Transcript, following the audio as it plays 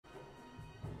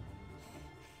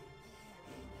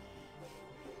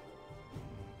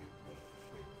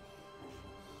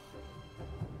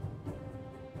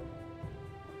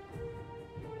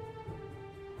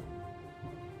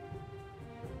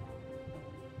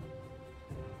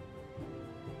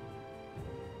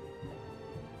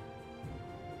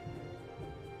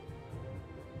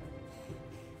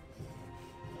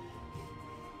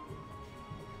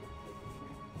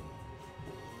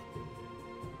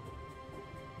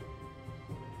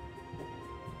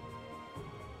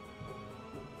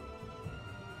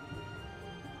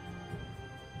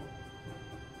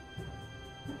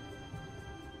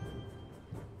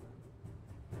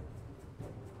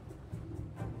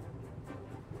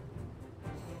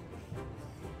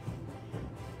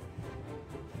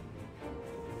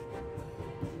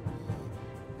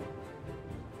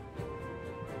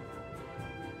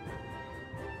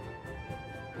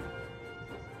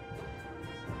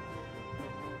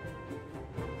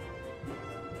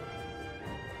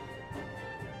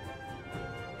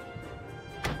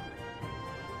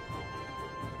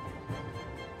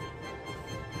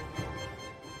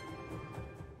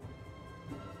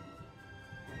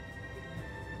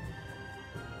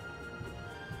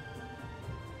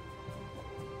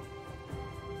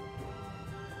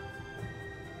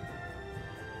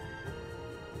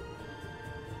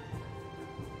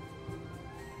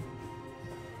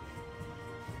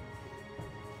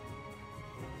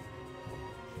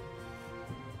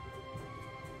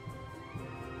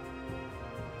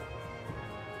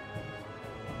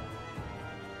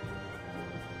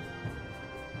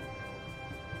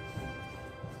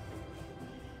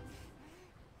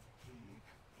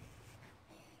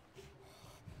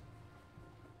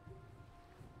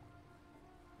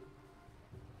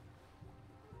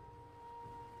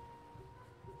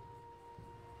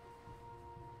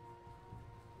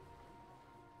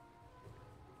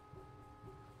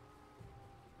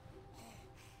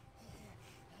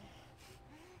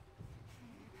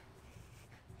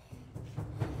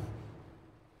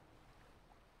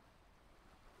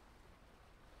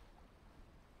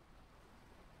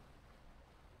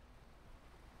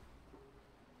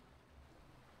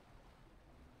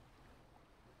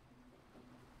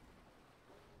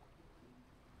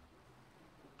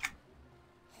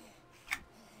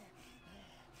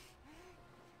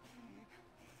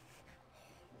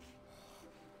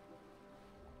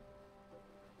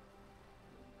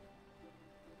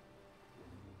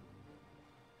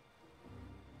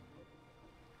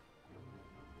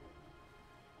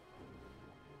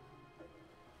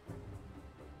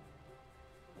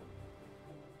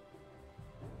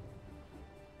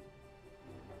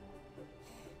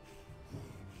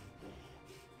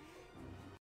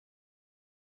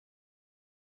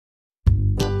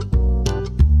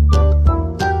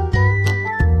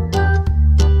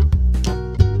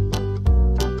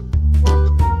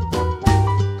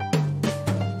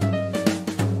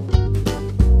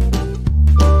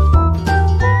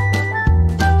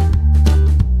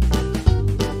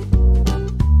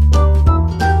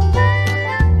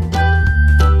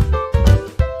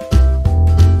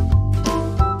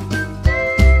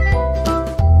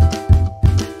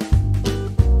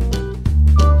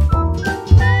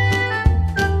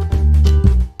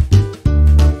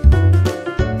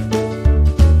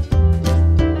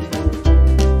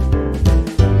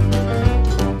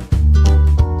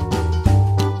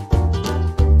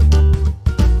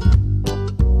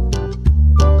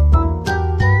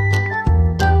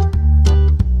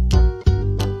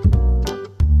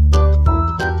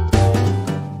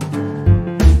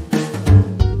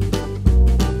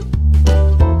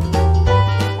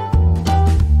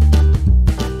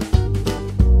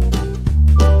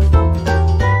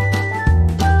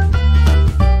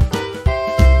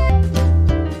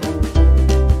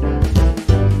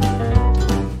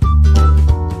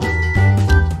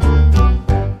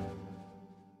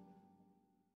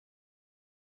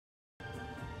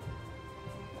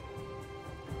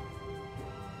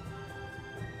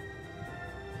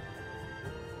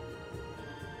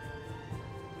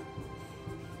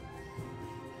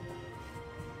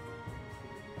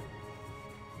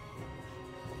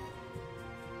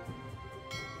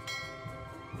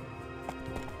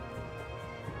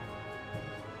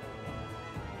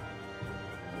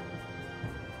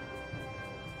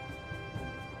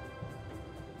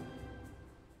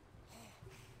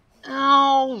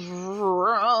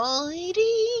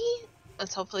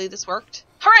chance. Hopefully this worked.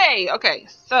 Hooray! Okay,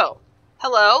 so,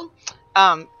 hello.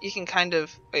 You can kind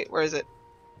of, wait, where is it?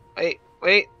 Wait.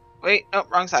 Oh,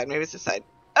 wrong side. Maybe it's this side.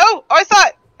 Oh, I saw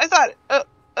it.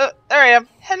 There I am.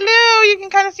 Hello! You can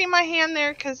kind of see my hand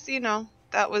there, because, you know,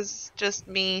 that was just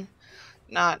me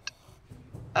not,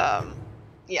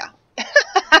 yeah.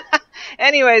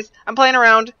 Anyways, I'm playing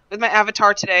around with my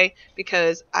avatar today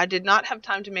because I did not have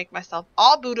time to make myself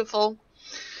all beautiful.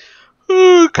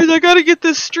 Because I gotta get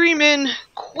this stream in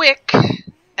quick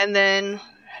and then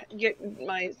get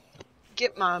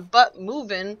my butt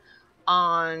moving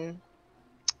on,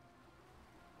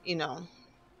 you know,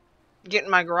 getting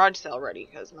my garage sale ready.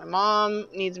 Because my mom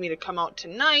needs me to come out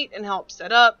tonight and help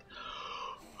set up.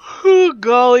 Oh,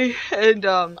 golly. And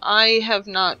I have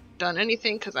not done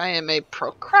anything because I am a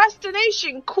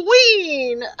procrastination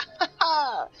queen.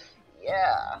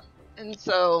 Yeah. And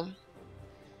so,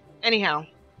 anyhow,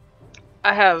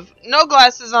 I have no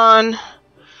glasses on.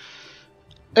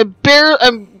 I've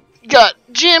got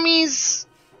jammies,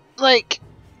 like,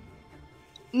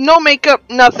 no makeup,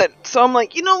 nothing. So I'm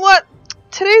like, you know what?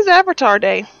 Today's Avatar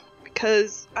Day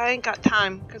because I ain't got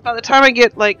time. Because by the time I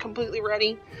get, like, completely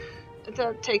ready,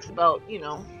 that takes about, you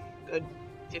know, good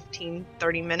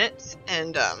 15-30 minutes,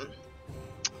 and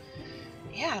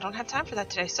yeah, I don't have time for that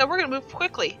today, so we're gonna move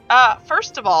quickly.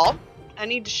 First of all, I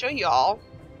need to show you all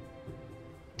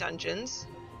dungeons.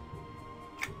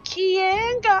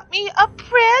 Kian got me a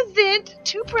present,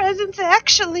 2 presents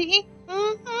actually.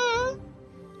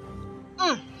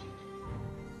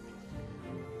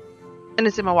 And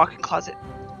it's in my walk-in closet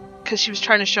because she was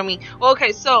trying to show me. Well,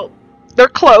 okay, so they're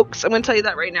cloaks. I'm going to tell you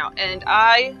that right now. And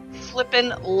I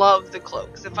flippin' love the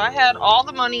cloaks. If I had all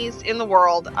the monies in the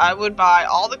world, I would buy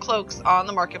all the cloaks on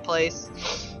the marketplace.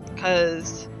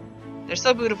 Because they're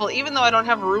so beautiful. Even though I don't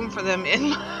have room for them in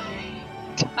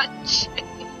my dungeon.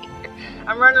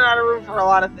 I'm running out of room for a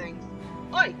lot of things.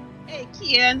 Oi! Hey,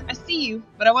 Kian, I see you.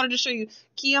 But I wanted to show you.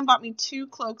 Kian bought me 2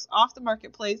 cloaks off the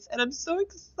marketplace. And I'm so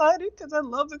excited because I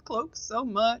love the cloaks so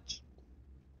much.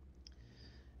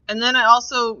 And then I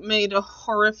also made a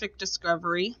horrific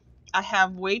discovery. I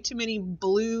have way too many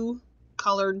blue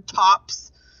colored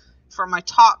tops for my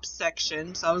top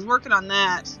section. So I was working on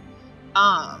that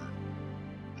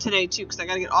today too, because I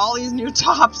got to get all these new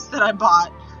tops that I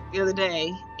bought the other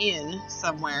day in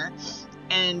somewhere.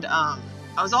 And I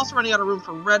was also running out of room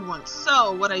for red ones.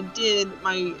 So what I did,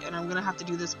 and I'm going to have to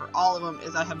do this for all of them,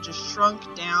 is I have just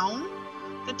shrunk down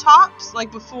the tops. Like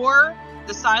before,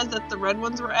 the size that the red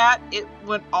ones were at, it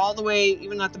went all the way,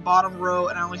 even at the bottom row,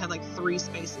 and I only had like 3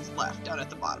 spaces left down at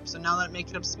the bottom. So now that I'm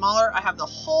making them smaller, I have the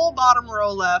whole bottom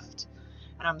row left,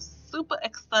 and I'm super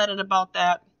excited about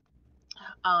that.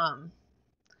 And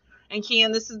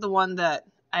Kian, this is the one that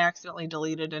I accidentally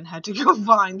deleted and had to go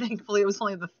find. Thankfully, it was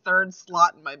only the 3rd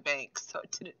slot in my bank, so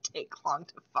it didn't take long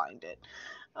to find it.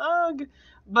 Ugh.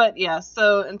 But yeah,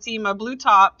 so, and see, my blue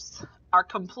tops are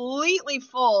completely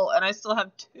full, and I still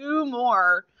have 2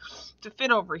 more to fit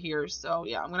over here. So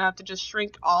yeah, I'm going to have to just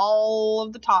shrink all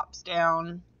of the tops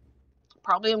down.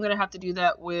 Probably I'm going to have to do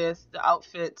that with the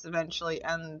outfits eventually,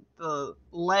 and the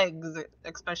legs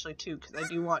especially too, because I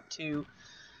do want to,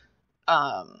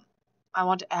 I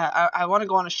want to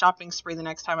go on a shopping spree the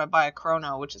next time I buy a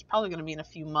chrono, which is probably going to be in a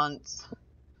few months.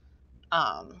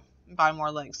 Buy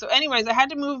more legs. So anyways, I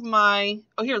had to move my,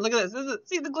 oh here, look at this.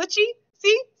 See the glitchy?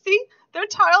 See? Their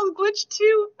tiles glitch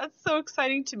too. That's so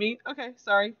exciting to me. Okay,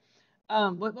 sorry.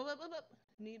 What?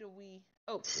 Need a wee.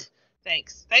 Oh,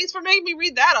 thanks. Thanks for making me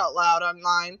read that out loud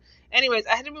online. Anyways,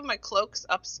 I had to move my cloaks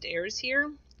upstairs here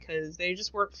because they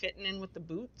just weren't fitting in with the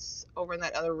boots over in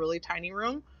that other really tiny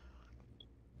room.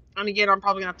 And again, I'm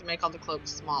probably gonna have to make all the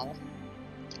cloaks small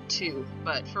too.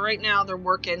 But for right now, they're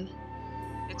working.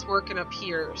 It's working up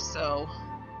here, so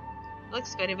it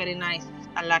looks very, very nice.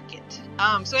 I like it.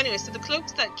 So anyway, so the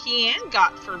cloaks that Kian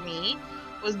got for me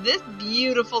was this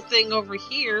beautiful thing over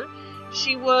here.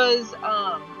 She was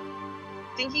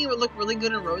thinking it would look really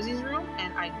good in Rosie's room,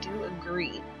 and I do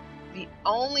agree. The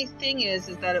only thing is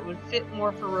that it would fit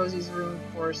more for Rosie's room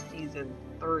for season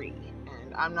 3,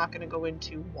 and I'm not going to go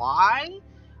into why.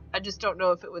 I just don't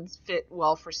know if it would fit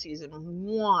well for season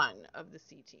 1 of the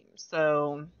C team.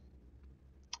 So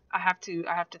I have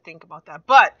to think about that.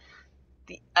 But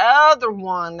the other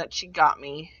one that she got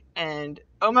me, and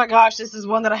oh my gosh, this is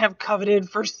one that I have coveted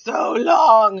for so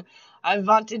long. I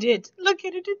wanted it. Look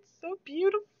at it. It's so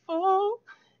beautiful.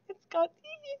 It's got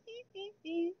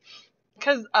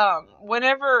because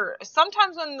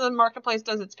sometimes when the marketplace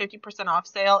does its 50% off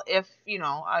sale, if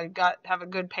I have a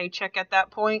good paycheck at that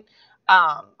point,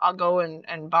 I'll go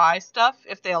and buy stuff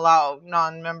if they allow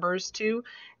non-members to.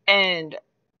 And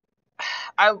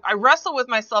I wrestle with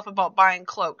myself about buying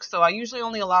cloaks. So I usually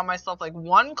only allow myself like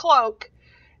one cloak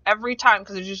every time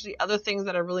because there's usually other things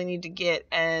that I really need to get.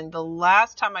 And the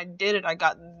last time I did it, I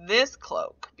got this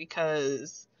cloak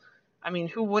because, I mean,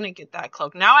 who wouldn't get that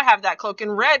cloak? Now I have that cloak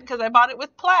in red because I bought it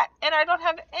with plat, and I don't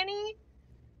have any.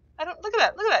 Look at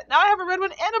that. Look at that. Now I have a red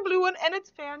one and a blue one, and it's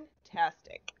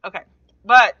fantastic. Okay.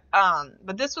 But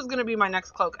this was going to be my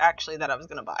next cloak actually that I was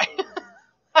going to buy.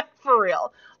 For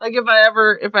real. Like if I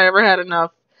ever had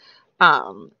enough.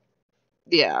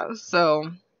 Yeah. So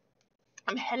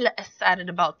I'm hella excited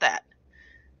about that.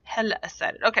 Hella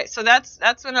excited. Okay. So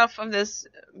that's enough of this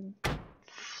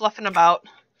fluffing about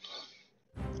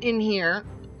in here.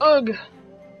 Ugh.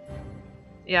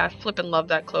 Yeah, I flippin' love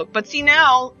that cloak. But see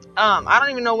now, I don't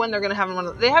even know when they're gonna have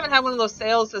one. They haven't had one of those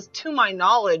sales, as to my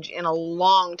knowledge, in a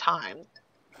long time.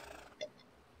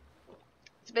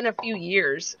 It's been a few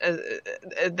years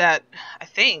that I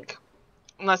think,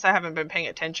 unless I haven't been paying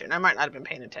attention. I might not have been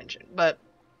paying attention,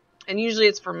 and usually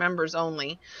it's for members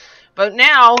only. But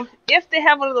now, if they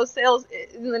have one of those sales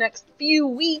in the next few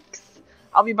weeks,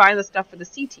 I'll be buying the stuff for the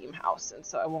C-Team house, and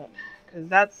so I won't,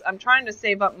 because I'm trying to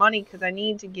save up money because I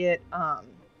need to get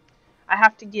I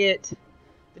have to get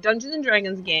the Dungeons and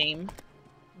Dragons game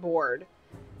board,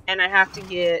 and I have to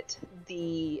get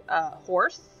the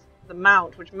horse, the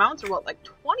mount, which mounts are what, like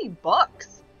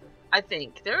 $20, I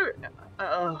think. They're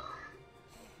I'm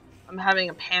having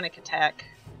a panic attack.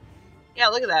 Yeah,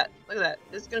 look at that. Look at that.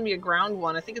 This is gonna be a ground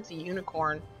one. I think it's a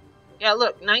unicorn. Yeah,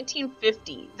 look,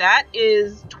 $19.50. That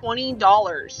is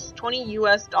 $20, 20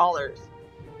 US dollars.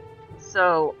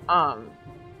 So,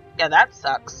 yeah, that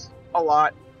sucks a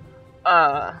lot.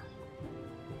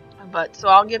 But so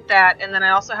I'll get that, and then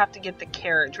I also have to get the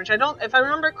carriage, which I don't, if I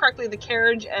remember correctly, the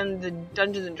carriage and the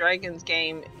Dungeons and Dragons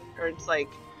game, or it's like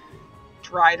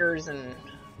Driders and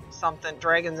something,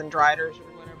 Dragons and Driders, or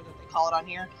whatever that they call it on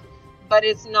here. But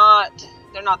it's not,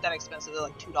 they're not that expensive. They're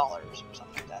like $2 or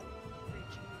something like that.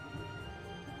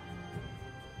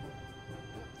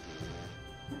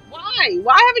 Why?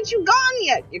 Why haven't you gone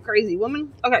yet, you crazy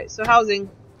woman? Okay, so housing.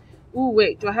 Ooh,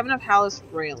 wait, do I have enough Hallis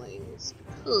railings?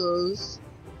 Because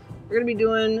we're going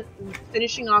to be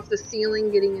finishing off the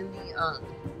ceiling, getting in the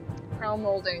crown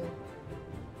molding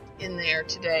in there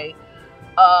today.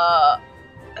 I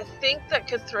think that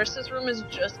Cathrissa's room is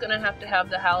just going to have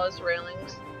the Hallis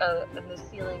railings in the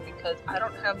ceiling because I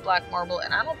don't have black marble,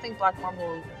 and I don't think black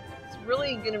marble is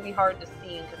really going to be hard to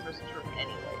see in Cathrissa's room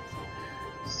anyways.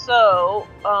 So,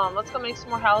 let's go make some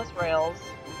more Hallis rails,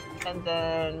 and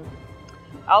then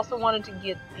I also wanted to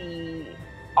get the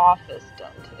office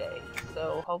done today,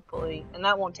 so hopefully, and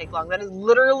that won't take long. That is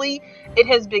literally, it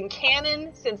has been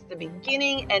canon since the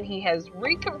beginning, and he has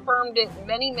reconfirmed it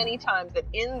many, many times that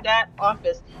in that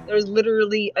office, there's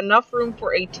literally enough room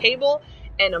for a table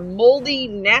and a moldy,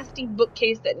 nasty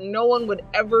bookcase that no one would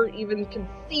ever even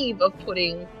conceive of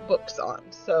putting books on.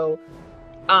 So,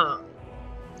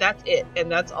 that's it,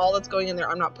 and that's all that's going in there.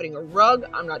 I'm not putting a rug.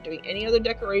 I'm not doing any other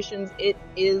decorations. It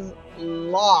is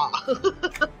law.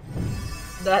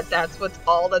 That's what's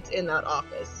all that's in that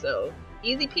office. So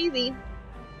easy peasy.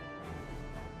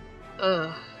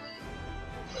 And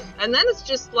then it's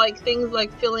just like things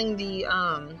like filling the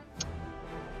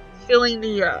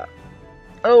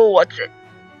what's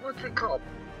it called?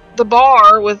 The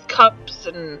bar with cups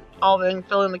and all that,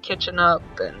 filling the kitchen up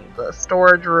and the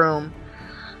storage room,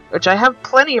 which I have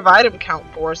plenty of item count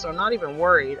for, so I'm not even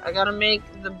worried. I gotta make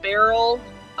the barrel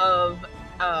of,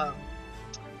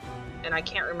 and I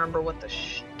can't remember what the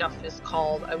stuff is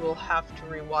called. I will have to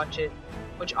rewatch it,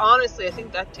 which honestly, I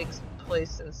think that takes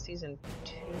place in season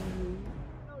 2.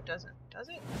 No, it doesn't. Does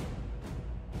it?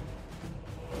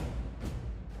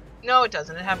 No, it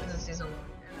doesn't. It happens in season 1.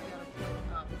 And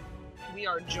I gotta put, We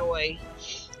Are Joy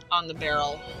on the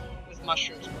barrel with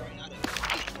mushrooms growing out of it.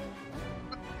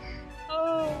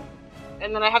 Oh.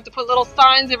 And then I have to put little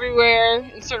signs everywhere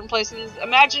in certain places.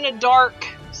 Imagine a dark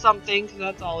something, because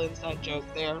that's all inside joke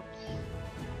there.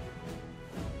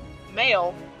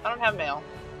 Mail. I don't have mail.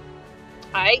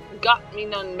 I ain't got me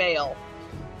none mail.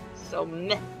 So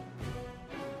meh.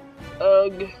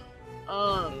 Ugh.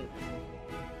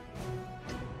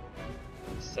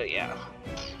 So yeah.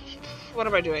 What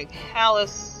am I doing?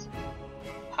 Hallis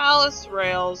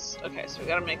rails. Okay, so we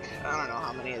gotta make, I don't know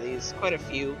how many of these. Quite a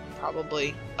few,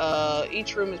 probably.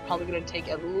 Each room is probably gonna take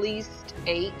at least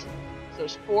 8. So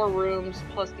there's 4 rooms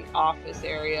plus the office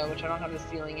area, which I don't have the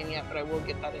ceiling in yet, but I will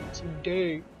get that in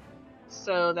today.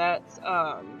 So that's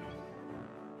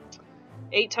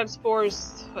 8 times 4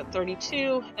 is what,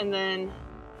 32, and then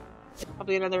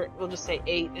probably another, we'll just say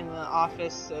 8 in the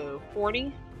office, so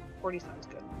 40. 40 sounds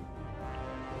good.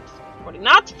 40,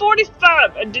 not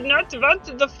 45. I did not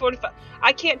want the 45.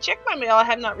 I can't check my mail. I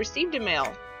have not received a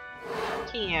mail.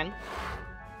 Can.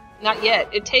 Not yet.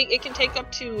 It can take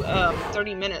up to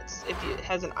 30 minutes if it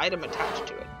has an item attached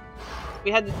to it.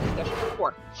 We had this discussion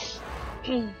before.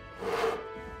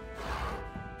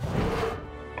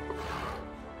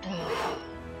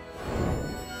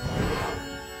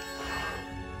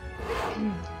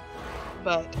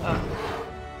 But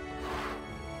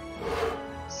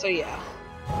so yeah.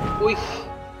 Oof.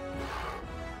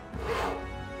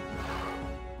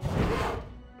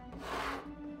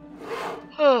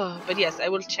 But yes, I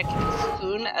will check it as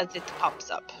soon as it pops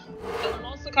up. And I'm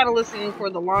also kind of listening for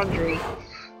the laundry.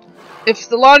 If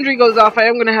the laundry goes off, I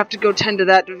am going to have to go tend to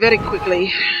that very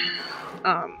quickly.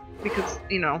 Because,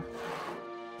 you know,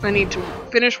 I need to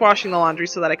finish washing the laundry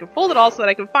so that I can fold it all, so that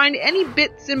I can find any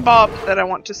bits and bobs that I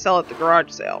want to sell at the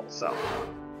garage sale, so.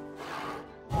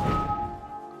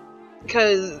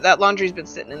 Because that laundry's been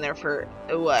sitting in there for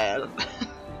a while.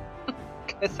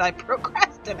 Because I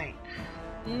procrastinate.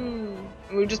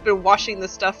 We've just been washing the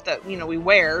stuff that, you know, we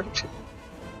wear.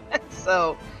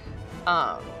 So,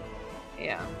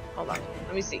 yeah. Hold on.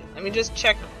 Let me see. Let me just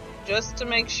check just to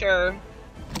make sure.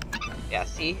 Yeah,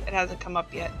 see? It hasn't come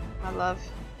up yet, my love.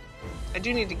 I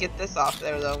do need to get this off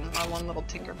there, though. My one little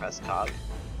Tinkerfest cog.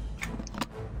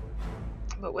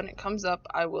 But when it comes up,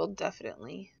 I will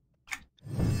definitely...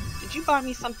 Did you buy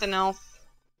me something else?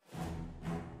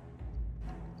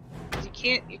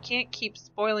 You can't keep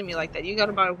spoiling me like that. You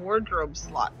gotta buy wardrobe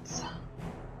slots.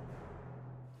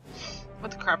 What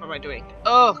the crap am I doing?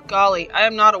 Oh, golly. I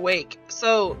am not awake.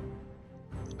 So,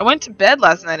 I went to bed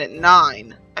last night at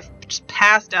 9. I just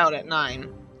passed out at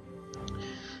 9.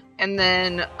 And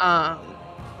then,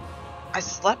 I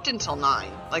slept until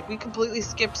 9. Like, we completely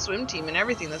skipped swim team and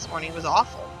everything this morning. It was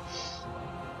awful.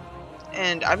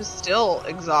 And I'm still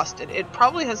exhausted. It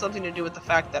probably has something to do with the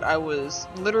fact that I was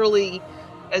literally,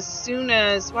 as soon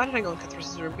as... Why did I go in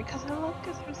Catherine's room? Because I love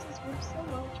Catherine's room so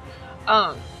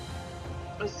much.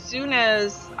 As soon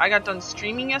as I got done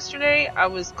streaming yesterday, I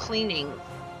was cleaning.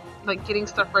 Like, getting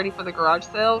stuff ready for the garage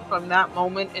sale from that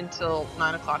moment until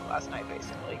 9 o'clock last night,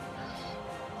 basically.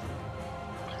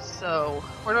 So,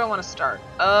 where do I want to start?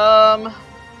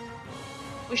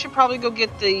 We should probably go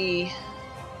get the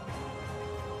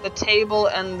table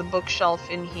and the bookshelf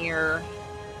in here.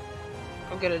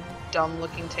 Go get a dumb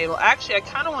looking table. Actually, I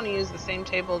kind of want to use the same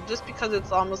table just because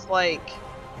it's almost like,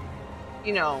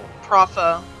 you know,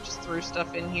 Profa just threw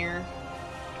stuff in here.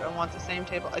 Do I want the same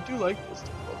table? I do like this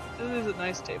table. This is a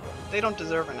nice table. They don't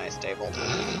deserve a nice table.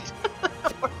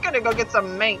 We're gonna go get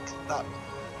some Manx stuff.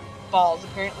 Balls.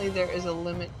 Apparently there is a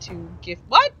limit to gift.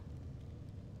 What?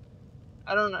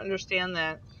 I don't understand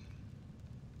that.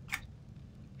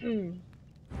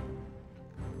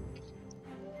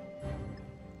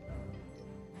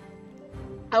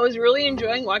 I was really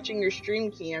enjoying watching your stream,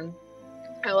 Kian.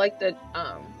 I like that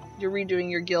you're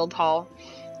redoing your guild hall.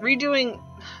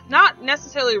 Not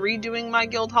necessarily redoing my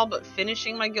guild hall, but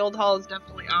finishing my guild hall is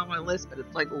definitely on my list, but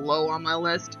it's like low on my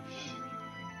list.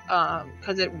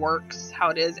 Because it works how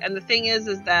it is. And the thing is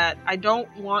that I don't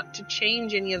want to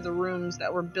change any of the rooms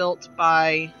that were built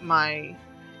by my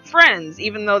friends,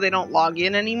 even though they don't log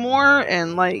in anymore,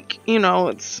 and like, you know,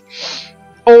 it's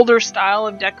older style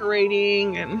of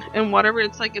decorating and whatever.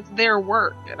 It's like, it's their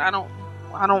work, and I don't,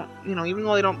 you know, even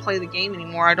though they don't play the game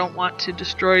anymore, I don't want to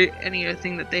destroy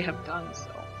anything that they have done, so.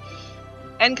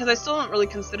 And because I still don't really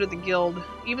consider the guild,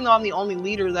 even though I'm the only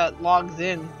leader that logs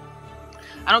in,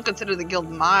 I don't consider the guild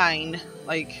mine,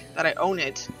 like, that I own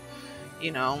it,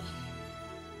 you know,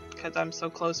 because I'm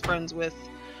so close friends with,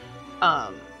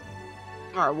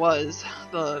 or was,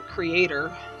 the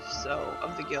creator, so,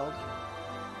 of the guild.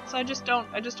 So I just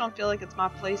don't feel like it's my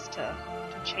place to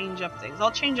change up things.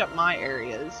 I'll change up my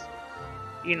areas,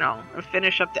 you know, and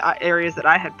finish up the areas that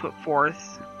I had put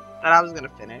forth, that I was gonna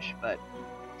finish, but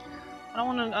I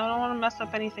don't wanna mess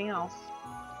up anything else.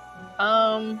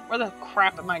 Where the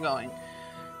crap am I going?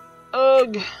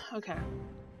 Ugh. Okay.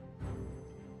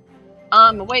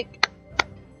 I'm awake.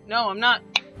 No, I'm not.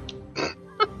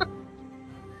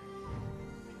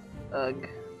 Ugh.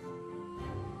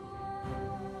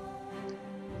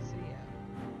 So yeah.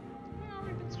 No,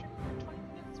 we've been streaming for 20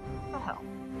 minutes. What the hell?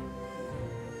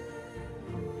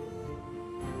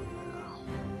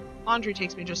 Laundry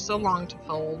takes me just so long to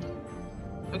fold.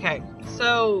 Okay,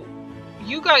 so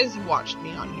you guys have watched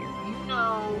me on here. You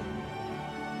know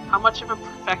how much of a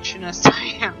perfectionist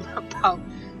I am about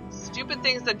stupid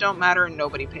things that don't matter and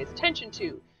nobody pays attention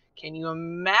to. Can you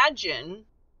imagine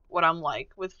what I'm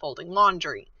like with folding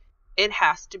laundry? It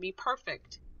has to be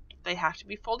perfect. They have to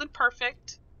be folded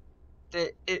perfect.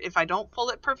 that if I don't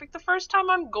fold it perfect the first time,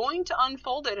 I'm going to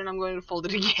unfold it and I'm going to fold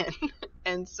it again.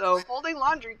 And so folding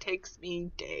laundry takes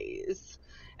me days.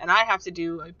 And I have to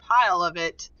do a pile of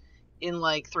it in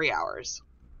like 3 hours.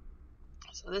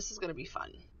 So this is going to be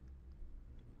fun.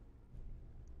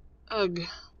 Ugh.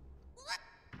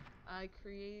 I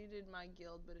created my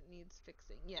guild, but it needs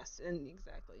fixing. Yes, and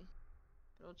exactly.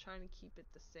 But I'll try to keep it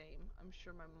the same. I'm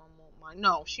sure my mom won't mind.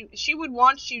 No, she would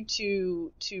want you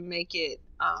to make it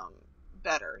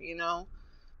better, you know?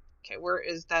 Okay, where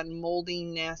is that moldy,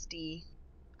 nasty...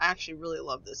 I actually really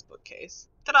love this bookcase.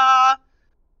 Ta-da!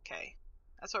 Okay,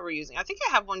 that's what we're using. I think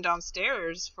I have one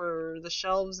downstairs for the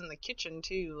shelves in the kitchen,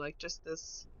 too. Like, just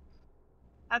this...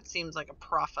 That seems like a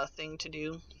Profa thing to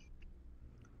do.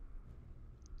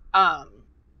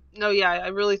 No, yeah, I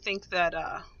really think that,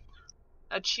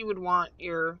 that she would want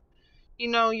your, you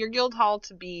know, your guild hall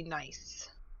to be nice.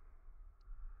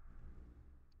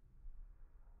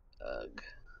 Ugh.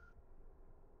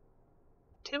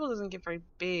 Table doesn't get very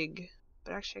big,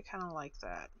 but actually I kind of like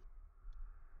that.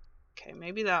 Okay,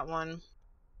 maybe that one.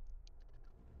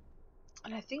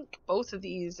 And I think both of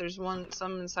these, there's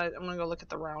some inside. I'm gonna go look at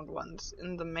the round ones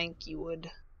in the manky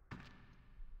wood.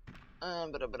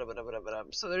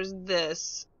 So there's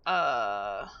this.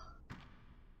 But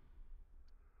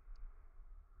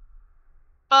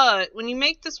when you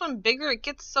make this one bigger, it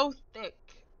gets so thick.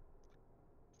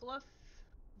 Fluff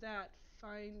that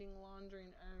finding laundry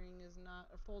and ironing is not,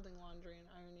 or folding laundry and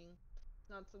ironing is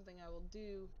not something I will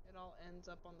do. It all ends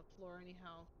up on the floor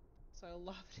anyhow. So I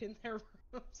love it in their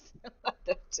rooms. Let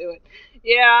them do it.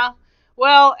 Yeah.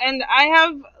 Well, and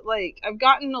I've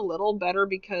gotten a little better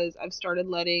because I've started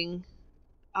letting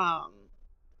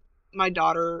my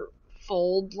daughter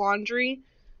fold laundry.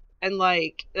 And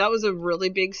like, that was a really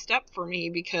big step for me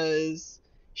because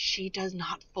she does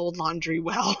not fold laundry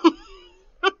well.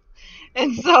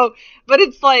 And so, but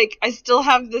it's like, I still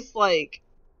have this like,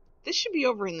 this should be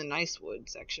over in the nice wood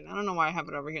section. I don't know why I have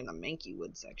it over here in the manky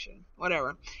wood section.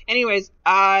 Whatever. Anyways,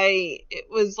 it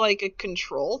was like a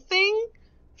control thing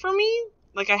for me.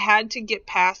 Like I had to get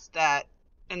past that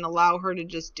and allow her to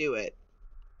just do it.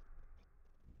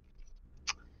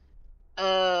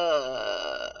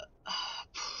 I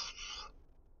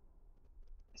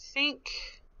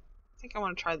think I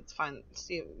want to try to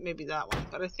see maybe that one,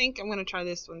 but I think I'm going to try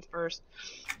this one first.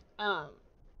 But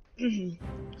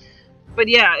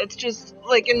yeah, it's just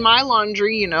like in my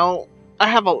laundry, you know, I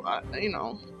have a lot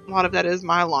of that is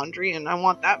my laundry, and I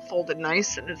want that folded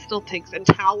nice, and it still takes, and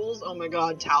towels, oh my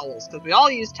god, towels, because we all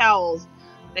use towels.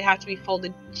 They have to be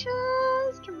folded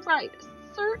just right,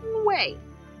 a certain way.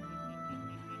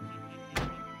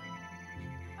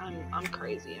 I'm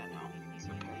crazy, I know. It's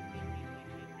okay.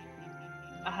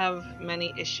 I have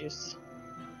many issues.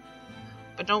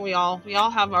 But don't we all? We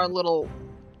all have our little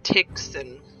tics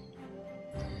and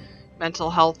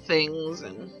mental health things,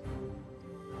 and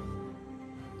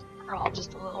we're all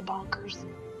just a little bonkers.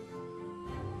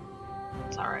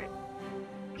 It's alright.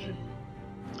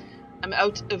 I'm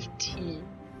out of tea.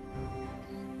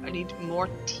 I need more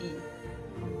tea.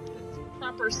 It's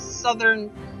proper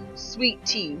southern sweet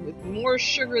tea with more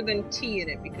sugar than tea in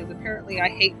it, because apparently I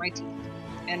hate my teeth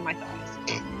and my thighs.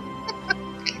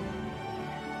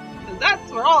 Because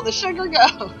that's where all the sugar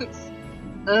goes.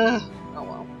 Oh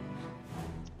well.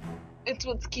 It's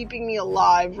what's keeping me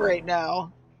alive right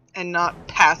now and not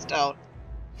passed out.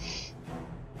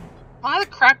 Why the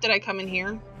crap did I come in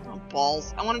here? Oh,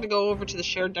 balls. I wanted to go over to the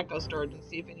shared deco storage and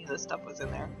see if any of this stuff was in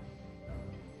there.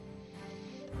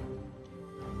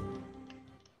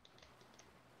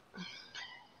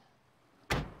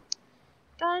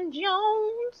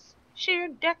 Dungeons,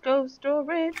 shared deco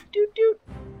storage, doot doot.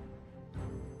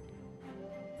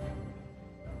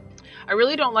 I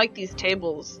really don't like these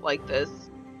tables like this.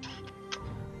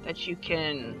 That you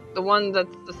can, the one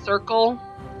that's the circle,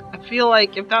 I feel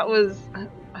like if that was,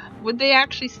 would they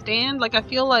actually stand? Like I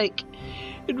feel like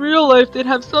in real life they'd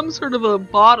have some sort of a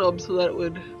bottom so that it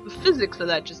would, the physics of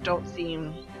that just don't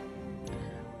seem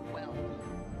well.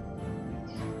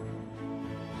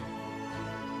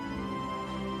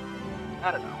 I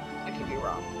don't know, I could be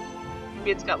wrong. Maybe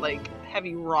it's got like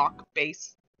heavy rock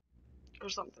base or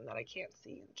something that I can't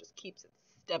see and just keeps it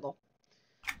stable.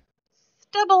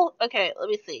 Okay, let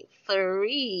me see.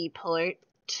 3 port.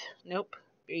 Nope.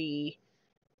 3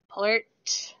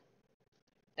 port.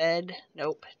 Bed.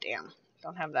 Nope. Damn.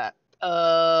 Don't have that.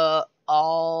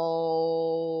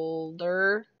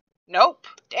 Alder. Nope.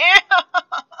 Damn.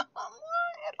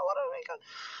 What do we got?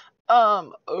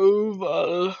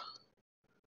 Oval.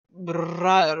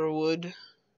 Briarwood.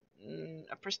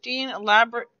 A pristine,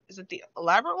 elaborate. Is it the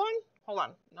elaborate one? Hold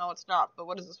on. No, it's not. But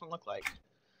what does this one look like?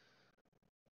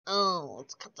 Oh,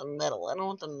 let's cut the middle. I don't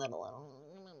want the middle. I don't want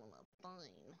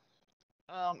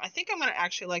fine. I think I'm gonna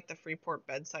actually like the Freeport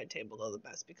bedside table though the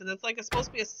best because it's like it's supposed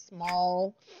to be a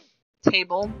small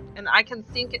table, and I can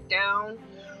sink it down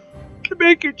to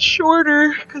make it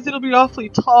shorter because it'll be awfully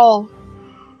tall.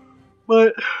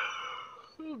 But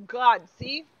oh God,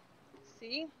 see,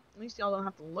 at least y'all don't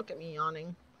have to look at me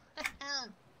yawning.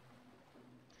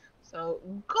 So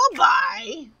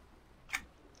goodbye.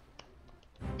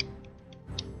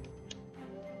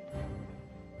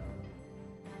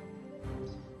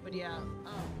 But yeah,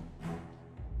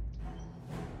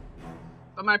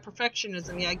 but my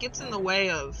perfectionism, yeah, it gets in the way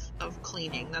of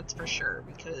cleaning, that's for sure,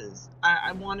 because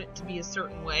I want it to be a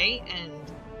certain way, and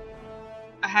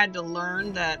I had to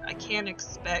learn that I can't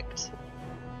expect,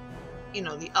 you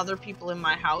know, the other people in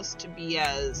my house to be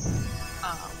as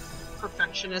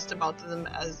perfectionist about them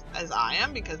as I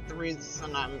am, because the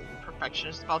reason I'm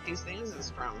perfectionist about these things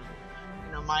is from,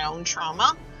 you know, my own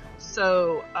trauma.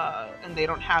 So, and they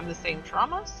don't have the same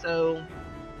trauma, so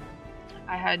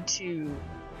I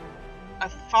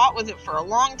fought with it for a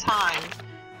long time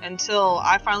until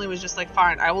I finally was just like,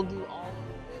 fine, I will do all of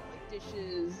it, like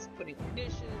dishes, putting the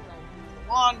dishes, I'll do the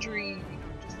laundry, you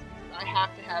know, just I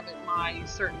have to have it my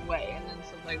certain way. And then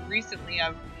so like recently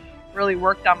I've really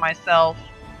worked on myself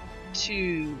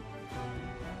to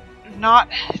not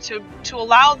to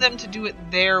allow them to do it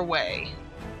their way,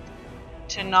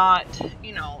 to not,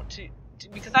 you know, to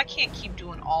because I can't keep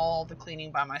doing all the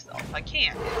cleaning by myself. I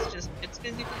can't. It's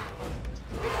physically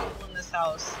people in this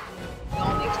house. We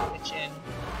all need to pitch in.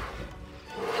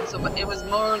 And so but it was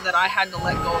more that I had to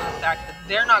let go of the fact that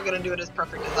they're not going to do it as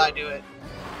perfect as I do it.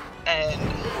 And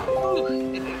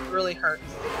it really hurts.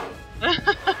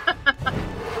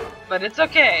 But it's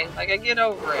okay. Like, I get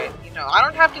over it. You know, I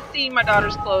don't have to see my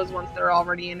daughter's clothes once they're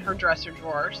already in her dresser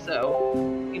drawer. So,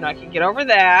 you know, I can get over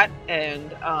that.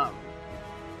 And,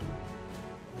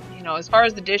 you know, as far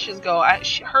as the dishes go,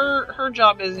 her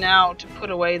job is now to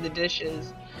put away the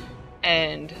dishes.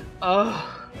 And, of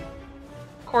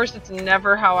course, it's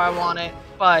never how I want it.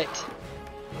 But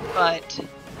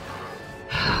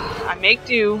I make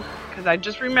do, because I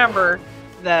just remember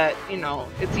that, you know,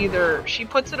 it's either she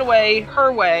puts it away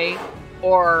her way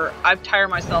or I tire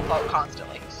myself out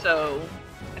constantly. So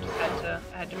I just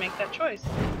had to make that choice.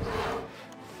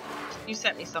 You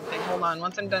sent me something. Hold on.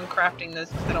 Once I'm done crafting this,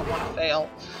 because I don't want to fail,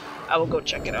 I will go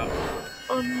check it out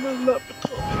on my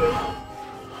laptop.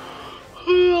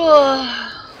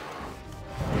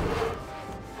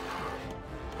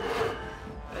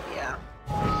 But yeah.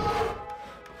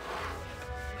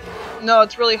 No,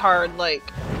 it's really hard, like,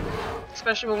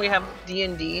 especially when we have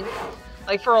D&D.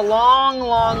 Like, for a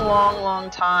long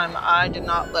time, I did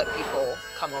not let people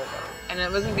come over. And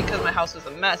it wasn't because my house was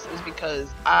a mess, it was because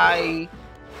I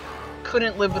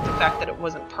couldn't live with the fact that it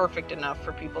wasn't perfect enough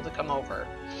for people to come over.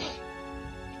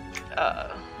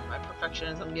 My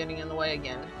perfectionism getting in the way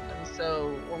again. And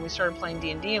so, when we started playing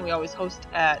D&D, and we always host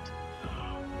at...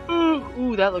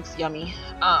 Ooh, that looks yummy.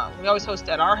 We always host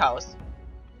at our house.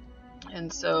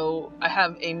 And so I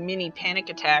have a mini panic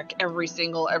attack every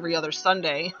other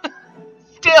Sunday.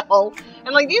 Still.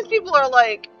 And like, these people are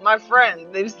like my friends.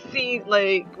 They've seen,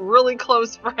 like, really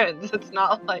close friends. It's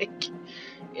not like,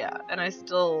 yeah. And I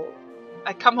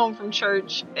come home from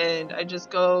church and I just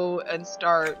go and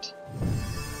start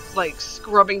like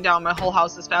scrubbing down my whole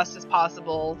house as fast as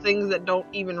possible. Things that don't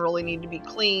even really need to be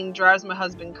cleaned. Drives my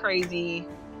husband crazy.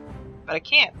 But I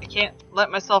can't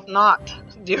let myself not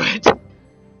do it.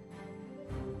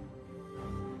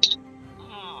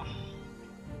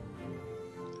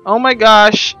 Oh my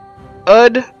gosh.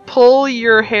 Pull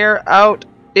your hair out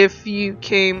if you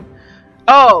came.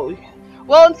 Oh.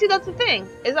 Well, and see, that's the thing.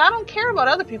 Is I don't care about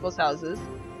other people's houses.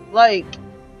 Like,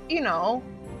 you know,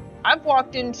 I've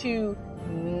walked into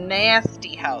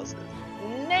nasty houses.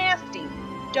 Nasty.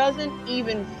 Doesn't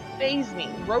even faze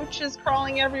me. Roaches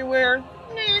crawling everywhere.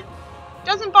 Nah.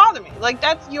 Doesn't bother me. Like,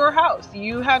 that's your house.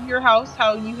 You have your house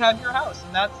how you have your house.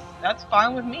 And that's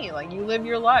fine with me. Like, you live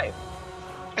your life.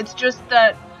 It's just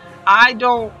that I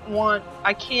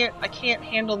can't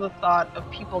handle the thought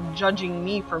of people judging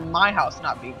me for my house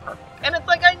not being perfect. And it's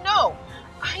like, I know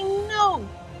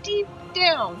deep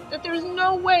down that there's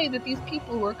no way that these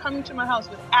people who are coming to my house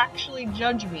would actually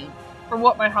judge me for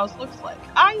what my house looks like.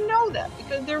 I know that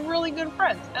because they're really good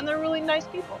friends and they're really nice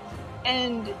people.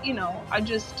 And, you know, I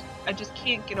just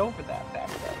can't get over that fact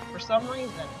that for some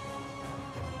reason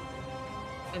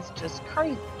it's just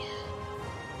crazy.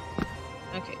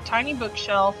 Okay, tiny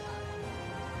bookshelf.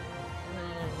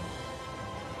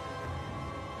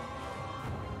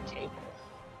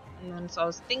 And then so I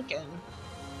was thinking,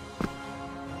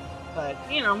 But,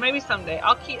 you know, maybe someday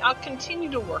I'll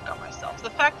continue to work on myself. The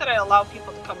fact that I allow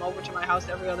people to come over to my house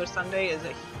every other Sunday is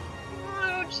a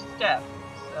huge step.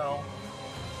 So,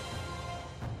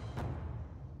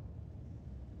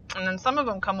 and then some of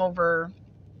them come over,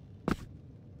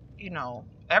 you know,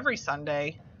 every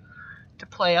Sunday to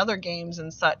play other games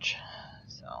and such.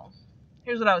 So,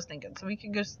 here's what I was thinking. So we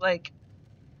could just like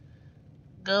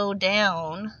go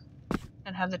down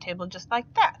and have the table just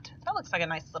like that. That looks like a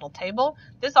nice little table.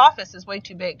 This office is way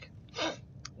too big.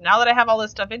 Now that I have all this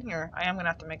stuff in here, I am going to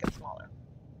have to make it smaller.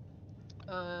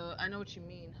 I know what you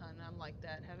mean, hun. I'm like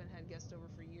that. Haven't had guests over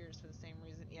for years for the same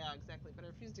reason. Yeah, exactly. But I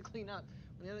refuse to clean up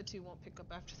when the other two won't pick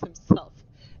up after themselves.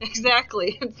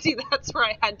 Exactly. And see, that's where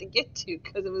I had to get to,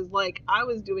 because it was like I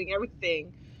was doing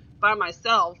everything by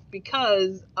myself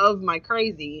because of my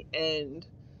crazy, and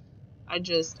I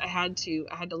had to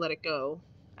let it go.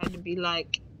 I had to be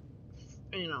like,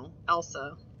 you know,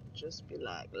 Elsa, just be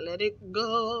like, let it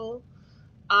go.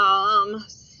 So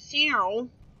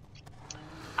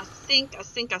I think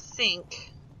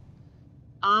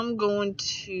I'm going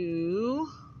to.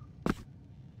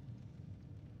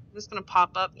 This gonna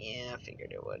pop up. Yeah, I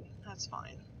figured it would. That's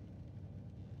fine.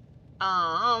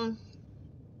 I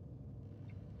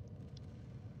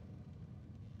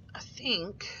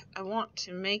think I want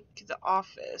to make the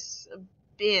office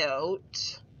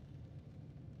about.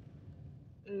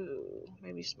 Ooh,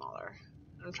 maybe smaller.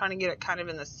 I'm trying to get it kind of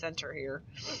in the center here.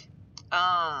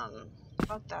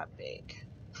 About that big.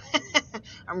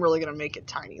 I'm really gonna make it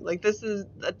tiny. Like, this is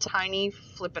a tiny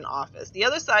flippin' office. The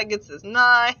other side gets this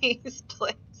nice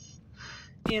place.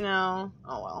 You know.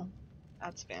 Oh well.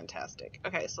 That's fantastic.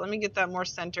 Okay, so let me get that more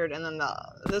centered, and then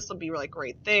this will be like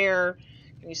right there.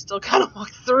 Can you still kind of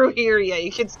walk through here? Yeah,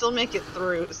 you can still make it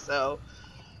through. So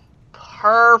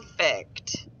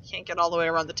perfect. Can't get all the way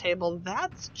around the table.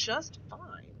 That's just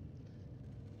fine.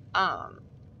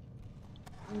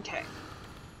 Okay.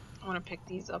 I want to pick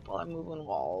these up while I'm moving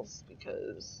walls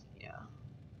because, yeah.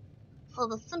 For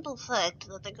the simple fact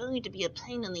that they're going to be a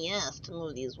pain in the ass to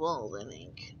move these walls, I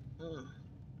think.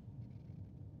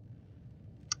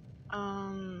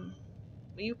 Will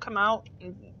you come out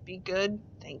and be good?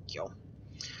 Thank you.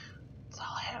 That's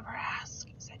all I ever ask,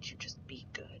 is that you just be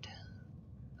good.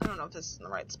 I don't know if this is in the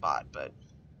right spot, but...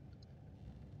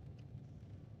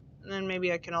 And then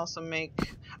maybe I can also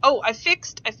make... Oh, I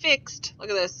fixed! Look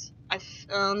at this.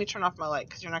 Let me turn off my light,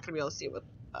 because you're not going to be able to see it with...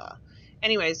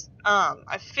 Anyways,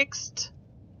 I fixed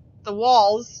the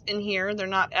walls in here. They're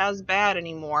not as bad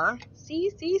anymore.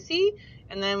 See?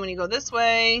 And then when you go this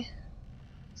way,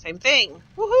 same thing.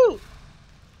 Woohoo!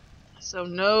 So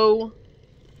no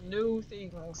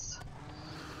things.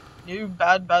 No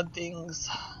bad things.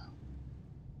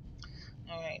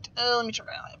 Alright. Let me turn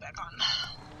my light back on.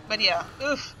 But yeah,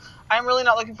 oof. I'm really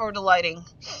not looking forward to lighting.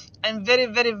 I'm very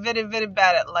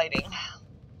bad at lighting.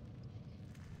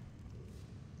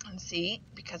 And see,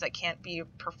 because I can't be a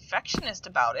perfectionist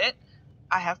about it,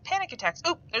 I have panic attacks.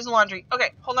 Oh, there's the laundry.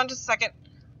 Okay, hold on just a second.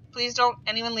 Please don't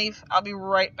anyone leave. I'll be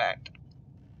right back.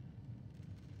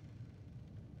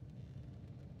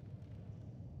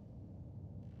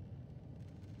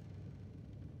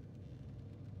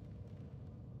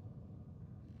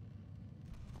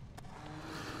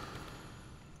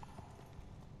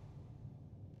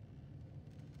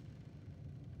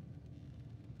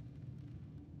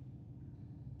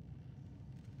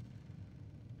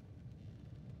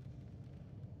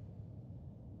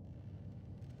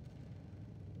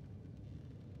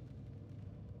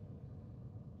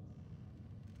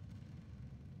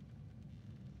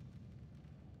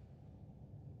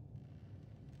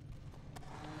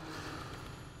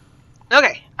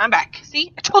 Okay, I'm back.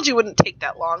 See? I told you it wouldn't take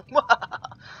that long.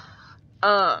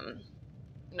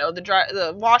 No,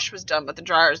 the wash was done, but the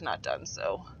dryer is not done,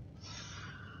 so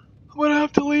I'm gonna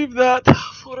have to leave that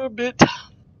for a bit.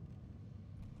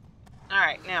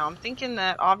 Alright, now I'm thinking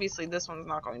that obviously this one's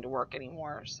not going to work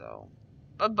anymore, so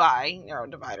bye-bye, narrow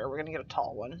divider. We're gonna get a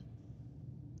tall one,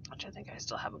 which I think I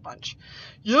still have a bunch.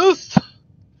 Yes!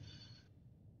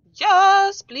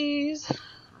 Yes, please!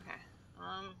 Okay,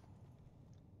 one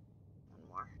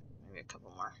more, maybe a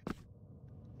couple more.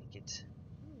 Make it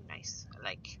nice. I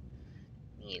like it.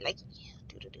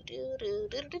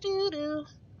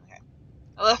 Okay.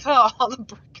 I love how all the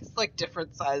brick is like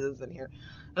different sizes in here.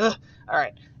 Ugh.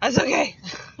 Alright, that's okay.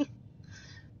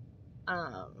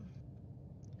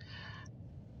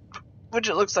 Which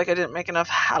it looks like I didn't make enough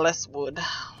Hallis wood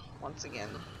once again.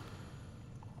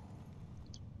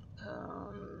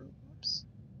 Oops.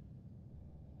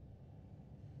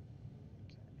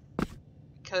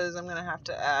 Because I'm going to have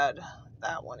to add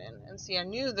that one in. And see, I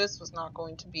knew this was not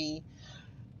going to be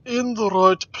in the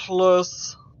right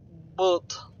place,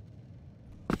 but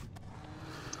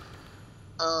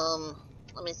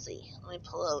let me see. Let me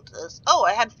pull out this. Oh,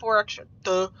 I had 4 extra.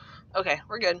 Duh. Okay,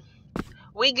 we're good.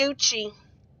 We Gucci.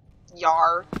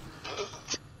 Yar.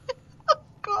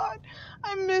 God,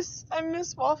 I miss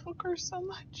Waffle Curse so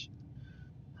much.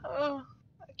 Oh,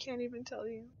 I can't even tell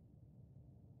you.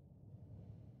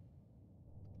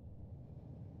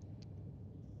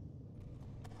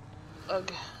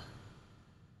 Ugh.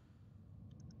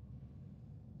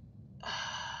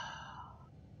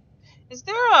 Is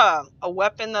there a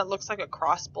weapon that looks like a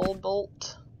crossbow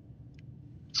bolt?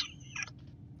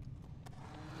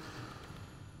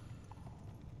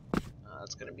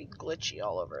 It's gonna be glitchy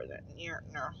all over that.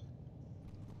 No.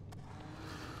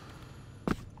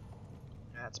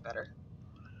 That's better.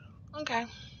 Okay.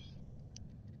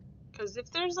 Because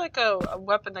if there's like a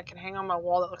weapon that can hang on my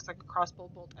wall that looks like a crossbow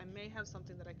bolt, I may have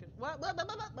something that I could. What?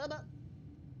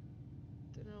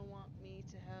 Didn't want me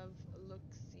to have a look.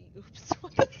 See. Oops.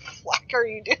 What the fuck are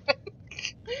you doing?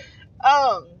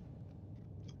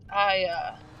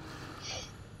 I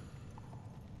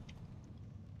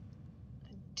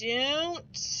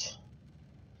don't.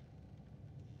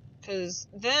 Because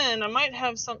then I might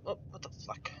have some. Oh, what the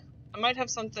fuck? I might have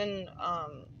something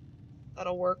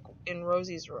that'll work in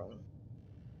Rosie's room.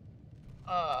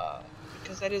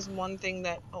 Because that is one thing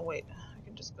that. Oh wait, I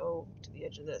can just go to the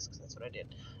edge of this because that's what I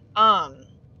did.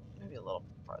 Maybe a little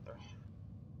farther.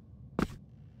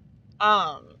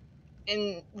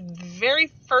 In the very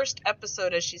first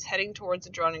episode, as she's heading towards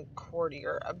the Dran and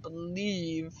Courtier, I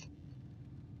believe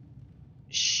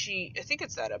I think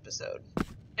it's that episode.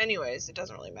 Anyways, it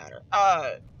doesn't really matter.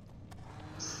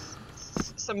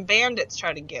 Some bandits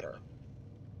try to get her,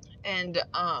 and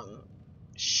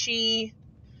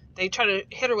they try to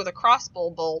hit her with a crossbow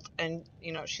bolt, and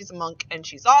she's a monk and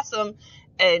she's awesome,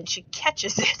 and she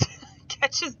catches it,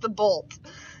 catches the bolt.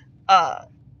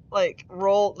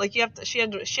 Roll, like she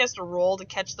has to roll to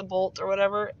catch the bolt or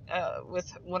whatever, with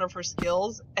one of her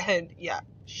skills, and yeah,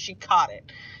 she caught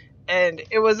it, and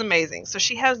it was amazing. So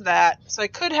she has that, so I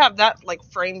could have that like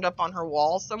framed up on her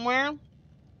wall somewhere.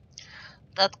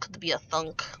 That could be a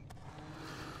thunk.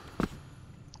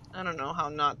 I don't know how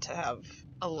not to have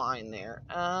a line there.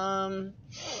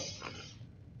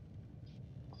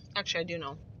 Actually, I do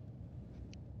know.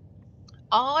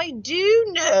 I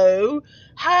do know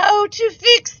how to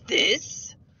fix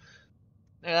this.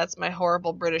 That's my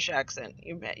horrible British accent.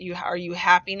 Are you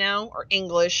happy now? Or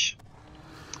English?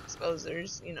 I suppose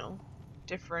there's,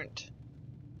 different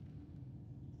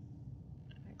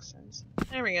accents.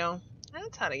 There we go.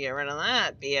 That's how to get rid of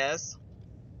that BS.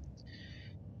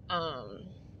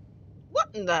 What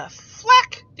in the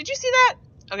flack? Did you see that?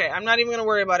 Okay, I'm not even gonna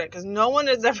worry about it because no one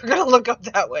is ever gonna look up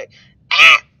that way.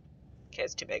 Ah! Okay,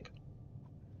 it's too big.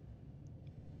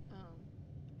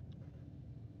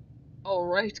 All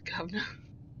right, Governor.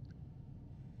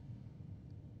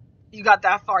 You got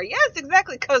that far. Yes,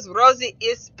 exactly, because Rosie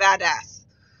is badass.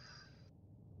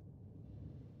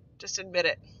 Just admit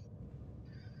it.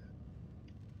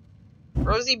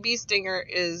 Rosie Beestinger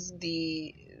is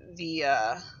the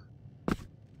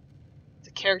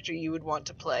character you would want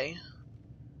to play.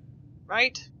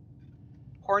 Right?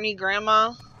 Horny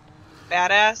grandma?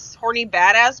 Badass? Horny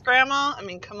badass grandma? I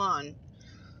mean, come on.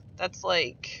 That's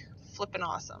like flippin'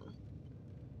 awesome.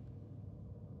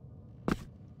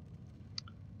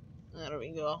 There we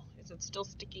go. Is it still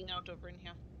sticking out over in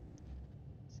here?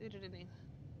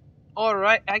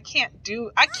 Alright, I can't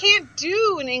do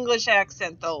an English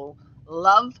accent though,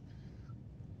 love.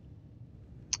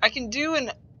 I can do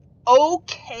an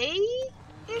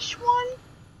okay-ish one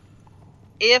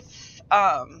if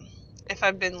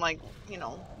I've been like,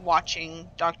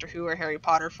 watching Doctor Who or Harry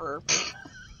Potter for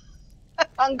an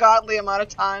ungodly amount of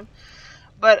time.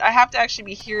 But I have to actually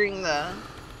be hearing the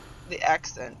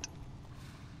accent.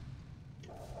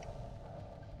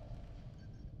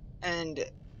 And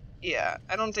yeah,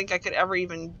 I don't think I could ever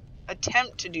even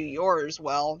attempt to do yours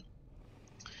well.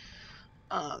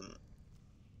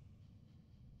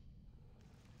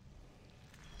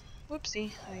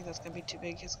 Whoopsie. I think that's going to be too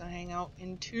big. It's going to hang out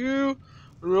into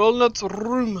Walnut's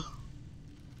room.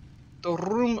 The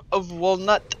room of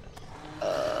Walnut.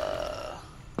 Let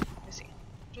me see.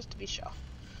 Just to be sure.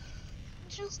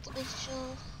 Just to be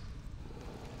sure.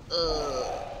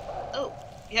 Oh.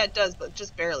 Yeah, it does, but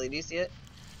just barely. Do you see it?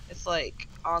 It's like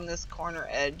on this corner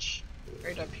edge.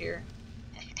 Right up here.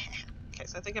 Okay,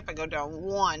 so I think if I go down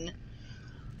one.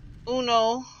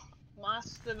 Uno.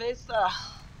 Más cerveza.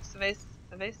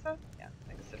 Cerveza? Yeah, I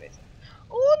think it's cerveza.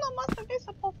 Uno más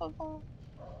cerveza, por favor.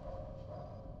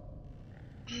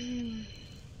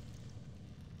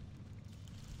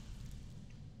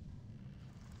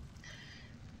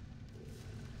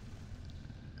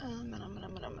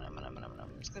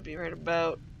 gonna be right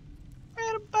about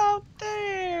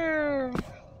there.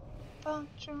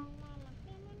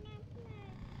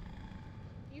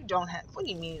 You don't have. What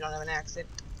do you mean you don't have an accent?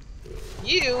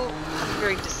 You have a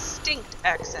very distinct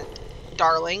accent,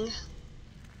 darling.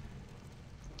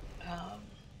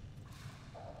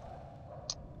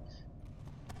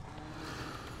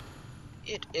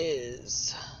 It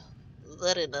is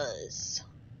very nice.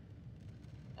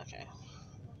 Okay.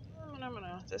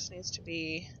 This needs to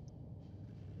be.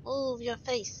 Move your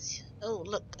face. Oh,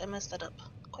 look, I messed that up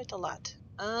quite a lot.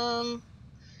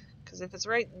 Because if it's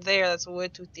right there, that's way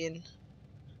too thin.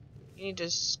 You need to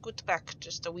scoot back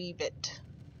just a wee bit.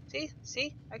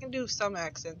 See? I can do some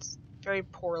accents very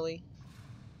poorly,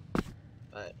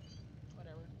 but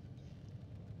whatever.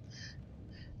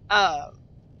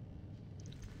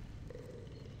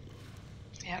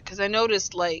 Yeah, because I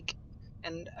noticed, like,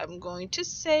 and I'm going to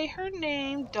say her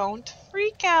name, don't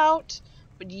freak out,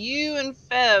 but you and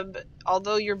Feb,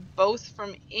 although you're both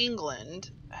from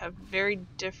England, have very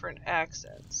different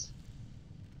accents.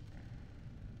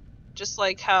 Just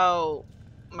like how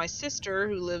my sister,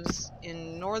 who lives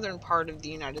in northern part of the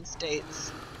United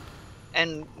States,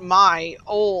 and my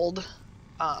old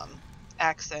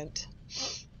accent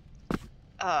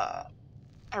are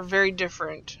very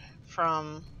different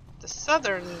from the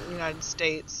southern United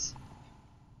States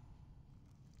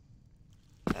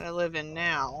that I live in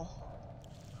now.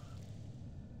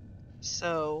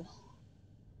 So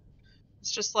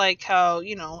it's just like how,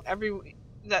 you know,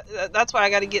 that's why I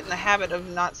got to get in the habit of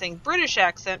not saying British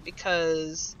accent,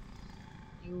 because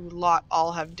you lot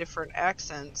all have different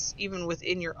accents even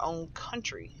within your own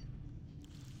country.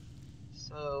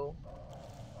 So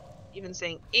even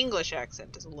saying English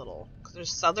accent is a little, because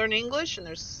there's Southern English and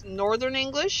there's Northern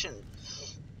English, and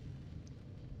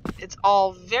it's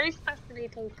all very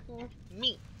fascinating to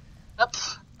me.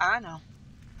 I know.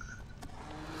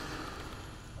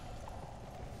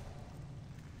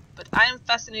 But I am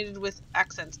fascinated with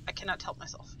accents. I cannot help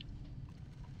myself.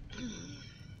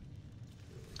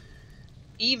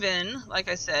 Even, like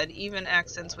I said, even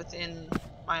accents within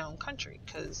my own country,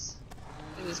 because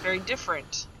it is very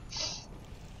different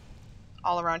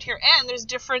all around here. And there's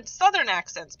different southern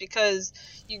accents, because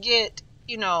you get,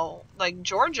 you know, like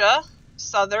Georgia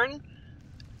southern,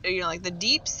 you know, like the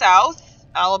deep south,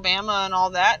 Alabama and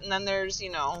all that, and then there's,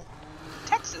 you know,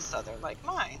 Texas southern, like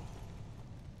mine.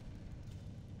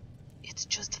 It's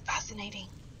just fascinating.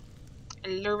 I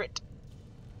love it.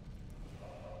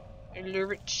 I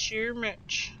love it so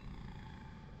much.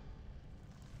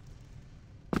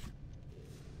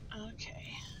 Okay.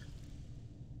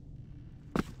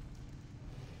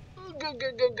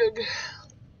 Good.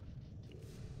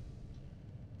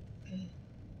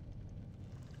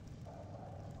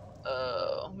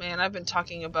 Oh, man, I've been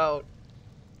talking about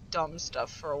dumb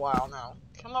stuff for a while now.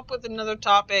 Come up with another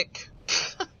topic.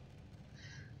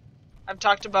 I've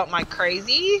talked about my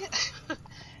crazy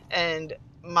and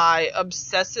my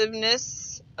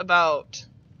obsessiveness about,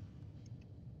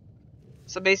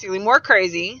 so basically more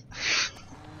crazy.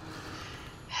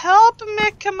 Help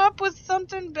me come up with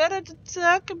something better to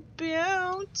talk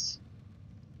about.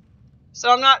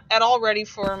 So I'm not at all ready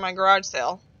for my garage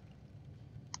sale,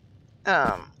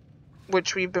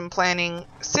 which we've been planning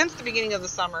since the beginning of the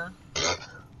summer.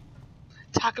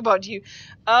 Talk about you.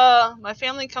 My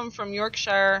family come from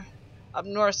Yorkshire up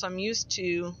north, so I'm used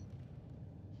to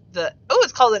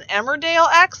it's called an Emmerdale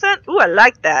accent. Ooh, I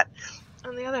like that.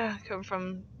 And the other come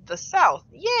from the south.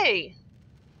 Yay!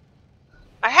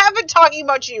 I have been talking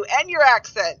about you and your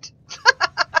accent.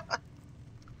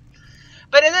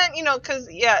 But and then, you know, because,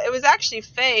 yeah, it was actually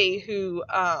Faye who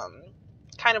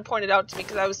kind of pointed out to me,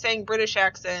 because I was saying British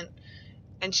accent,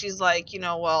 and she's like, you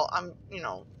know, well, I'm, you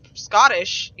know,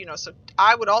 Scottish, you know, so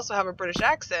I would also have a British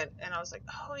accent. And I was like,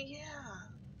 oh, yeah.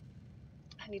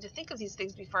 I need to think of these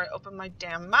things before I open my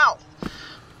damn mouth.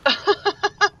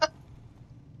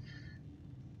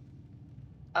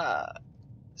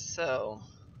 So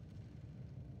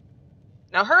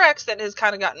now her accent has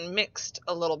kind of gotten mixed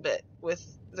a little bit with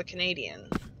the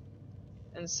Canadian,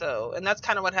 and that's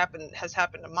kind of what has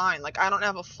happened to mine. Like, I don't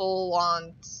have a full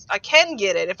on. I can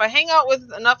get it if I hang out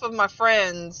with enough of my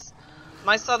friends.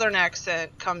 My southern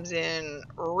accent comes in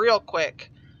real quick,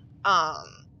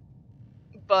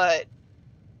 but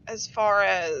as far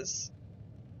as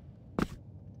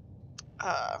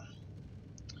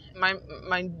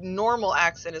my normal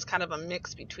accent is kind of a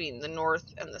mix between the north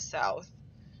and the south,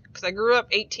 because I grew up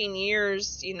 18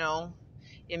 years, you know,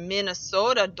 in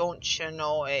Minnesota, don't you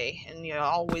know, and you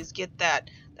always get that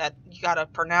you gotta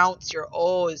pronounce your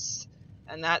O's,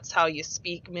 and that's how you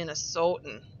speak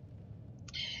Minnesotan.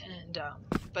 And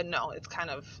but no, it's kind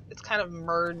of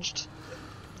merged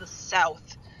with the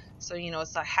South. So, you know,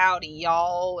 it's a howdy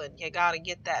y'all, and you gotta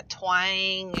get that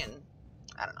twang, and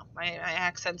I don't know, my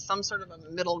accent's some sort of a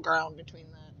middle ground between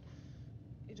that.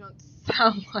 You don't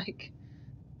sound like...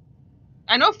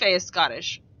 I know Faye is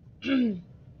Scottish.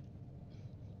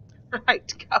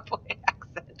 Right, cowboy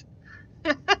accent.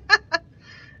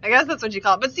 I guess that's what you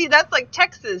call it. But see, that's like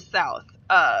Texas South.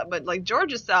 But like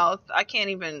Georgia South, I can't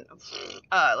even,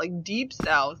 like deep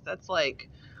South, that's like,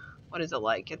 what is it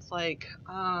like? It's like,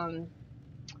 oh,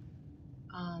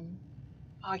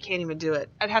 I can't even do it.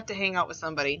 I'd have to hang out with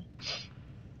somebody.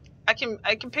 I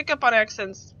can pick up on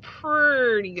accents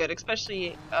pretty good,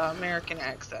 especially American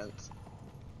accents.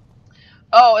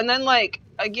 Oh, and then like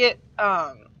I get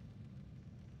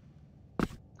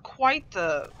quite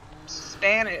the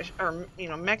Spanish or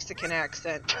Mexican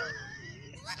accent.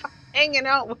 Hanging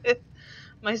out with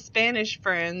my Spanish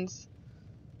friends.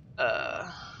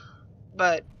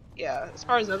 But yeah, as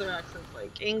far as other accents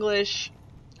like English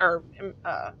or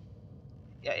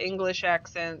English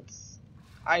accents,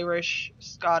 Irish,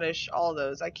 Scottish, all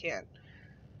those, I can't.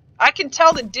 I can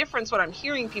tell the difference when I'm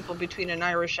hearing people between an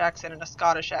Irish accent and a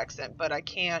Scottish accent, but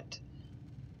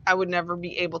I would never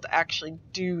be able to actually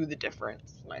do the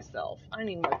difference myself. I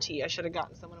need more tea. I should have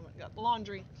gotten someone who got the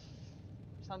laundry.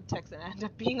 So I'm texting and end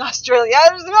up being Australia.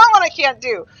 There's another one I can't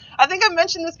do. I think I've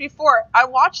mentioned this before. I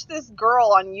watched this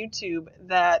girl on YouTube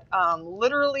that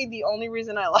literally the only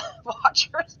reason I watch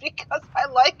her is because I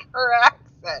like her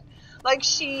accent. Like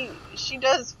she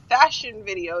does fashion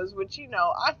videos, which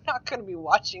I'm not gonna be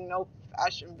watching no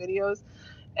fashion videos.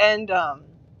 And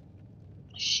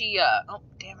she oh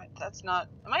damn it, that's not.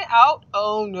 Am I out?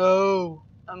 Oh no,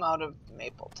 I'm out of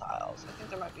maple tiles. I think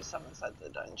there might be some inside the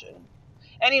dungeon.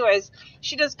 Anyways,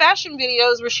 she does fashion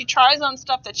videos where she tries on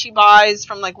stuff that she buys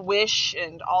from like Wish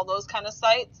and all those kind of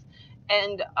sites,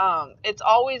 and it's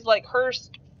always like her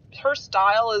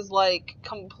style is like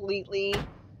completely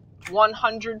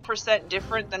 100%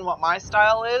 different than what my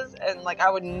style is, and like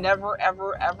I would never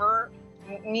ever,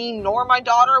 me nor my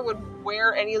daughter would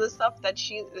wear any of the stuff that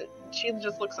she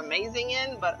just looks amazing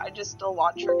in, but I just still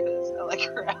watch her because I like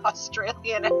her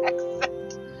Australian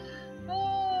accent.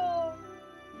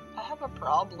 I have a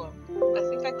problem. I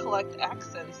think I collect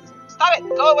accents. Stop it!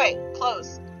 Go away!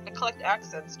 Close. I collect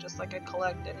accents just like I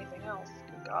collect anything else.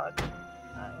 Good God.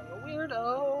 I'm a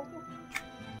weirdo.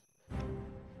 I'm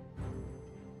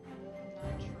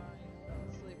not trying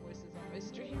to slave voices on my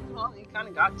stream. Well, you kind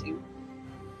of got to.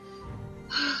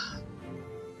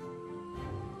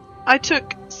 I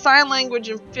took sign language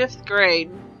in 5th grade.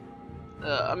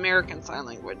 American Sign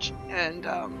Language.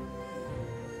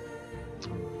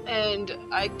 And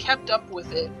I kept up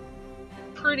with it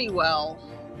pretty well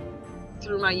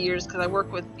through my years because I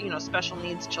work with, special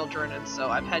needs children, and so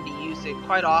I've had to use it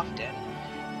quite often.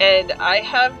 And I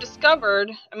have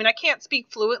discovered, I can't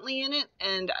speak fluently in it,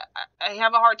 and I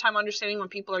have a hard time understanding when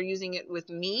people are using it with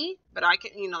me, but I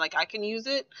can, I can use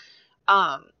it.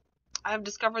 I have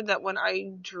discovered that when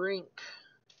I drink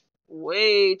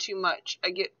way too much,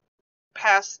 I get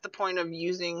past the point of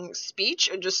using speech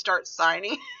and just start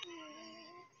signing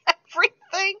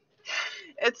everything.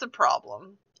 It's a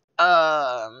problem.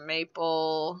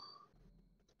 Maple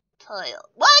tile.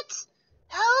 What?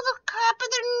 How the crap are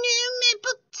there new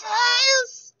maple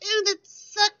tiles? Ew, that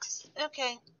sucks.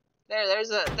 Okay.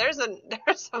 There's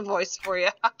a voice for you.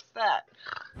 How's that?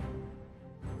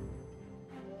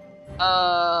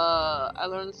 I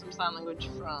learned some sign language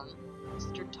from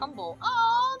Mr. Tumble.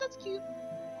 Oh, that's cute.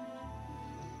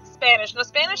 Spanish. No,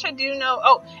 Spanish I do know.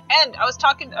 Oh, and I was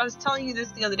telling you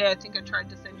this the other day. I think I tried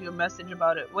to send you a message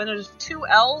about it. When there's 2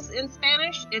 L's in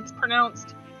Spanish, it's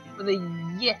pronounced with a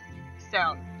y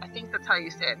sound. I think that's how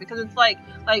you say it, because it's like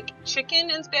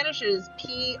chicken in Spanish is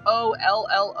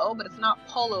Pollo, but it's not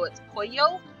polo, it's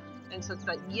pollo, and so it's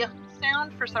that y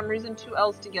sound. For some reason, 2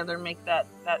 L's together make that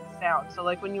sound. So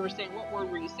like when you were saying, what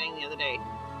word were you saying the other day?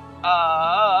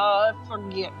 I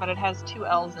forget, but it has 2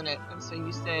 L's in it, and so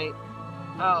you say,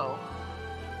 oh,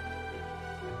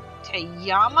 te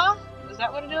llama? Is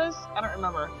that what it is? I don't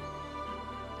remember.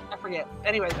 I forget.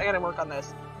 Anyways, I gotta work on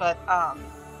this. But,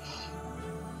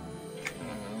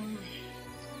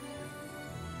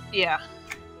 yeah.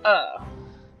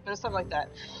 But stuff like that.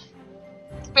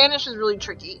 Spanish is really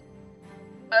tricky.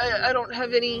 I don't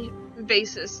have any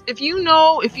basis. If you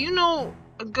know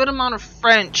a good amount of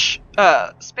French,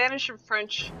 Spanish and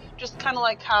French, just kind of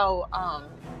like how,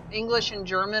 English and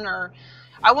German are,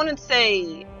 I wouldn't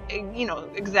say,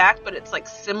 exact, but it's like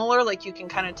similar, like you can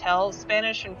kind of tell.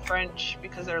 Spanish and French,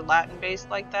 because they're Latin based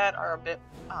like that, are a bit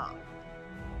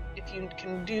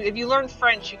if you learn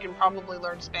French, you can probably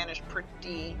learn Spanish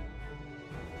pretty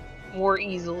more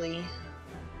easily.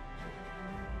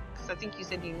 Because I think you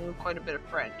said you knew quite a bit of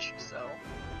French, so,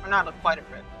 or not quite a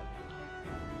bit.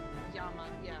 Yama,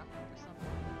 yeah, or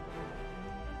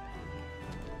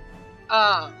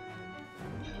something.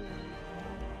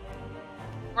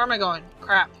 Where am I going?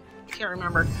 Crap, I can't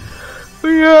remember. But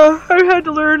yeah, I had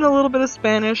to learn a little bit of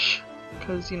Spanish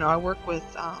because, you know, I work with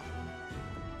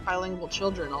bilingual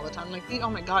children all the time. Like, oh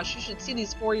my gosh, you should see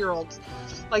these 4-year-olds.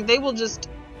 Like, they will just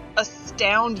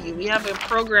astound you. We have a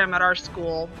program at our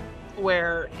school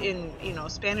where,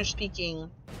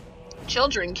 Spanish-speaking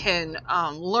children can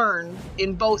learn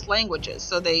in both languages.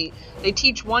 So they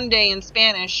teach one day in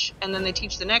Spanish and then they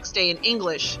teach the next day in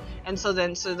English. And so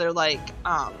they're like,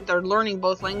 they're learning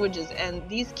both languages. And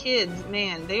these kids,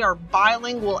 man, they are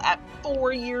bilingual at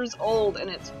 4 years old,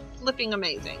 and it's flipping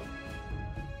amazing.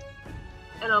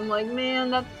 And I'm like,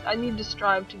 man, I need to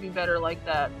strive to be better like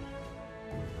that.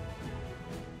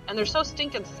 And they're so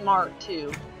stinking smart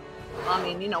too. I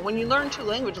mean, you know, when you learn 2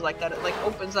 languages like that, it like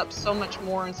opens up so much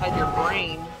more inside your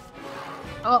brain.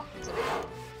 Oh,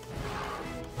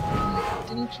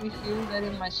 didn't you hear that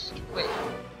in my wait?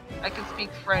 I can speak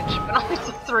French, but only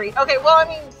to 3. Okay, well, I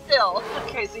mean, still.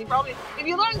 Okay, so if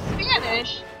you learn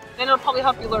Spanish, then it'll probably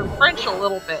help you learn French a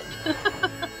little bit.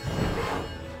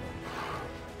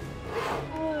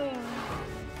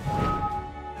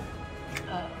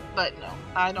 But no,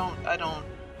 I don't, I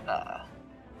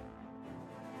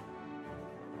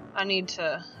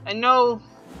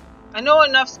know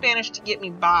enough Spanish to get me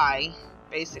by,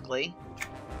 basically,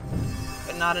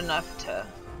 but not enough to,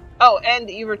 oh, and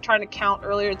you were trying to count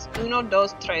earlier, it's 1, 2,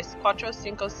 3, 4, 5, 6,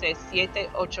 7, 8,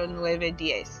 9,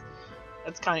 10.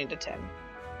 That's counting to 10.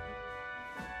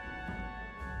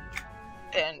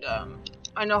 And,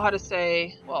 I know how to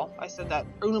say, well, I said that,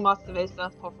 una más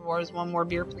cerveza, por favor, is 1 more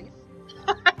beer, please.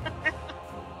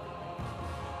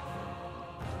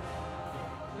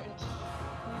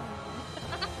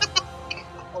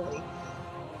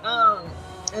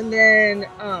 And then,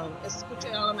 escuche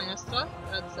a la maestra,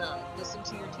 that's, listen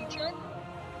to your teacher.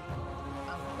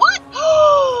 What?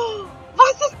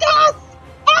 Was ist das?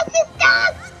 Was ist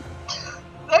das?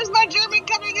 There's my German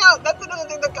coming out. That's another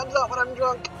thing that comes out when I'm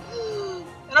drunk.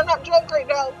 And I'm not drunk right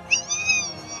now.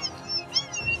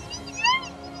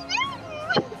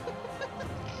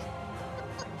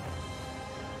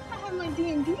 I have my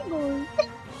D&D board.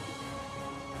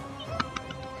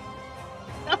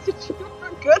 That's what you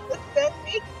were gonna send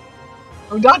me?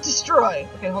 Oh, not destroy.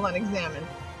 Okay, hold on, examine.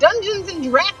 Dungeons and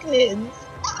Drachnids.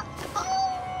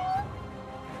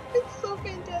 It's so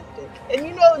fantastic. And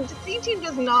you know, C-Team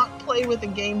does not play with a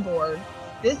game board.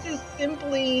 This is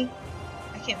simply...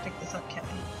 I can't pick this up, can I?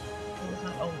 Because it's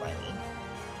not owned by me.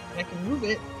 But I can move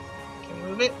it.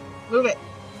 Move it. Move it.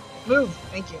 Move.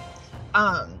 Thank you.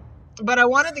 But I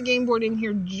wanted the game board in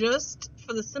here just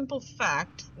for the simple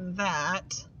fact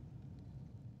that...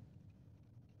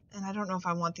 And I don't know if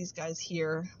I want these guys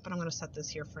here, but I'm going to set this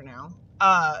here for now.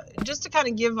 Just to kind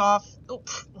of give off... Oh,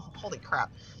 holy crap.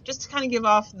 Just to kind of give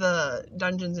off the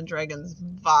Dungeons and Dragons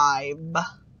vibe.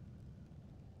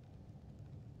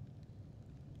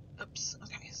 Oops.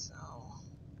 Okay, so...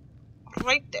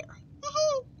 Right there.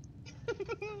 Thank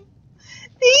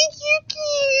you,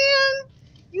 Ken!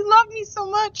 You love me so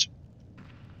much.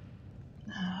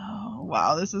 Oh,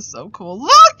 wow, this is so cool.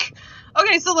 Look!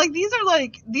 Okay, so like these are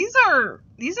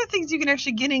things you can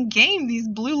actually get in game. These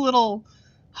blue little.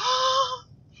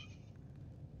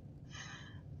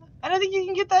 And I think you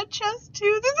can get that chest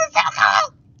too. This is so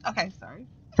cool. Okay, sorry.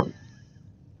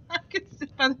 I could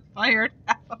sit by the fire and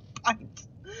have a pint.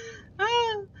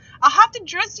 I'll have to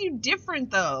dress you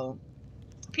different though.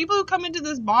 People who come into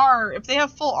this bar, if they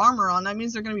have full armor on, that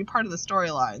means they're going to be part of the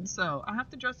storyline. So I have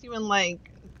to dress you in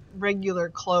like regular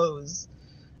clothes.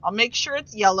 I'll make sure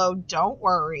it's yellow. Don't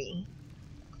worry.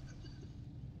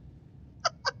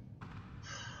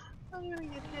 I'm gonna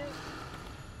get hit.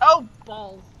 Oh,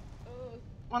 balls.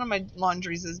 One of my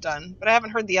laundries is done, but I haven't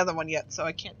heard the other one yet, so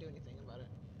I can't do anything about it.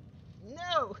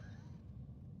 No!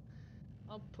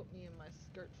 I'll put me in my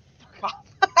skirt. Fuck off.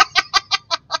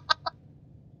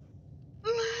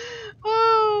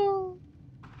 Oh,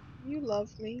 you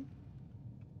love me.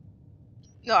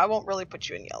 No, I won't really put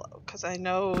you in yellow, because I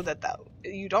know that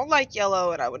you don't like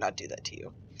yellow, and I would not do that to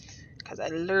you, because I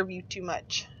love you too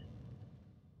much.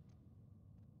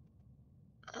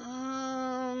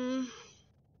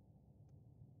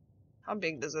 How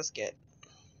big does this get?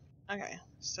 Okay,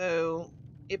 so,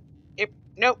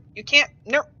 nope, you can't,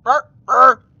 nope,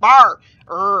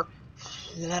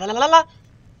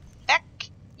 Feck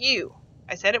you.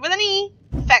 I said it with an E.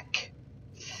 Feck.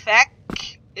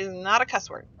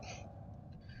 work.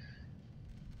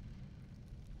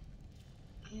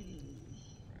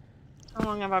 How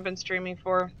long have I been streaming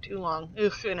for? Too long.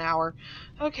 Ugh, an hour.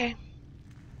 Okay.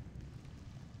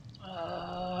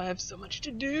 I have so much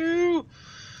to do.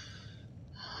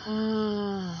 Liar,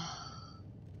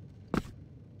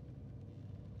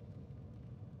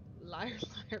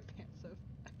 liar, pants.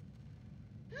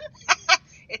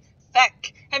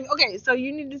 Feck. Okay, so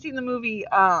you need to see the movie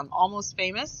Almost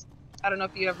Famous. I don't know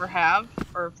if you ever have,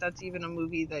 or if that's even a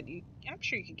movie that you. I'm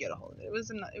sure you could get a hold of it.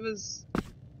 It was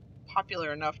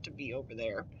popular enough to be over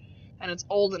there, and it's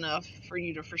old enough for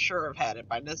you to for sure have had it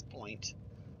by this point.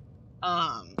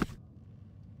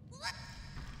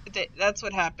 That's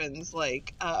what happens.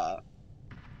 Like,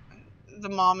 the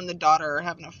mom and the daughter are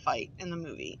having a fight in the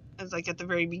movie. It's like at the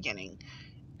very beginning,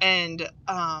 and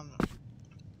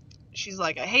she's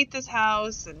like, "I hate this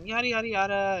house," and yada yada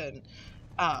yada,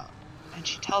 and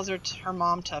she tells her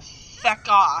mom to feck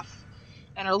off.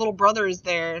 And her little brother is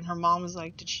there, and her mom is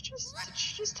like, did she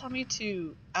just tell me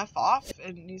to F off?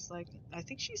 And he's like, I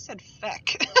think she said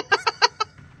feck.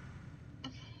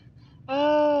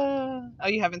 Oh,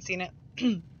 you haven't seen it?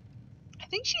 I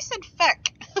think she said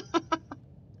feck.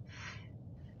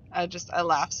 I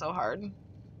laugh so hard.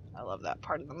 I love that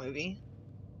part of the movie.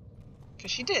 Cause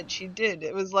she did.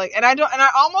 It was like, and I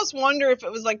almost wonder if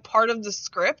it was like part of the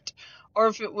script, or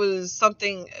if it was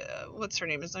something, what's her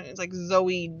name? It's like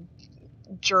Zoe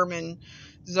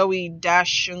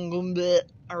Dash or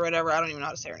whatever. I don't even know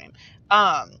how to say her name.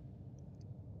 I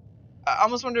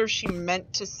almost wonder if she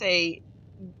meant to say,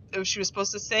 if she was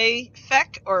supposed to say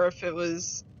feck, or if it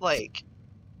was like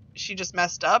she just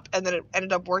messed up and then it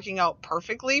ended up working out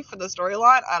perfectly for the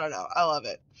storyline. I don't know. I love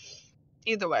it.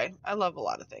 Either way, I love a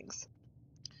lot of things.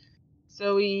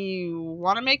 Zoe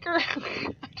Wanamaker?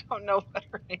 I don't know what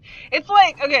her name. It's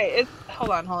like, okay,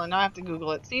 hold on. Now I have to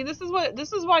Google it. See, this is why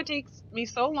it takes me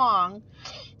so long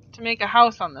to make a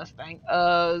house on this thing.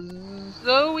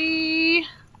 Zoe.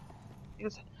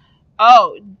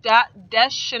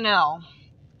 Deschanel.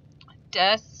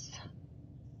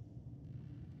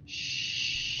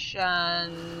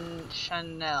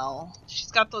 Chanel.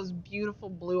 She's got those beautiful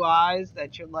blue eyes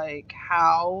that you're like,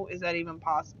 how is that even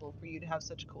possible for you to have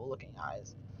such cool looking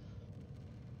eyes?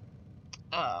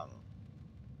 I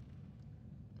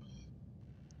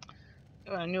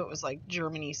knew it was like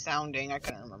Germany sounding. I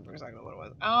couldn't remember exactly what it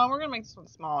was. We're gonna make this one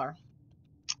smaller.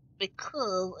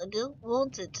 Because I don't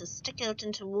want it to stick out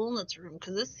into Walnut's room,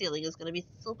 because this ceiling is gonna be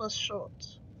super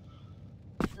short.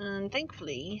 And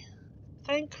thankfully,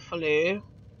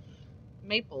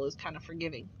 Maple is kind of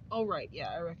forgiving. Oh, right, yeah,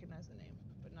 I recognize the name,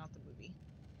 but not the movie.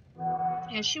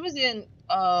 Yeah, she was in,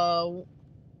 the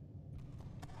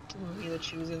movie that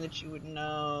she was in that you would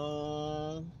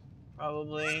know,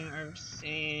 probably, or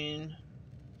seen.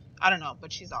 I don't know,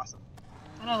 but she's awesome.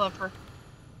 And I love her.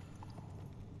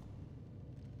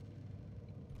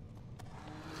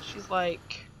 She's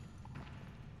like,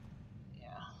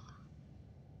 yeah.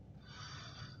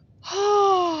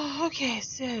 Okay,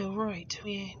 so, right,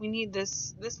 we need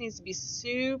this needs to be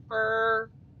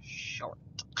super short.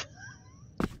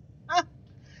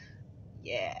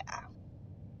 Yeah.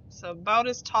 So about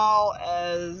as tall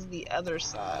as the other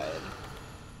side,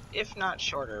 if not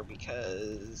shorter,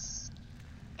 because,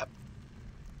 yep.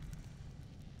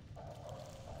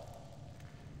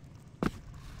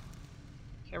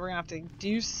 Okay, we're gonna have to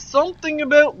do something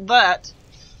about that.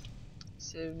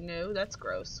 So, no, that's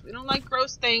gross. We don't like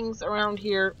gross things around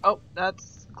here. Oh,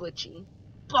 that's glitchy.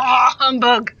 Ah,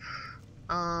 humbug!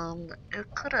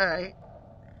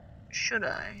 Should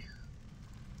I?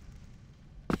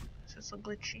 Is this a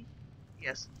glitchy?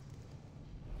 Yes.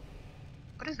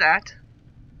 What is that?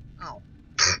 Oh.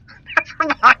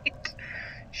 Never mind.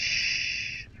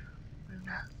 Shh.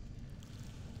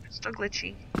 It's still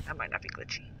glitchy. That might not be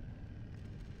glitchy.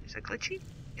 Is it glitchy?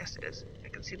 Yes, it is. I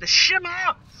can see the shimmer!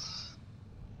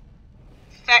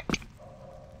 Feck.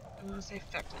 I'm gonna say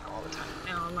feck now all the time.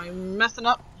 Now, am I messing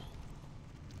up?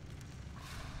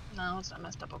 No, it's not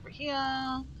messed up over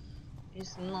here.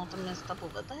 It's not messed up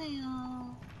over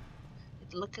there.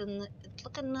 It's looking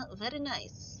very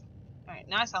nice. Alright,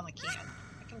 now I sound like Kean.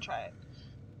 I can try it.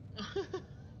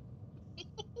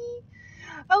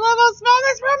 I love how small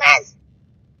this room is!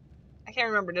 I can't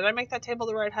remember. Did I make that table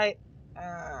the right height?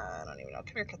 I don't even know.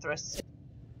 Come here, Cthulhu.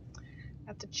 I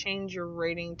have to change your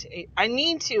rating to 8. I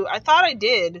need to. I thought I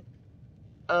did.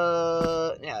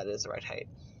 Yeah, it is the right height.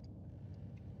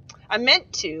 I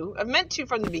meant to. I've meant to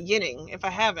from the beginning, if I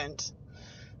haven't.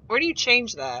 Where do you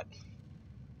change that?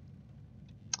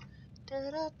 Do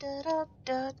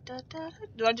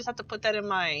I just have to put that in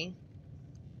my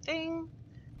thing?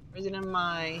 Or is it in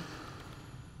my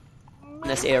in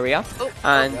this area. Oh,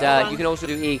 And you can also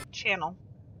do a channel.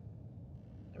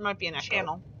 There might be an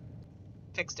channel.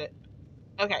 Fixed it.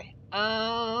 Okay.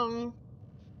 Ugh.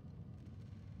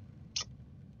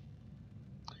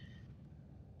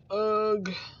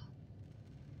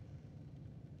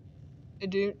 I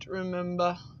don't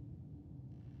remember.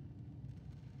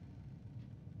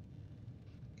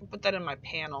 I can put that in my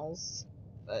panels,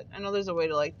 but I know there's a way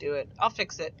to like do it. I'll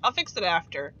fix it. I'll fix it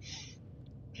after.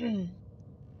 I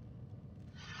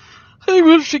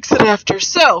will fix it after.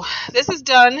 So this is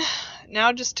done.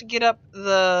 Now just to get up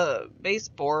the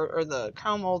baseboard or the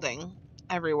crown molding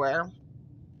everywhere.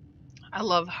 I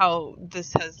love how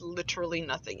this has literally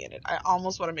nothing in it. I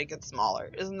almost want to make it smaller.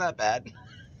 Isn't that bad?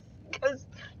 Because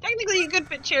technically you could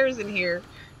fit chairs in here.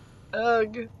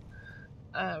 Ugh.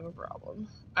 I have a problem.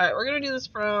 Alright, we're going to do this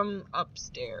from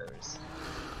upstairs.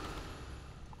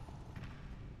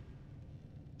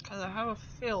 Because I have a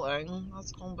feeling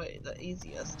that's going to be the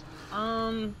easiest.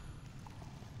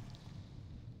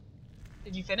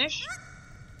 Did you finish?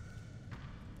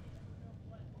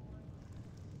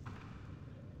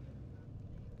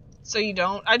 So you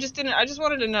don't? I just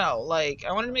wanted to know. Like,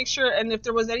 I wanted to make sure, and if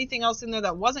there was anything else in there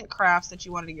that wasn't crafts that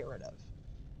you wanted to get rid of.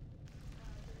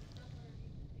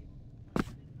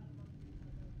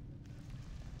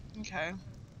 Okay.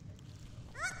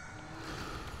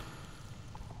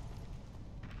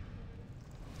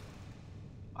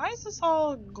 Why is this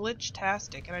all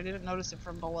glitch-tastic and I didn't notice it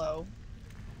from below?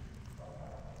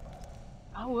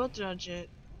 I will judge it.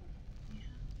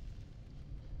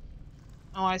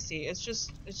 Oh, I see. It's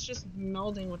just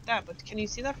melding with that. But can you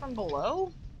see that from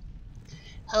below?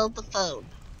 Hold the phone.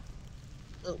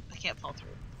 Oh, I can't fall through.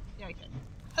 Yeah, I can.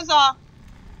 Huzzah!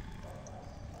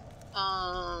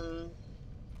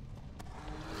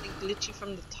 Really glitchy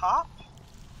from the top?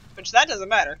 Which that doesn't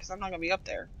matter, because I'm not going to be up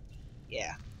there.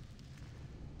 Yeah.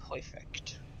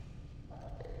 Perfect.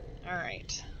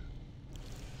 Alright.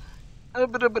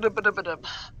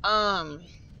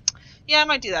 Yeah, I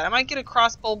might do that. I might get a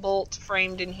crossbow bolt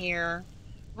framed in here.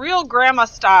 Real grandma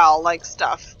style, like,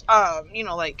 stuff. You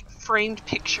know, like, framed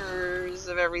pictures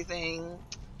of everything.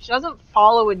 She doesn't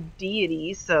follow a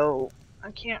deity, so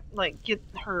I can't, like, get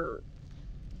her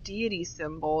deity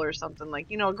symbol or something. Like,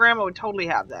 you know, grandma would totally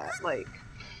have that. Like,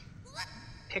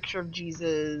 picture of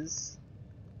Jesus.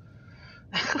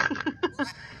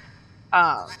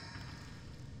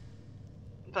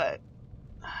 But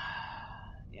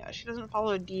yeah, she doesn't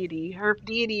follow a deity. Her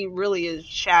deity really is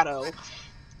Shadow,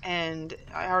 and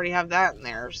I already have that in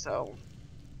there, so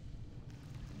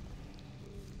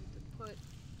to put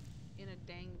in a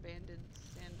dang banded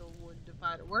sandalwood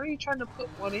divider. Where are you trying to put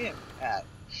one in at?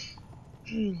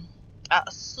 I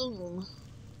assume.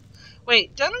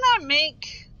 Wait, didn't I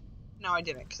make? No, I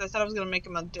didn't, because I said I was going to make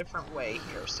them a different way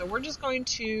here. So we're just going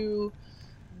to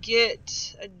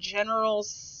get a general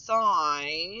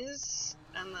size,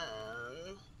 and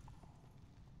then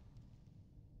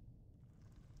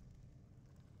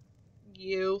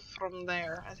you from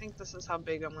there. I think this is how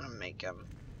big I'm going to make them.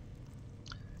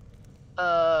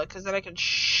 Because then I can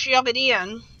shove it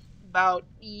in about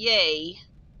yay,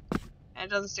 and it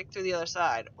doesn't stick through the other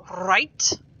side.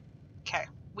 Right? Okay,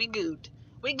 we good.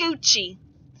 We Gucci.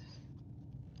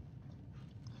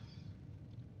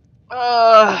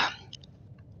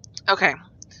 Okay.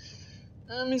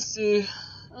 Let me see.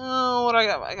 Oh, what I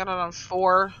got? I got it on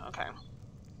 4. Okay.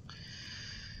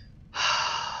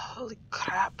 Holy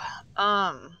crap.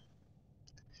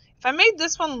 If I made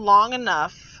this one long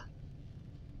enough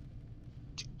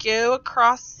to go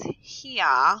across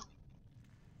here,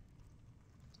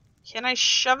 can I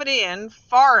shove it in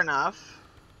far enough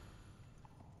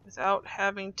without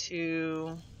having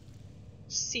to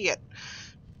see it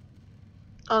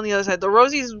on the other side? The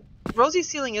Rosie's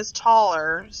ceiling is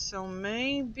taller, so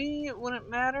maybe it wouldn't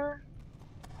matter.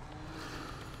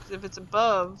 Because if it's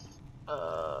above,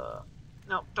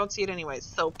 no, don't see it anyways.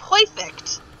 So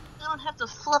perfect. I don't have to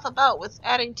fluff about with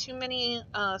adding too many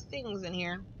things in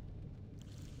here.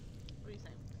 What do you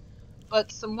think?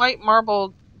 But some white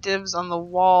marble divs on the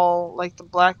wall, like the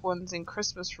black ones in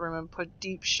Christmas Room, and put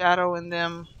deep shadow in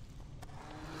them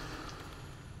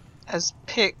as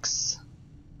picks,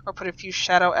 or put a few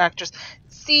shadow actors.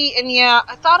 See, and yeah,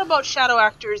 I thought about shadow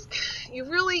actors.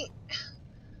 You really,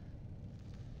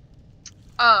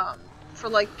 for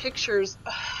like pictures,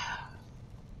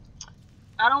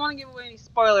 I don't want to give away any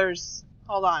spoilers.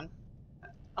 Hold on.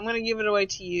 I'm going to give it away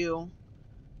to you.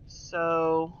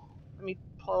 So, let me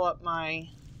pull up my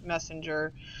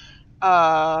messenger.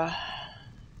 Well,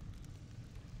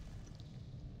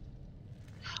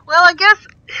 I guess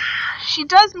she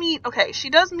does meet, okay, she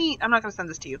does meet, I'm not going to send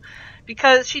this to you,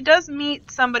 because she does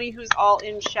meet somebody who's all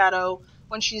in shadow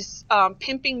when she's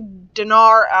pimping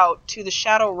Dinar out to the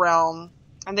shadow realm,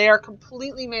 and they are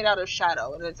completely made out of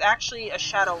shadow, and it's actually a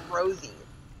shadow Rosie,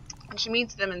 and she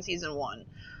meets them in season 1.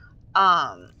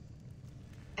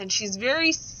 And she's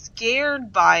very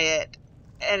scared by it,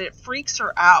 and it freaks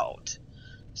her out.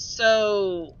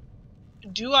 So,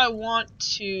 do I want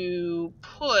to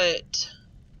put,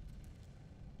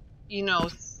 you know,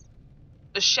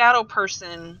 a shadow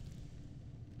person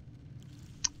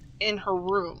in her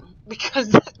room?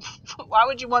 Because why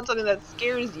would you want something that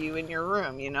scares you in your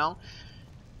room, you know?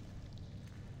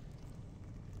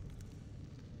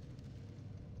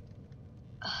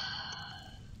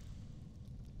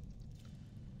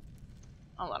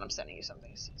 Hold on, I'm sending you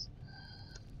something.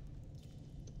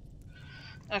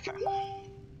 Okay. Alright.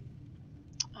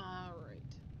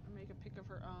 I'll make a pic of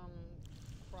her,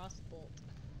 crossbolt.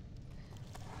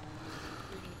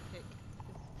 Pick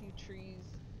a few trees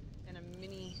and a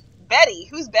mini Betty.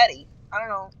 Who's Betty? I don't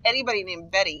know anybody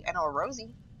named Betty. I know a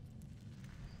Rosie.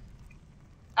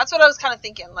 That's what I was kind of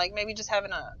thinking. Like maybe just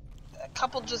having a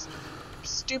couple just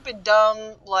stupid, dumb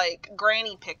like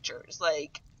granny pictures.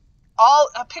 Like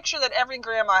a picture that every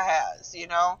grandma has. You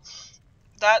know.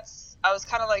 I was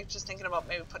kind of like just thinking about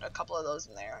maybe putting a couple of those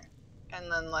in there.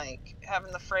 And then, like,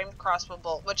 having the framed crossbow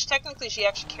bolt, which technically she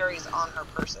actually carries on her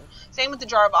person. Same with the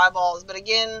jar of eyeballs, but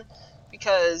again,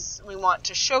 because we want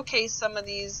to showcase some of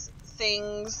these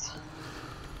things,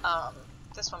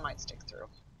 this one might stick through.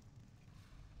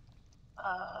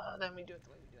 Then we do it the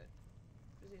way we do it.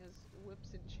 Because he has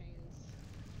whips and chains.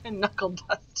 And knuckle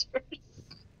dusters.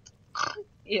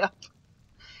 Yep.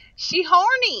 She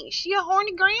horny. She a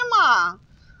horny grandma.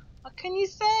 What can you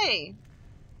say?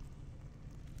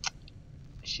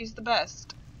 She's the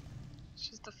best.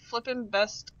 She's the flippin'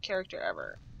 best character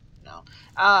ever. No.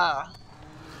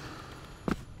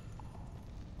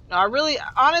 No, I really,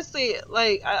 honestly,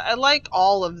 like, I like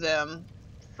all of them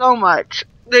so much.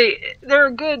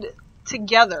 They're good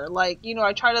together. Like, you know,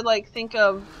 I try to, like, think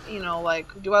of, you know,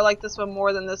 like, do I like this one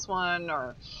more than this one,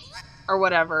 or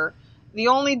whatever. The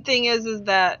only thing is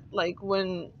that, like,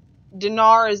 when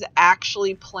Dinar is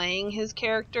actually playing his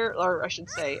character, or I should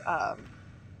say, oh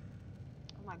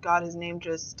my god, his name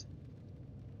just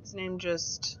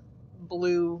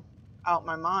blew out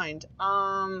my mind.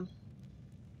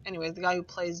 Anyways, the guy who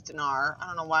plays Dinar, I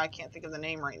don't know why I can't think of the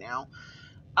name right now.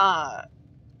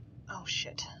 Oh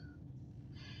shit.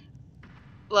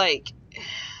 Like,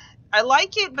 I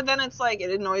like it, but then it's like,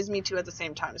 it annoys me too at the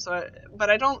same time. So, but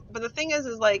the thing is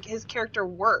like, his character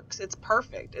works. It's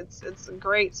perfect. It's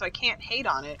great, so I can't hate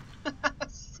on it.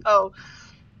 So,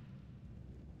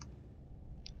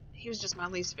 he was just my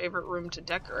least favorite room to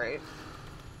decorate.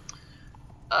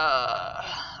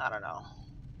 I don't know.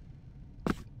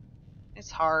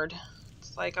 It's hard.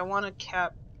 It's like, I want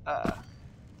to I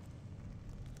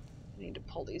need to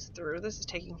pull these through. This is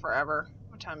taking forever.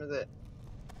 What time is it?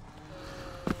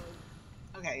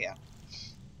 Okay, yeah.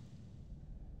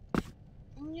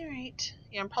 Alright.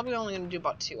 Yeah, I'm probably only going to do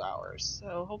about 2 hours.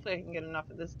 So hopefully I can get enough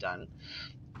of this done.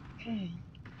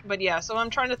 But yeah, so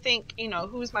I'm trying to think, you know,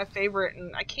 who's my favorite,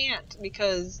 and I can't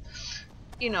because,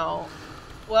 you know,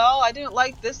 well, I didn't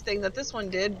like this thing that this one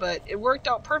did, but it worked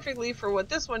out perfectly for what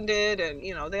this one did, and,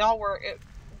 you know, they all were,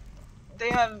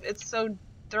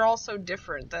 they're all so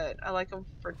different that I like them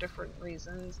for different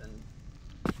reasons, and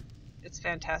it's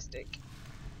fantastic.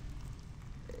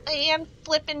 And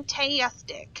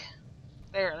flippin'-tastic.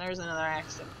 There's another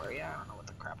accent for you. I don't know what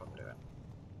the crap I'm doing.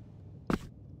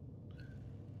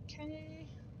 Okay.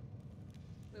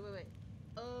 Wait.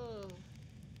 Oh.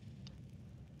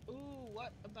 Ooh,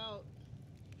 what about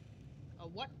a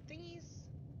what thingies?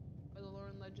 Or the lore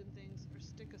and legend things? Or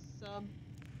stick a sub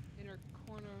in her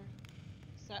corner.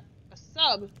 A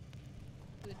sub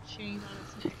with a chain on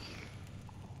its neck.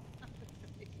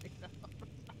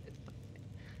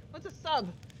 What's a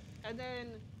sub? And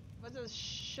then, what's a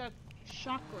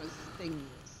chakras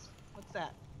things? What's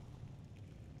that?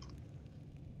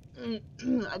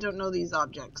 I don't know these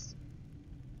objects.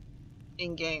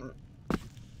 In game.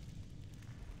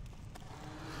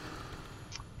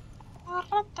 I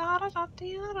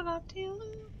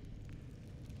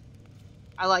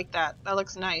like that. That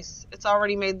looks nice. It's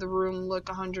already made the room look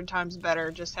 100 times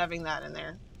better just having that in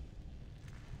there.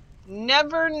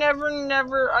 Never, never,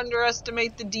 never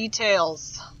underestimate the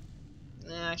details.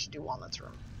 I should do Walnut's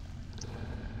room.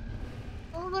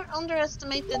 Never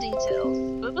underestimate the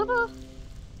details.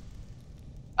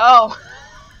 Oh,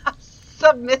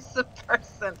 submissive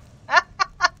person.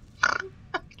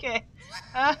 Okay.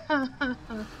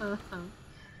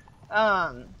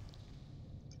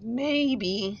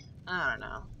 Maybe, I don't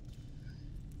know.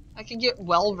 I could get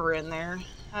Welver in there.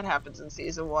 That happens in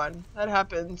season 1. That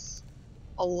happens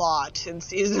a lot in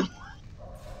season 1.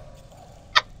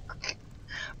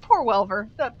 Poor Welver.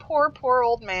 That poor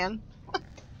old man.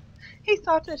 He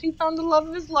thought that he found the love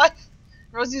of his life.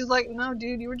 Rosie's like, no,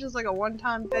 dude, you were just like a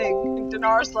one-time thing. And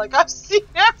Denar's like, I've seen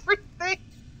everything.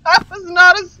 I was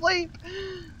not asleep.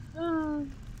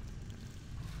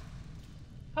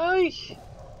 Ay.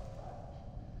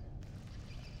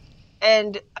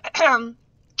 And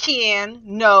Kian,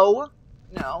 no.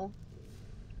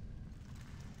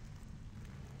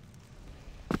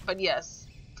 But yes.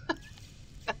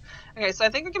 Okay, so I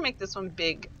think I can make this one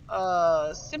big.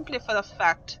 Simply for the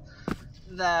fact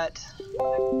that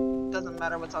it doesn't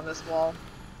matter what's on this wall.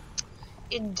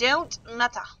 It don't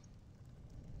matter.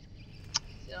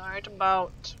 Right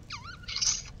about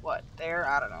what there?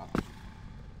 I don't know.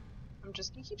 You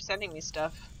keep sending me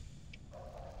stuff.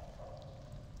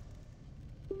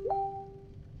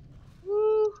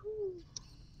 Woohoo.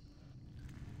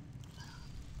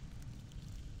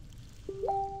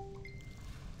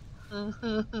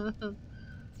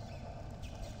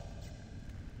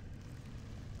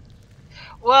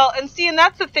 Well, and see, and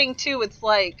that's the thing too. It's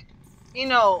like, you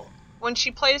know, when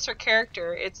she plays her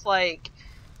character, it's like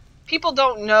people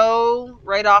don't know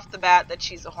right off the bat that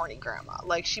she's a horny grandma.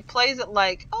 Like, she plays it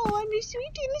like, oh, I'm a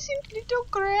sweet innocent little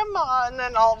grandma, and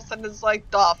then all of a sudden it's like,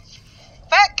 the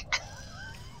feck.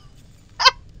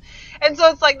 And so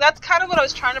it's like, that's kind of what I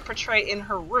was trying to portray in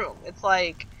her room. It's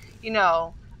like, you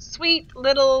know, sweet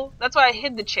little, that's why I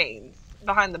hid the chains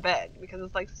behind the bed, because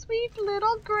it's like, sweet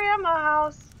little grandma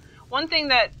house. One thing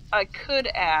that I could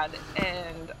add,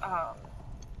 and I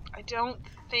don't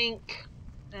think,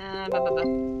 let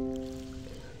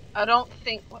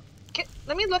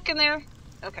me look in there.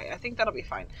 Okay, I think that'll be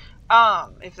fine.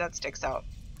 If that sticks out.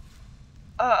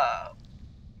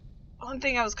 One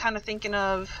thing I was kind of thinking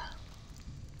of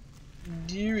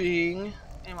doing,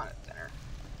 I want it thinner,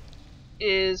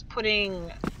 is putting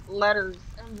letters,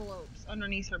 envelopes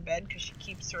underneath her bed, because she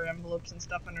keeps her envelopes and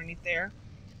stuff underneath there,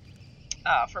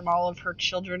 from all of her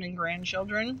children and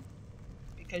grandchildren,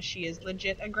 because she is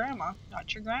legit a grandma,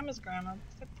 not your grandma's grandma,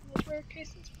 except in those rare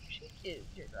cases where she is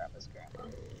your grandma's grandma.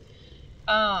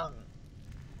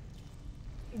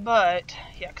 But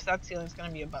yeah, because that ceiling's going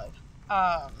to be above.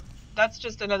 That's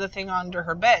just another thing under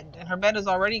her bed, and her bed is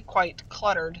already quite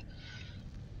cluttered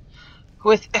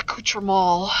with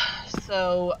accoutrements.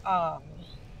 So I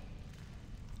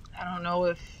don't know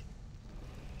if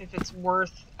it's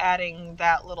worth adding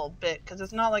that little bit, because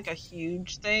it's not like a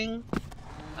huge thing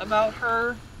about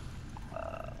her.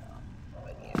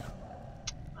 But yeah,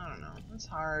 I don't know. It's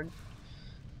hard.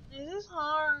 It is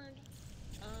hard.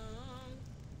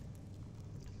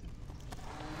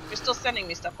 You're still sending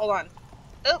me stuff. Hold on.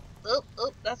 Oh,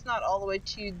 that's not all the way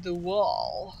to the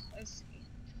wall. Let's see.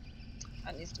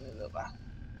 That needs to move over.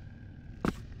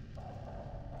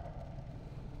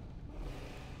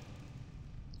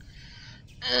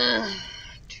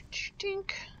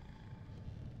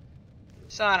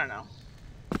 So I don't know.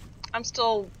 I'm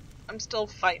still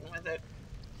fighting with it.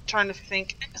 Trying to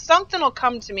think. Something will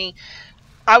come to me.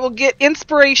 I will get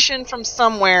inspiration from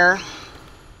somewhere.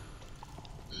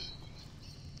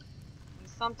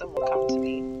 Something will come to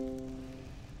me.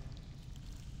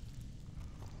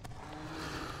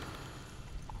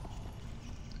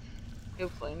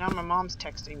 Hopefully. Now my mom's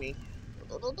texting me.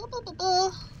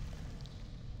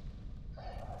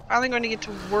 Finally going to get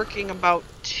to working about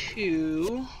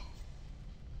 2.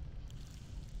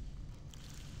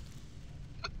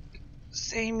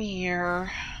 Same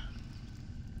here.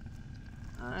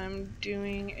 I'm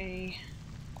doing a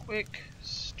quick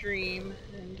stream,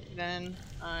 and then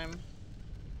I'm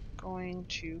going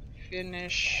to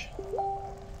finish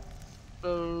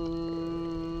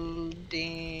folding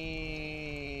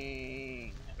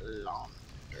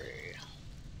laundry.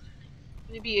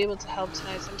 Will you be able to help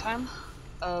tonight sometime?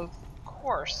 Of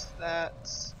course,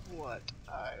 that's what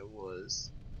I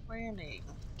was planning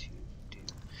to do.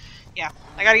 Yeah,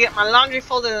 I gotta get my laundry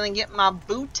folded and then get my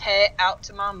booty out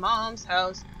to my mom's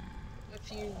house. A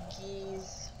few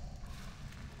geese.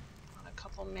 A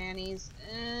couple mannies.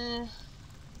 I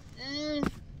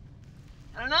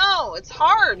don't know. It's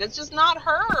hard. It's just not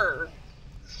her.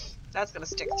 That's gonna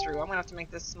stick through. I'm gonna have to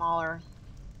make this smaller.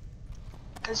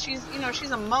 Because she's, you know, she's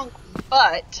a monk,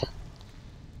 but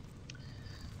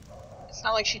it's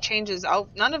not like she changes out.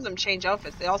 None of them change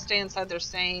outfits. They all stay inside their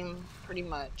same, pretty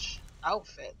much,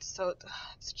 outfit. So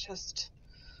it's just,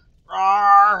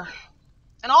 rawr.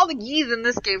 And all the geese in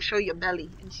this game show your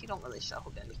belly, and she don't really show her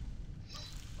belly.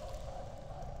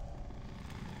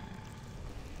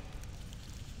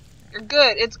 You're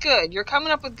good. It's good. You're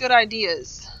coming up with good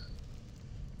ideas.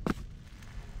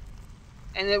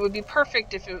 And it would be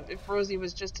perfect if Rosie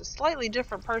was just a slightly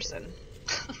different person.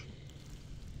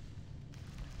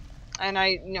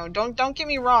 And don't get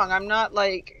me wrong. I'm not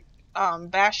like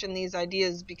bashing these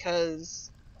ideas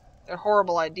because they're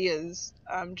horrible ideas.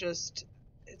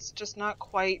 It's just not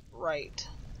quite right.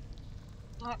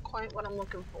 Not quite what I'm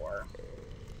looking for.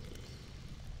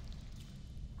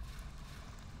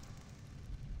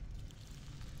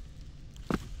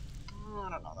 Oh, I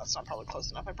don't know. That's not probably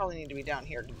close enough. I probably need to be down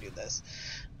here to do this.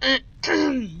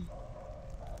 Yeah,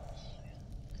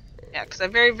 because I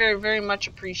very, very, very much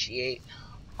appreciate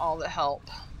all the help.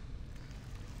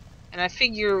 And I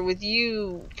figure with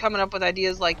you coming up with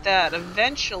ideas like that,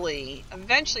 eventually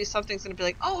something's going to be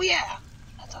like, oh yeah,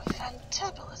 that's a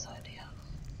fantabulous idea.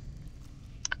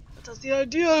 That's the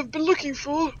idea I've been looking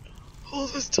for all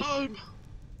this time.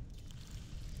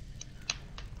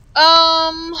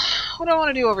 What do I want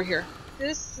to do over here?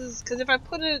 This is, because if I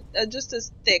put it just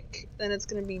as thick, then it's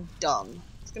going to be dumb.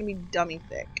 It's going to be dummy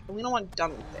thick. And we don't want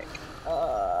dummy thick.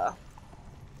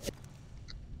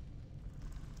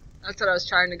 That's what I was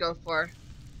trying to go for.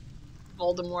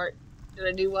 Voldemort. Did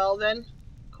I do well then?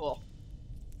 Cool.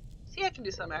 See, I can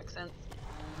do some accents.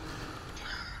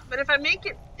 But if I make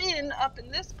it thin up in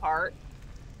this part...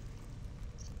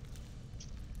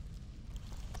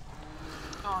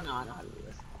 Oh no, I know how to do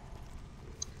this.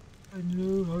 I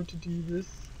know how to do this.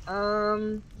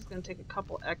 I'm just gonna take a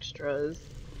couple extras.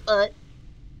 But...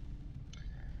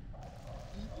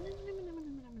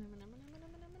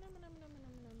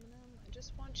 I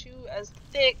just want you as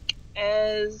thick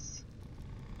as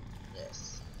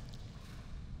this.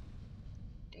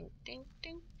 Ding, ding,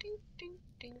 ding, ding, ding,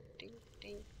 ding, ding,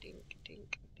 ding, ding, ding,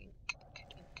 ding,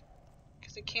 ding.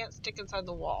 Because it can't stick inside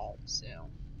the wall, so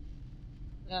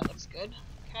that looks good.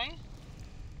 Okay.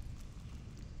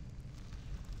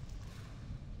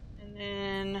 And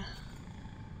then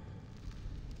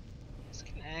this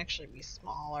can actually be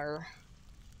smaller.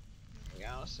 There we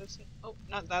go. So it's, oh,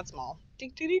 not that small.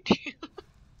 Ding, ding, ding, ding.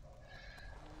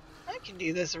 I can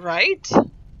do this right.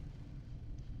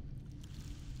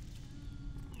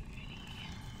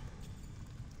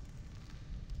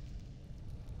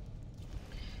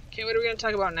 Okay, what are we going to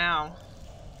talk about now?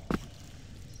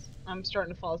 I'm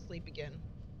starting to fall asleep again.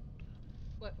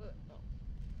 What? Oh.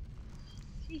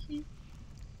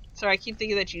 Sorry, I keep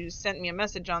thinking that you sent me a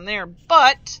message on there,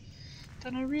 but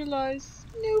then I realize,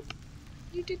 nope,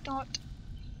 you did not.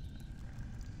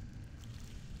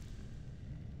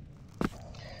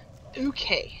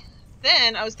 Okay.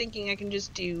 Then I was thinking I can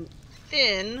just do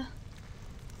thin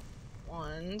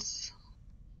ones.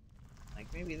 Like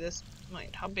maybe this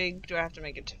might. How big do I have to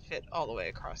make it to fit all the way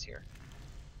across here?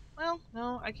 Well,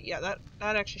 no, yeah,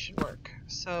 that actually should work.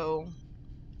 So,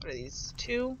 what are these?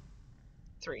 2,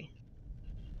 3.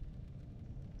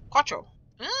 Quattro.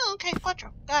 Oh, okay,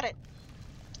 quattro. Got it.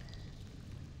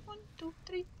 1, 2,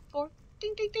 3, 4.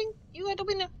 Ding, ding, ding. You are the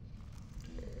winner.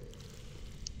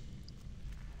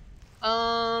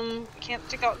 Can't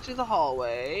stick out to the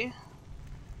hallway.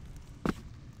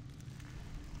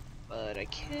 But I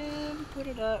can put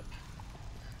it up.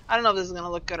 I don't know if this is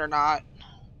gonna look good or not.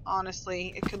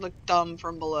 Honestly, it could look dumb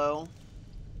from below.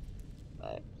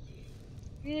 But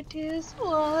it is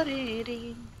what it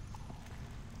is.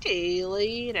 Till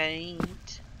it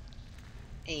ain't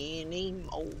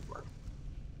anymore.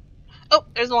 Oh,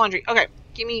 there's the laundry. Okay,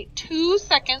 give me 2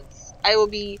 seconds. I will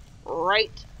be right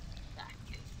back.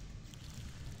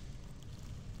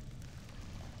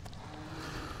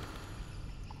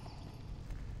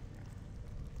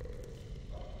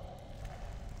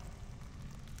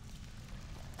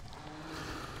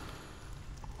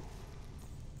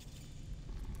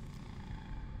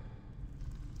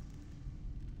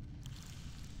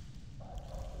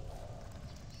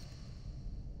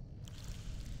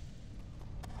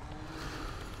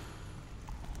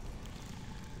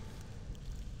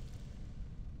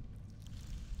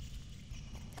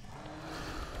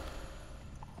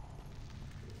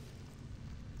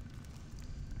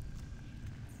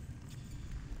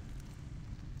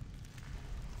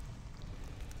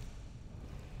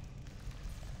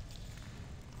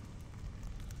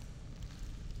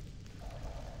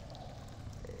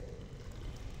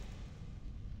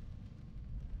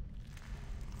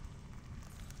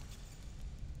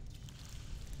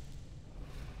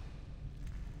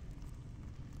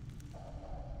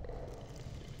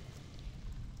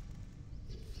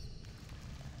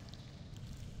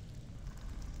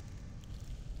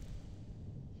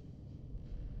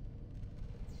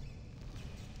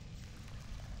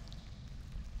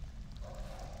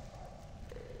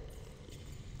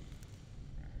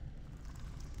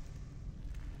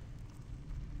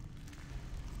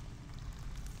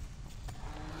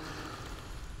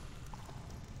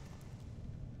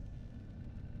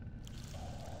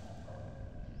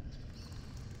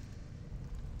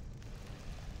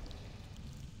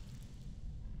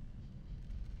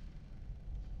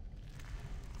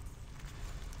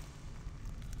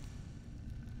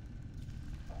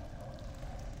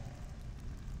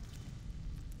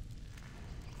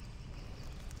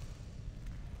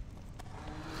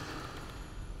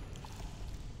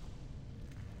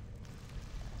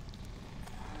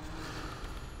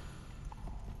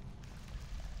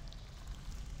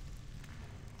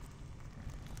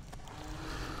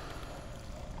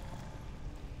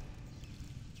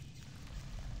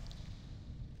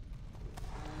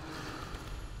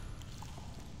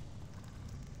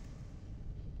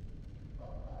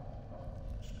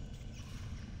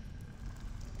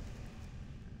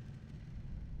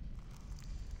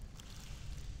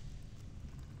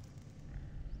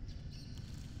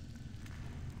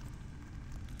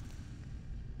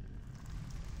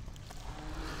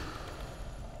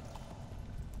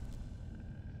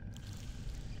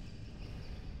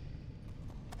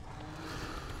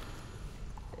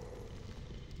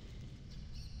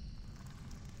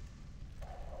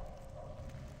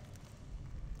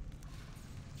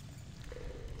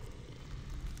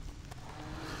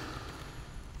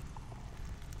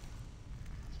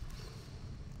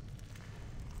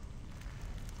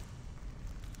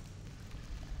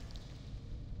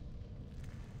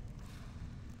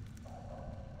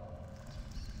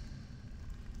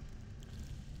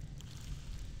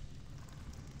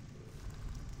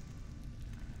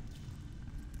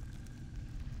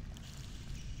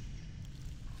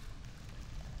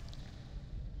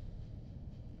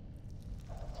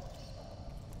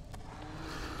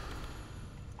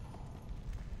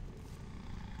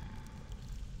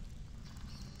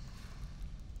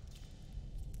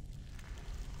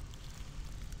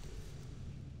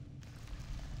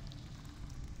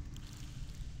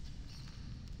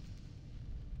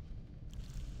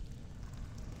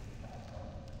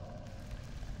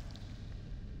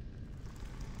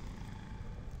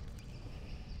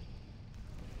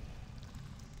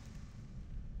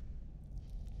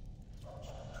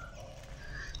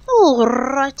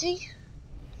 Alrighty.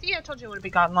 See, I told you it wouldn't be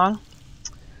gone long.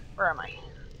 Where am I?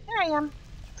 There I am.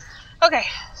 Okay,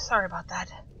 sorry about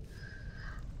that.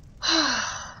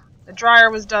 The dryer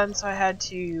was done, so I had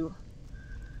to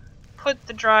put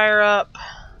the dryer up.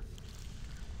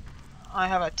 I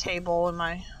have a table in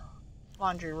my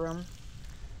laundry room.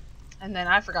 And then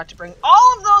I forgot to bring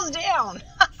all of those down.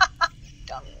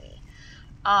 Dummy.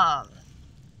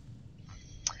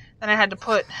 Then I had to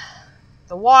put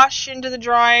the wash into the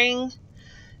drying.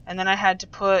 And then I had to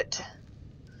put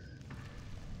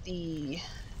new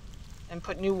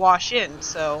wash in.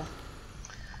 So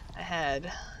I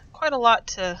had quite a lot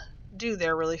to do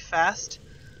there really fast.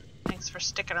 Thanks for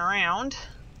sticking around.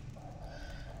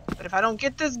 But if I don't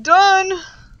get this done,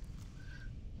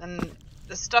 then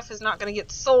this stuff is not going to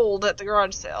get sold at the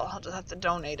garage sale. I'll just have to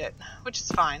donate it, which is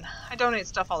fine. I donate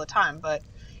stuff all the time, but,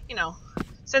 you know,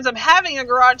 since I'm having a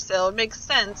garage sale, it makes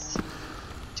sense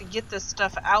to get this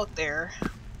stuff out there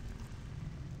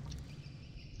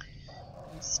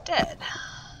instead.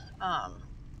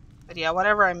 But yeah,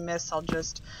 whatever I miss, I'll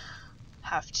just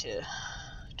have to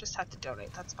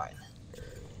donate. That's fine.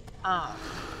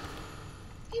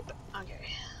 Yep. Okay.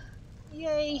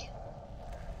 Yay.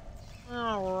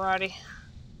 Alrighty.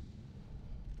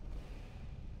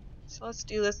 So let's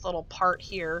do this little part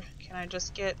here. Can I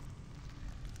just get...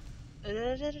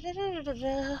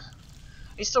 Are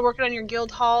you still working on your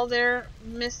guild hall there,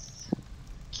 Miss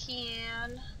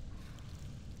Kian?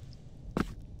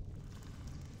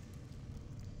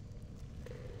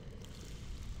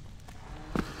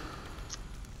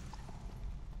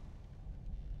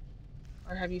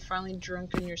 Or have you finally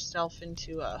drunken yourself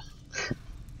into a...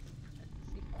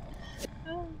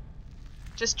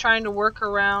 Just trying to work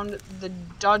around the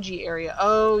dodgy area.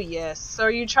 Oh, yes. So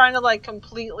are you trying to, like,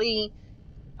 completely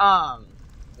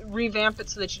revamp it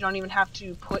so that you don't even have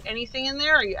to put anything in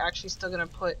there? Or are you actually still going to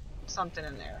put something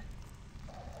in there?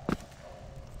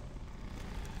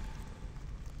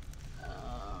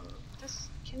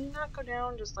 Can you not go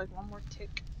down just, like, one more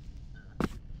tick?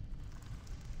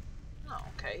 Oh,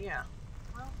 okay, yeah.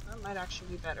 Well, that might actually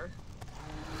be better.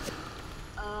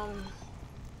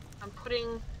 I'm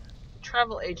putting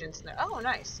travel agents in there. Oh,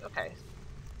 nice. Okay.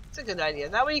 It's a good idea.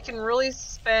 That way you can really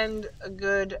spend a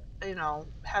good, you know,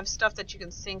 have stuff that you can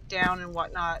sink down and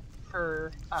whatnot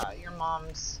for your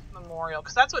mom's memorial.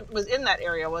 Because that's what was in that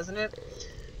area, wasn't it?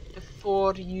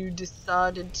 Before you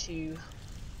decided to...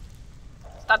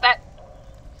 Stop that!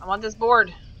 I want this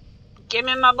board. Give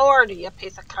me my board, you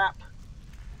piece of crap.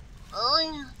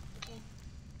 Oh, yeah.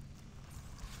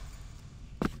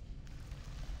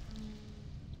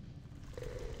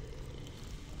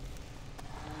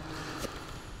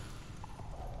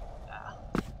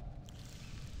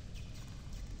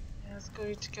 It's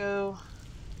going to go.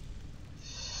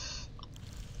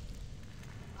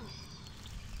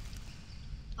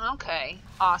 Okay,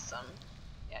 awesome.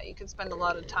 Yeah, you can spend a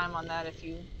lot of time on that if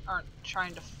you aren't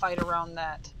trying to fight around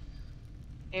that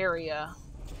area.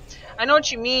 I know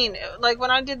what you mean. Like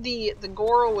when I did the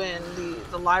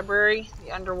Gorowin, the library,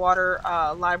 the underwater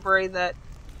library that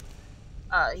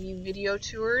you video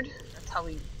toured. That's how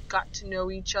we got to know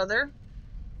each other.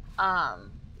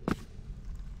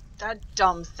 That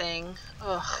dumb thing.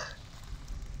 Ugh.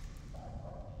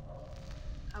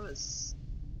 That was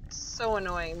so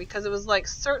annoying because it was like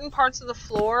certain parts of the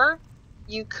floor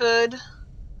you could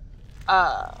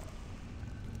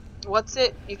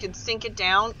you could sink it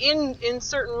down in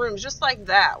certain rooms just like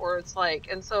that, where it's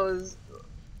like, and so it was,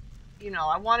 you know,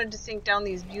 I wanted to sink down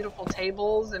these beautiful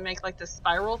tables and make like this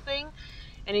spiral thing.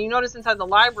 And you notice inside the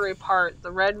library part,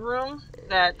 the red room,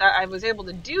 that I was able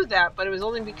to do that, but it was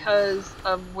only because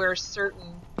of where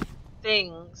certain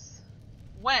things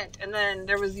went. And then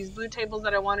there was these blue tables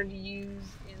that I wanted to use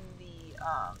in the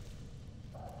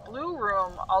blue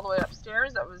room all the way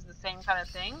upstairs. That was the same kind of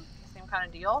thing, same kind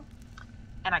of deal.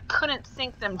 And I couldn't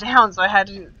sink them down, so I had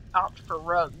to opt for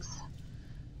rugs.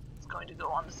 It's going to go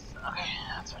on this. Okay,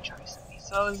 that's what Joey sent me.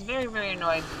 So I was very, very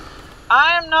annoyed.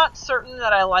 I am not certain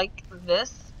that I like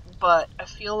this, but I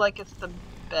feel like it's the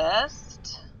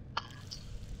best.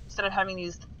 Instead of having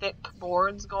these thick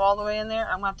boards go all the way in there,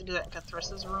 I'm going to have to do that in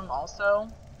Cathrissa's room also.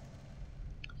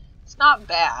 It's not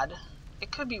bad.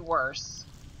 It could be worse.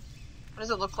 What does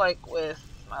it look like with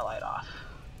my light off?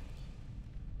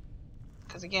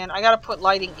 Because again, I got to put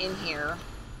lighting in here,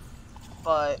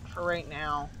 but for right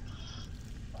now,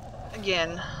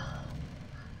 again,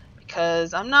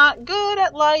 because I'm not good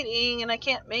at lighting and I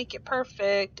can't make it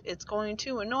perfect, it's going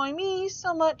to annoy me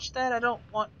so much that I don't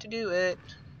want to do it.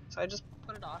 So I just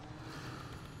put it off.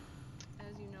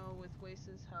 As you know, with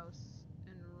Wace's house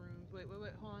and room... Wait,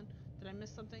 hold on. Did I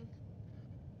miss something?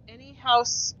 Any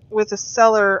house with a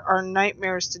cellar are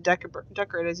nightmares to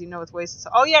decorate, as you know, with waste.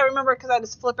 Oh yeah, remember, because I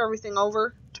just flip everything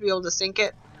over to be able to sink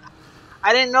it.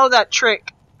 I didn't know that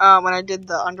trick when I did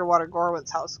the underwater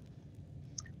Gorwitz house.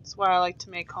 That's why I like to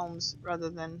make homes rather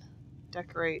than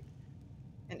decorate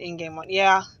an in-game one.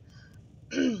 Yeah.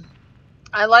 If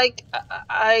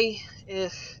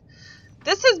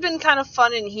this has been kind of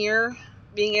fun in here,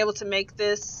 being able to make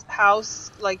this house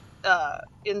like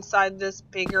inside this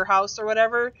bigger house or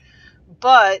whatever,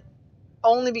 but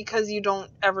only because you don't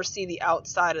ever see the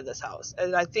outside of this house.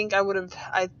 And I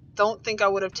don't think I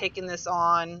would have taken this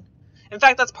on. In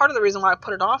fact, that's part of the reason why I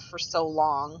put it off for so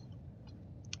long,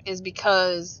 is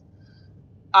because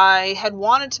I had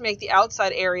wanted to make the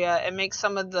outside area and make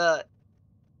some of the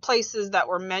places that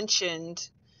were mentioned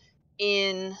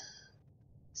in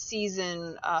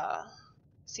season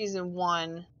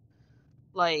 1,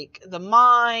 like the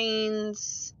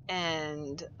mines,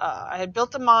 and I had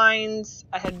built the mines,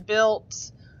 I had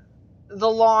built the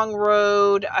long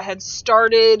road, I had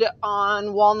started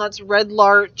on Walnut's red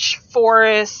larch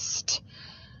forest,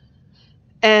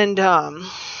 and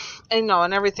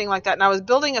everything like that. And I was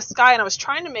building a sky, and I was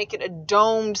trying to make it a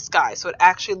domed sky so it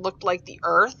actually looked like the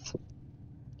earth.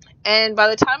 And by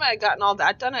the time I had gotten all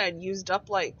that done, I had used up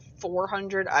like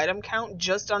 400 item count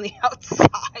just on the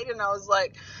outside, and I was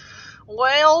like,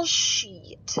 well,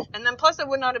 shit. And then plus I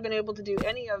would not have been able to do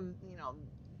any of,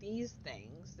 these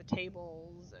things, the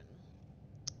tables and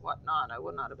whatnot. I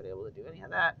would not have been able to do any of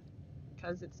that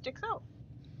because it sticks out.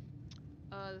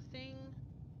 The thing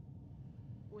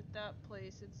with that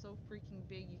place, it's so freaking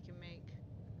big, you can make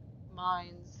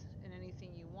mines and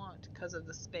anything you want because of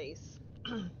the space.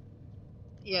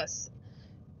 Yes.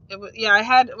 What I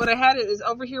had is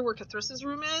over here where Cathris's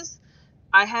room is.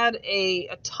 I had a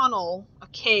tunnel, a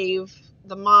cave,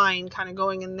 the mine kind of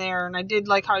going in there, and I did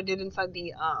like how I did inside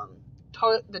the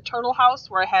turtle house,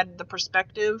 where I had the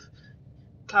perspective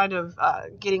kind of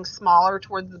getting smaller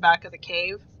towards the back of the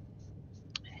cave.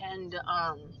 And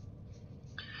I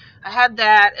had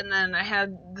that, and then I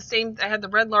had the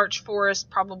red larch forest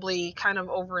probably kind of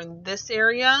over in this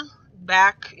area,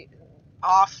 back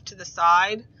off to the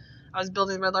side. I was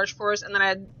building the red larch forest, and then I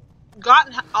had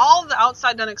gotten all the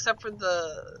outside done except for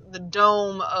the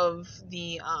dome of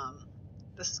the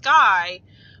sky.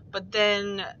 But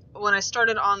then when I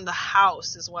started on the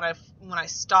house is when I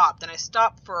stopped, and I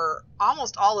stopped for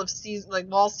almost all of season, like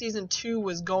while season 2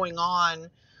 was going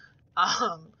on,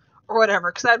 or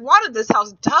whatever, because I'd wanted this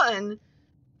house done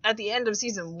at the end of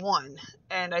season 1,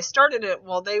 and I started it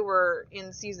while they were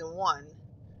in season 1,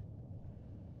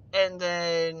 and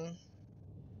then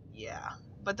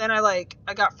but then I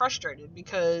got frustrated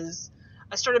because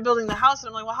I started building the house, and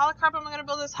I'm like, well, how the crap am I going to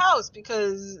build this house?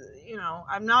 Because,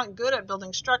 I'm not good at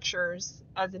building structures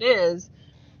as it is,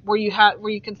 where you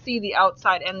can see the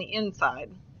outside and the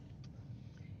inside.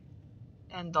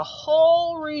 And the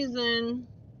whole reason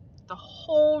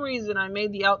I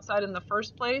made the outside in the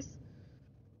first place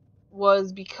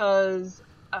was because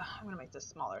I'm going to make this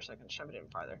smaller so I can shove it in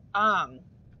farther.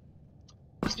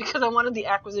 Was because I wanted the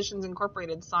Acquisitions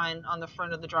Incorporated sign on the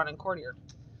front of the Dran and Courtier.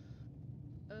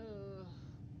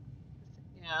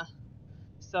 Yeah.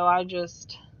 So I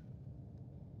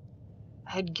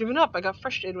had given up. I got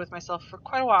frustrated with myself for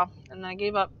quite a while, and then I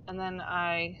gave up, and then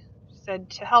I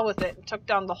said to hell with it and took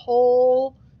down the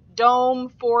whole dome,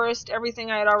 forest,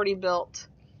 everything I had already built.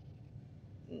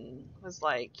 And was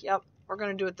like, yep, we're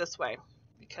going to do it this way,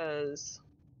 because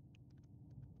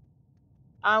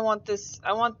I want this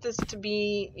to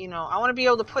be, I want to be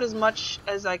able to put as much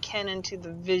as I can into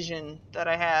the vision that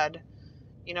I had,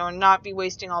 and not be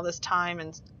wasting all this time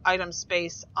and item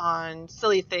space on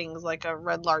silly things like a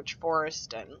red larch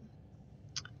forest. And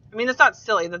I mean, it's not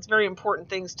silly, that's very important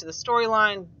things to the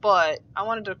storyline, but I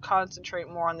wanted to concentrate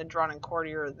more on the Dran and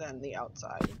Courtier than the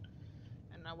outside,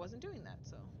 and I wasn't doing that.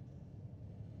 So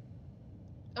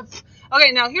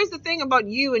okay, now here's the thing about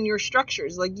you and your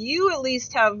structures. Like, you at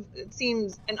least have, it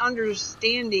seems, an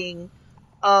understanding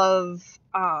of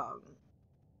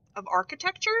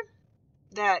architecture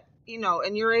that,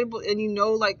 and you're able, and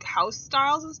like house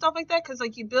styles and stuff like that, because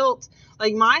like you built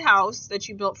like my house that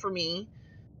you built for me,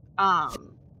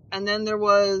 and then there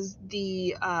was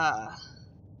the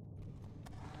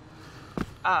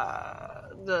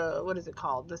what is it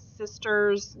called, the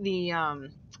sisters, the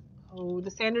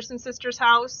Sanderson sisters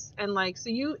house, and like, so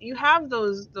you have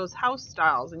those house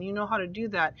styles, and you know how to do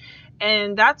that.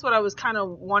 And that's what I was kind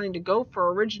of wanting to go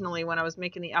for originally when I was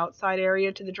making the outside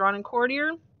area to the Dran and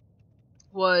Courtier,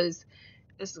 was,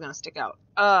 this is going to stick out,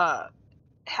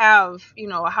 have,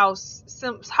 a house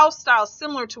style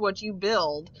similar to what you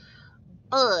build,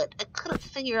 but I couldn't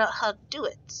figure out how to do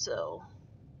it, so...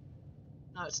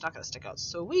 No, it's not going to stick out.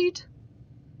 Sweet.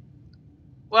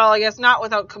 Well, I guess not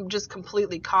without just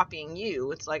completely copying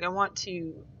you. It's like I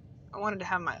wanted to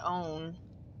have my own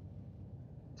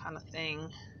kind of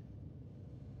thing.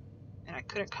 And I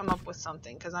couldn't come up with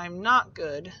something because I'm not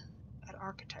good at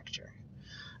architecture.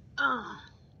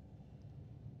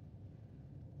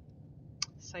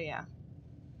 So yeah.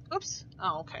 Oops.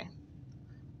 Oh, okay.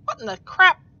 What in the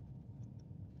crap?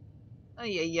 Oh,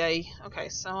 yay. Okay,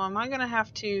 so I'm gonna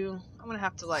have to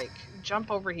like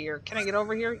jump over here. Can I get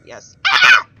over here? Yes.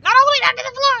 Ah! Not all the way down to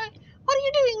the floor! What are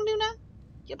you doing, Luna?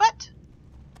 You butt?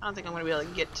 I don't think I'm gonna be able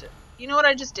to get to... You know what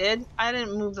I just did? I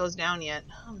didn't move those down yet.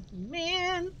 Oh,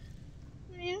 man.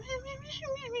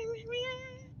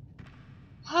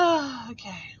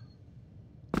 Okay.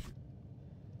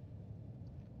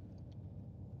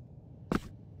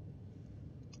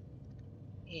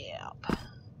 Yep.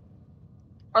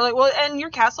 Or like, well, and your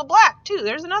castle black too.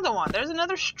 There's another one. There's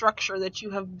another structure that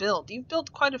you have built. You've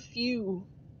built quite a few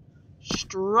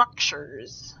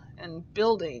structures and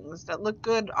buildings that look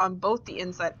good on both the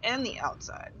inside and the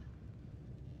outside.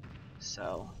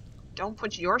 So, don't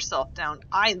put yourself down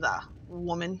either,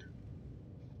 woman.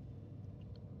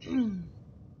 I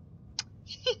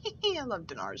love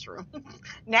Dinar's room.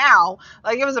 Now,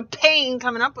 like it was a pain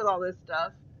coming up with all this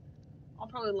stuff. I'll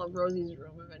probably love Rosie's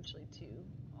room eventually too.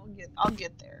 I'll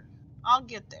get there. I'll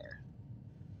get there.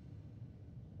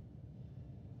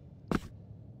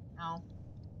 No.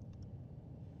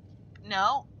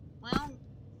 No. Well,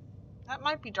 that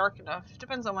might be dark enough.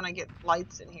 Depends on when I get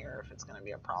lights in here if it's going to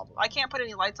be a problem. I can't put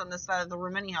any lights on this side of the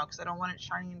room anyhow because I don't want it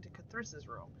shining into Cathris's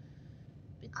room.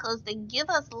 Because they give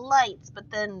us lights,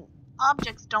 but then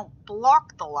objects don't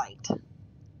block the light.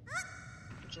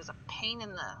 Which is a pain in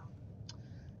the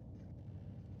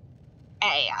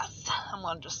ass. I'm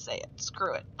going to just say it.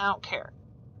 Screw it. I don't care.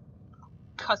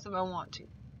 Cuss if I want to.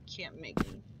 Can't make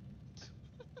me.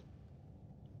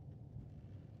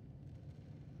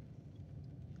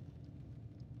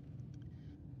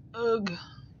 Ugh.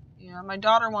 Yeah, my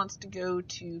daughter wants to go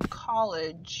to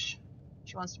college.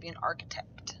 She wants to be an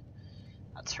architect.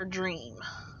 That's her dream,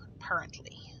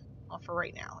 apparently. Well, for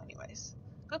right now, anyways.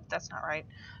 Oop, that's not right.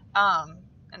 And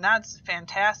that's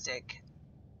fantastic.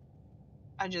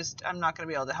 I'm not going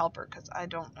to be able to help her because I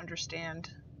don't understand.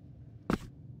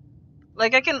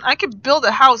 Like, I could build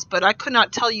a house, but I could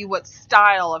not tell you what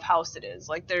style of house it is.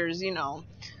 Like, there's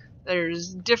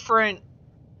different...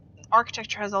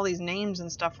 Architecture has all these names and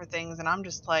stuff for things, and I'm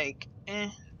just like,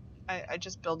 I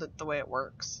just build it the way it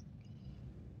works.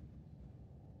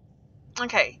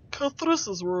 Okay,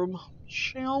 Cathris's room.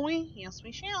 Shall we? Yes,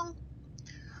 we shall.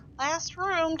 Last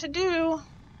room to do.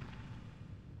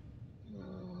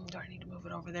 Do I need to move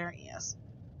it over there? Yes.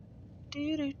 Do.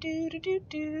 I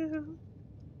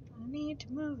need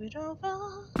to move it over.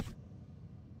 I'm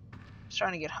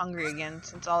trying to get hungry again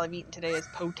since all I've eaten today is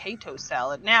potato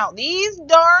salad. Now, these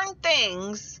darn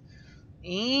things,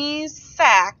 these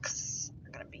sacks,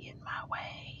 are going to be in my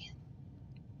way.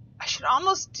 I should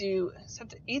almost do,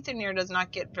 except that Etherneer does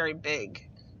not get very big.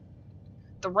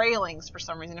 The railings, for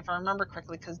some reason, if I remember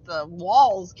correctly, because the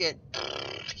walls get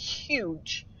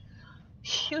huge.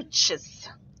 Huges.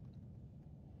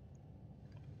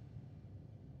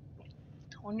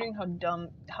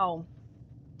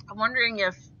 I'm wondering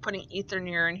if putting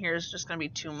Etherneer in here is just going to be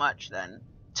too much then.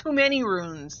 Too many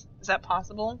runes. Is that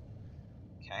possible?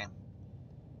 Okay.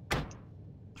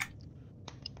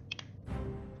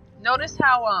 Notice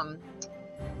how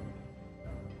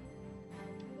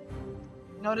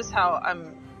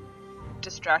I'm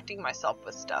distracting myself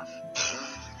with stuff.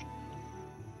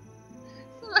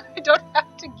 I don't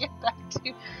have to get back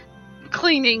to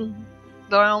cleaning.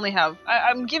 Though I only have...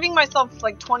 I'm giving myself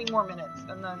like 20 more minutes,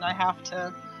 and then I have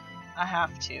to...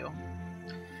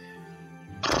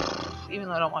 Even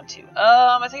though I don't want to.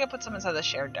 I think I put some inside the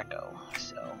shared deco.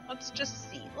 So, let's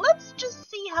just see. Let's just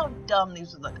see how dumb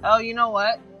these would look. Oh, you know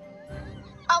what?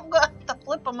 I'm going to have to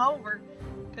flip them over.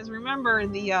 Because remember,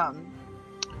 the,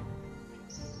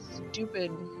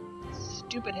 stupid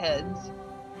heads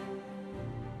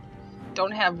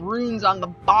don't have runes on the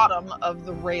bottom of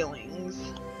the railings.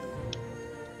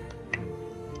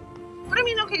 But I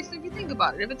mean, okay, so if you think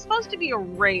about it, if it's supposed to be a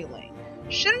railing,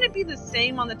 shouldn't it be the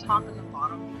same on the top and the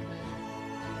bottom?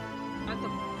 When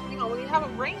you have a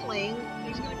railing,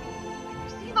 there's going to be, you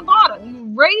see the bottom,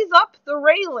 you raise up the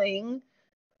railing,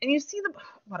 and you see the,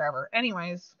 whatever.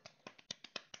 Anyways.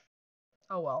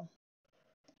 Oh well.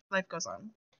 Life goes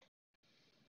on.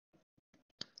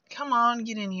 Come on,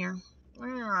 get in here.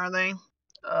 Where are they?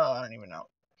 Oh, I don't even know.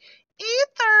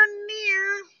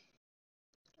 Etherneer.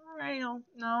 Rail.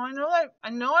 No, I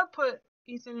know I put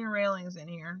Eastern railings in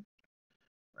here.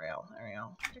 Rail. There we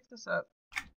go. Pick this up.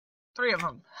 3 of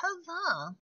them.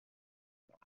 Huzzah!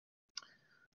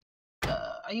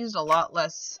 I used a lot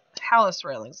less Hallis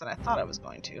railings than I thought I was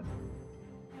going to.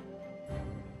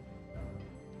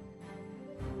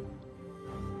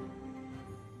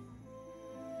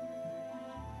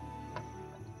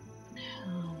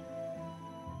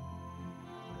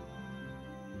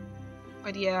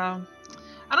 But yeah,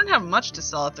 I don't have much to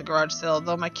sell at the garage sale,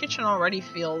 though my kitchen already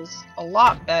feels a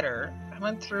lot better. I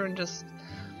went through and just,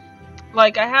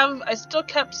 like, I still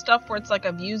kept stuff where it's like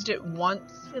I've used it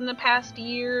once in the past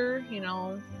year, you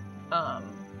know, but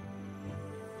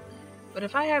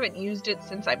if I haven't used it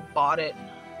since I bought it,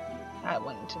 that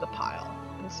went into the pile.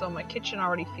 And so my kitchen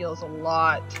already feels a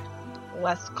lot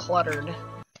less cluttered.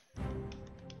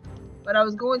 But I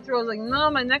was going through, I was like, no,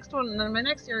 my next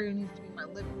area needs to be my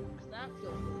living room, because that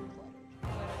feels really cluttered.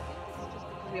 But I think it's just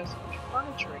because we have so much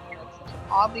furniture in here. It's such an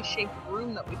oddly shaped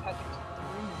room that we've had to cut the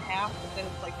room in half, but then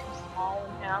it's like too small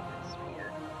in half. It's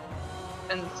weird.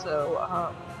 And so,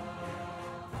 I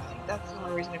think that's the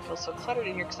only reason it feels so cluttered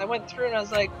in here, because I went through and I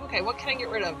was like, okay, what can I get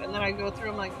rid of? And then I go through,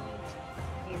 I'm like,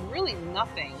 there's really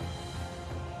nothing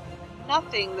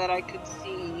that I could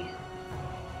see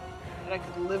that I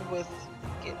could live with,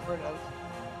 get rid of.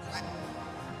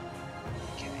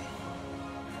 Okay.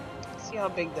 Let's see how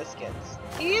big this gets.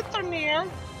 It's in there.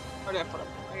 Where did I put it?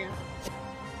 Right here.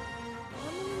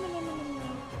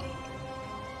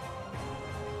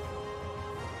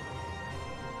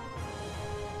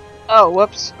 Oh,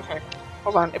 whoops. Okay.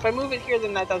 Hold on. If I move it here,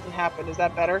 then that doesn't happen. Is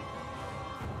that better?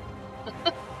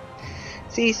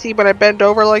 See, when I bend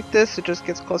over like this, it just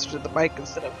gets closer to the mic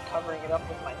instead of covering it up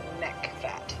with my neck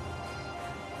fat.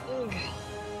 Ugh.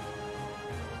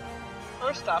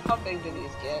 First off, how big do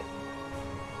these get?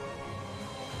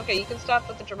 Okay, you can stop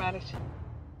with the dramatic.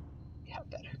 Yeah,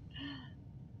 better.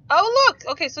 Oh, look!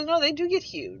 Okay, so no, they do get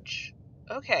huge.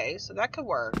 Okay, so that could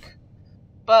work.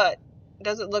 But,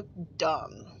 does it look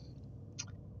dumb?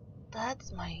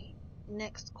 That's my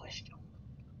next question.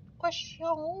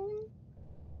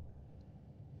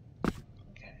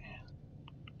 Okay.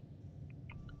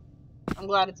 I'm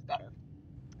glad it's better.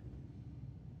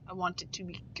 I want it to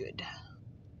be good.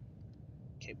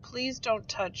 Okay, please don't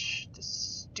touch the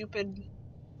stupid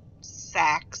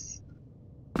sacks.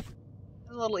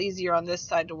 It's a little easier on this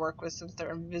side to work with since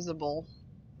they're invisible,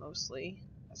 mostly.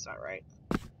 That's not right.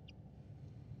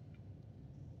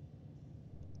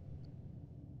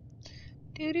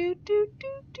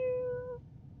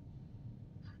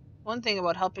 One thing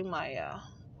about helping my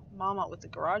mom out with the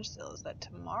garage sale is that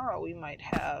tomorrow we might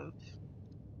have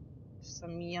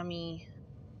some yummy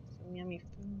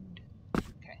food.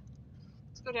 Okay,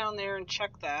 let's go down there and check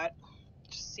that.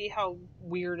 Just see how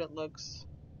weird it looks.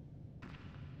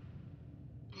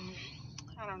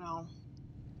 I don't know.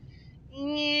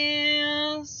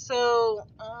 Yeah, so,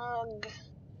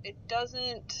 it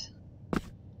doesn't...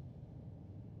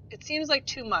 It seems like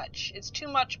too much. It's too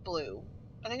much blue.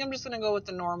 I think I'm just going to go with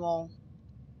the normal.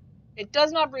 It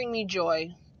does not bring me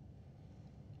joy.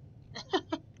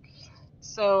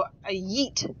 So, I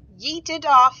yeet it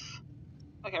off.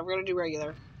 Okay, we're going to do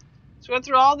regular. So we went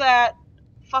through all that,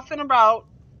 fuffing about,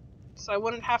 so I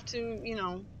wouldn't have to, you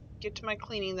know, get to my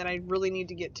cleaning that I really need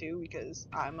to get to, because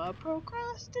I'm a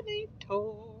procrastinator.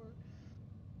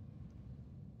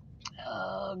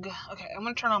 Ugh. Okay, I'm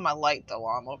going to turn on my light, though,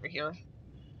 while I'm over here.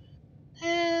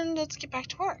 And let's get back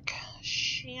to work,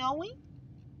 shall we?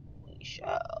 We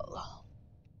shall.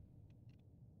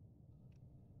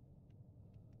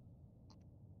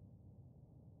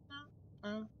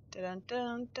 Okay,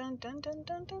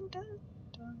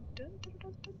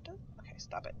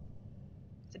 stop it.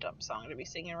 It's a dumb song to be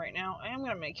singing right now. I am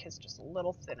going to make his just a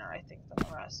little thinner, I think, than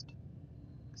the rest.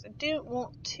 Because I don't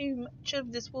want too much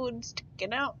of this wood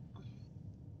sticking out.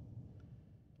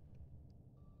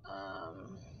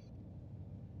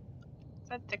 Is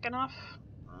that thick enough?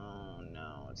 Oh,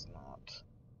 no, it's not.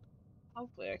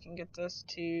 Hopefully I can get this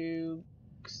to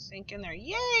sink in there.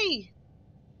 Yay!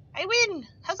 I win!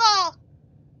 Huzzah!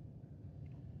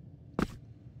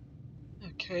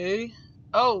 Okay.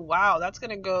 Oh, wow, that's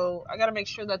gonna go... I gotta make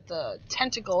sure that the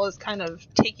tentacle is kind of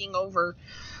taking over.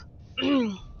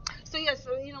 So, yeah,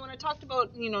 so, you know, when I talked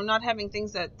about, you know, not having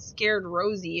things that scared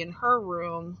Rosie in her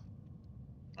room,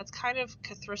 that's kind of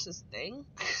Cathris's thing.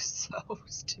 So,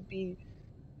 to be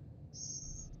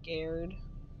scared.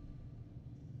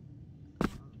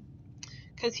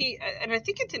 Because and I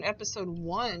think it's in episode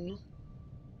 1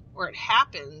 where it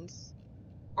happens,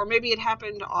 or maybe it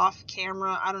happened off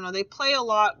camera. I don't know. They play a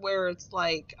lot where it's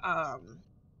like,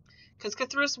 because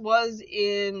Cthulhu was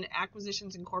in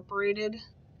Acquisitions Incorporated,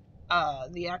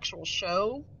 the actual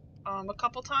show, a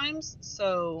couple times.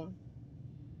 So,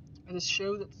 this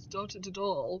show that started it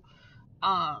all.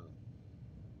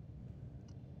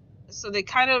 So they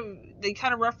kind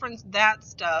of reference that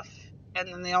stuff, and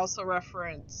then they also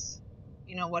reference,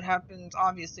 what happens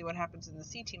in the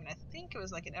C Team. And I think it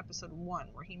was like in episode 1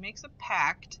 where he makes a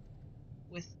pact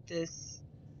with this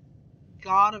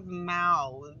god of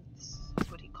mouths, is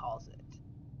what he calls it,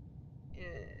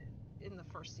 in the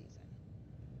first season.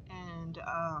 And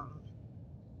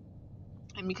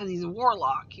because he's a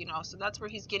warlock, so that's where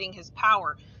he's getting his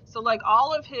power. So like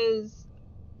all of his,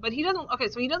 but he doesn't, okay,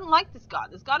 so he doesn't like this god.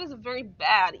 This god is a very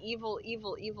bad, evil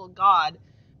god,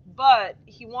 but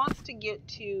he wants to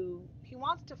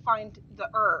find the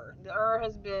The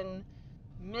has been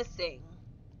missing,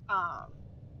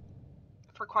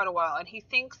 for quite a while, and he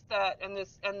thinks that, and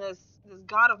this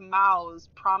god of mouths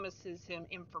promises him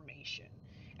information.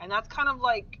 And that's kind of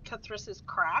like Cthulhu's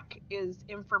crack, is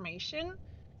information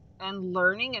and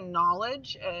learning and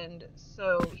knowledge. And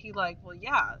so he like, well,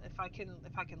 yeah, if I can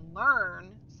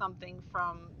learn something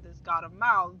from this god of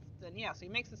mouths, then yeah. So he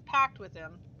makes this pact with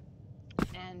him,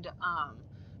 and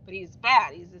but he's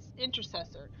bad. He's this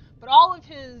intercessor, but all of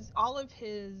his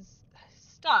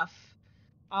stuff,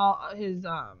 all his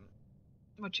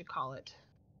what you call it,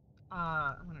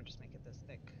 I'm gonna just make it this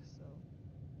thick, so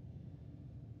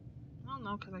I don't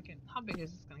know, because I can, how big is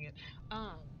this gonna get?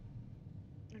 I'm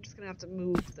just gonna have to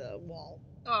move the wall.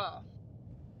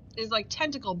 Is like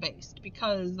tentacle based,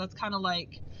 because that's kind of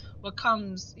like what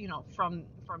comes, from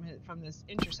this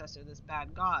intercessor, this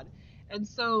bad god. And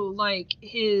so like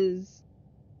his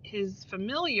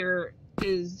familiar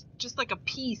is just like a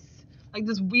piece, like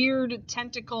this weird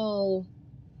tentacle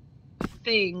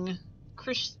thing,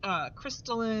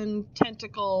 crystalline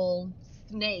tentacle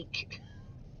snake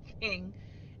thing,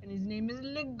 and his name is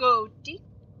Legoti.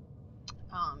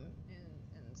 And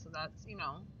so that's,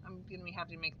 I'm gonna be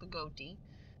happy to make Legoti.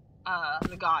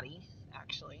 Legati,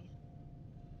 actually.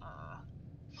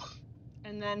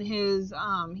 And then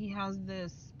he has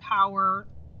this power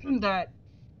that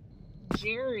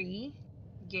Jerry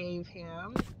gave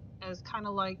him, as kind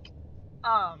of like,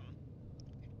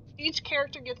 each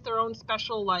character gets their own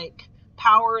special like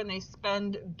power, and they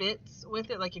spend bits with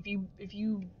it. Like if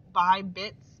you buy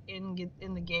bits in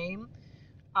the game,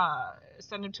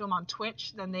 send it to them on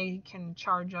Twitch, then they can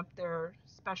charge up their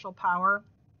special power.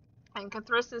 And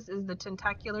Cthulhu is the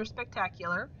Tentacular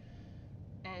Spectacular,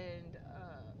 and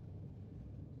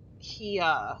he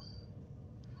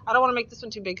I don't want to make this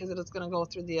one too big because it's going to go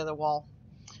through the other wall.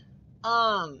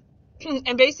 And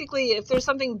basically, if there's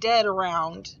something dead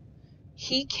around,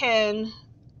 he can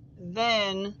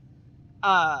then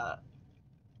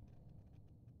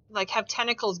like have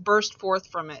tentacles burst forth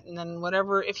from it, and then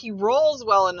whatever, if he rolls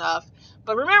well enough.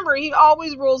 But remember, he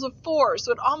always rolls a 4,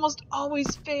 so it almost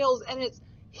always fails, and it's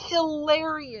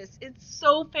hilarious. It's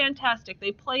so fantastic.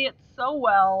 They play it so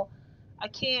well. I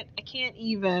can't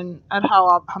even at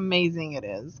how amazing it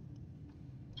is.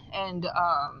 And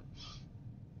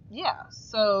yeah,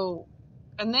 so,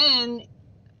 and then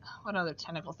what other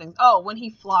tentacle things? Oh, when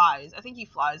he flies. I think he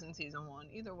flies in season 1.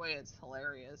 Either way, it's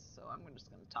hilarious, so I'm just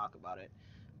going to talk about it.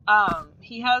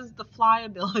 He has the fly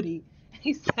ability.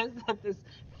 He says that this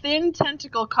thin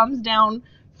tentacle comes down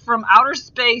from outer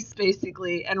space,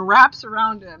 basically, and wraps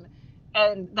around him,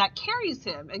 and that carries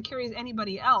him and carries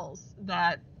anybody else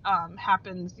that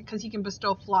happens, because he can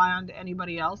bestow fly onto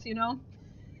anybody else,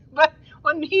 But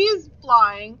when he's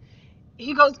flying,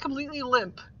 he goes completely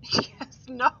limp. He has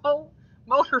no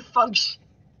motor function.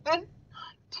 1,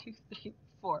 2, 3,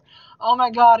 4. Oh my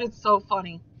god, it's so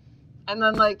funny. And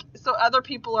then, like, so other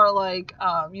people are like,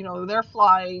 they're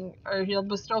flying, or he'll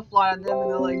bestow fly on them,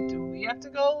 and they're like, do we have to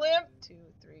go limp? 2,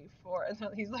 3, 4. And then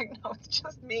he's like, no, it's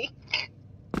just me.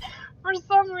 For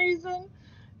some reason,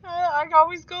 I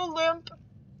always go limp.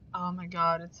 Oh my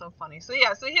god, it's so funny. So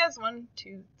yeah, so he has 1,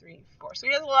 2, 3, 4. So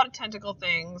he has a lot of tentacle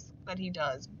things that he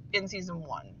does in season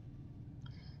 1.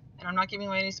 And I'm not giving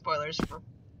away any spoilers for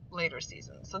later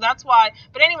seasons. So that's why,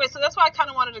 but anyway, so that's why I kind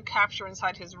of wanted to capture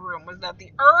inside his room, was that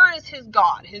the is his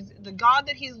god, the god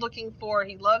that he's looking for.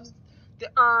 He loves the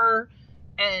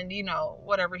and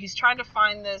whatever. He's trying to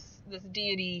find this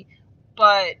deity,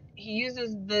 but he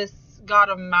uses this god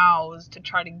of mouths to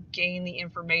try to gain the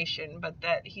information, but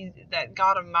that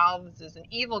god of mouths is an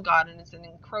evil god, and it's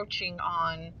encroaching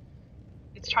on,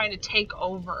 it's trying to take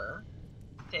over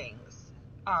things,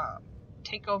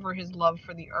 take over his love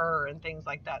for the and things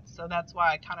like that. So that's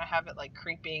why I kind of have it like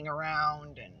creeping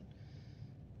around and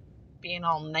being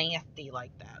all nasty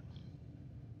like that.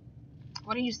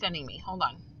 What are you sending me? Hold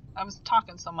on. I was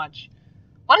talking so much.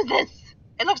 What is this?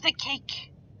 It looks like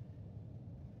cake.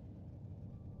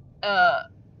 But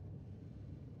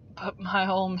my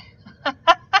home.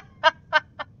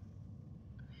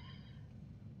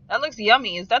 That looks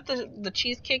yummy. Is that the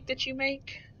cheesecake that you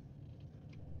make?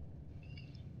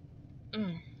 So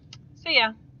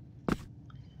yeah.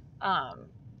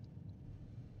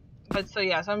 But so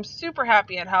yeah, so I'm super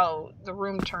happy at how the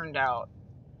room turned out.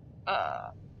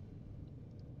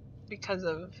 Because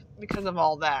of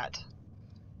all that.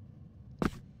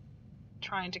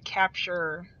 Trying to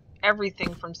capture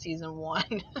everything from season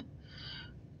 1.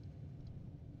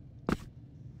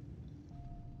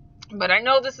 But I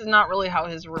know this is not really how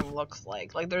his room looks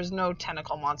like. Like, there's no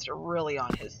tentacle monster really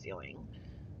on his ceiling.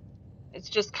 It's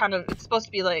just kind of, it's supposed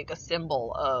to be like a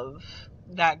symbol of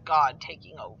that god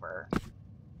taking over.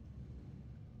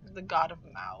 The god of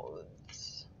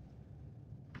mouths.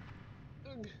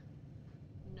 Ugh.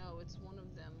 No, it's one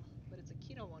of them, but it's a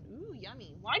keto one. Ooh,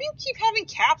 yummy. Why do you keep having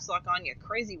caps lock on, you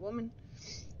crazy woman?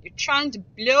 You're trying to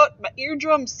blow out my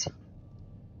eardrums.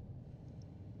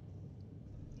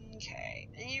 Okay,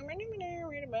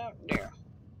 right about there.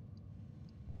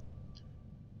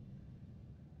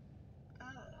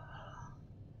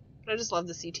 But I just love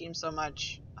the C Team so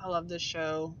much. I love this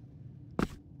show.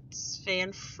 It's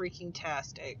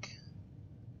fan-freaking-tastic.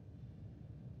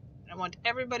 I want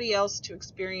everybody else to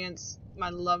experience my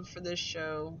love for this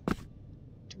show.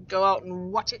 To go out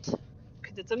and watch it.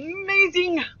 Because it's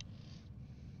amazing!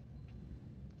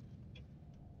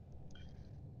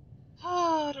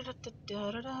 I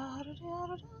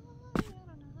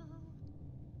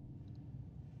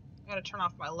gotta turn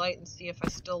off my light and see if I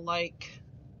still like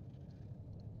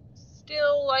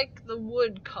the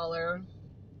wood color.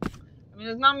 I mean,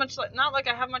 there's not like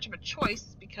I have much of a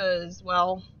choice because,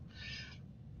 well,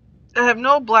 I have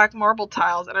no black marble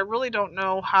tiles, and I really don't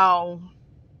know how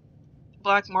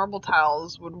black marble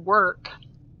tiles would work,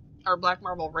 or black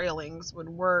marble railings would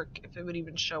work, if it would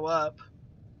even show up,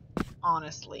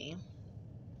 honestly.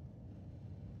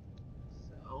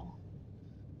 So,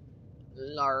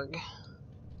 larg.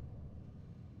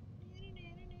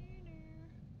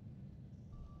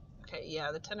 Okay,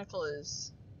 yeah, the tentacle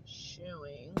is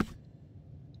showing,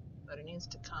 but it needs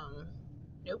to come,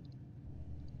 nope.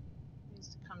 It needs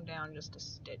to come down just a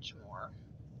stitch more.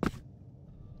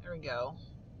 There we go.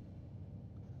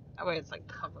 That way it's like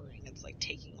covering, it's like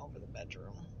taking over the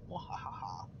bedroom.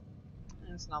 Wahahaha.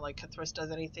 And it's not like Cthulhu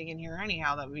does anything in here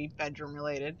anyhow that would be bedroom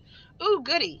related. Ooh,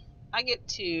 goody! I get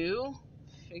to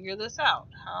figure this out.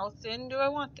 How thin do I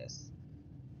want this?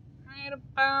 Right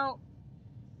about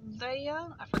there.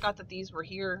 I forgot that these were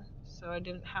here, so I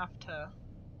didn't have to.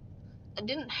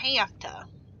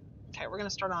 Okay, we're gonna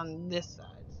start on this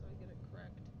side so I get it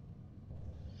correct.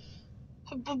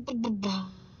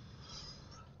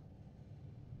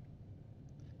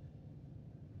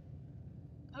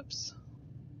 Oops.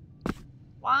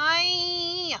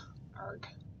 Why? Arg.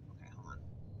 Okay, hold on.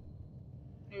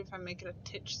 Maybe if I make it a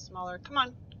titch smaller. Come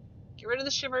on. Get rid of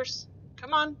the shivers.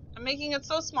 Come on. I'm making it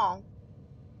so small.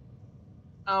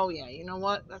 Oh, yeah. You know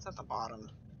what? That's at the bottom.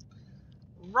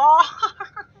 Raw.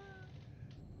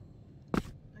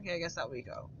 Okay, I guess that we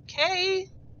go. Okay.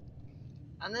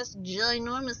 On this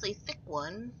ginormously thick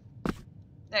one.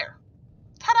 There.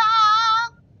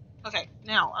 Ta-da! Okay,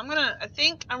 now I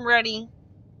think I'm ready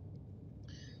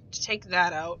to take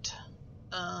that out.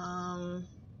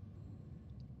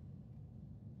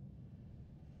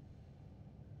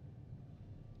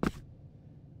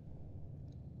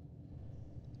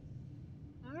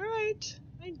 Alright,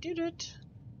 I did it.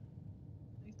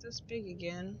 Make this big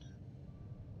again.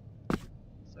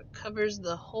 So it covers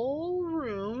the whole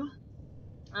room.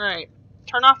 Alright,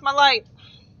 turn off my light.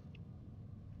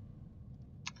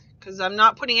 Because I'm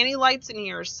not putting any lights in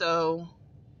here, so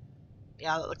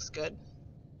yeah, that looks good.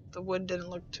 The wood didn't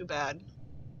look too bad.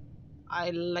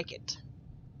 I like it.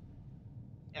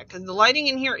 Yeah, because the lighting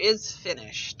in here is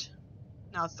finished.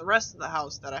 Now it's the rest of the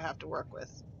house that I have to work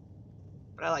with.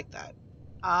 But I like that.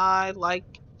 I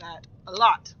like that a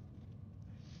lot.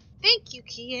 Thank you,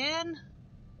 Kian.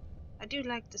 I do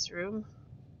like this room.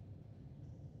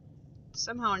 It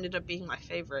somehow ended up being my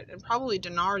favorite. And probably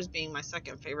Dinar's being my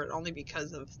second favorite only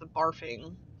because of the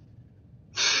barfing.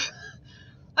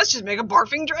 Let's just make a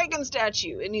barfing dragon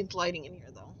statue. It needs lighting in here,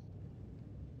 though.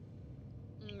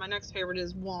 My next favorite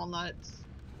is Walnuts.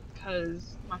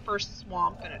 Because my first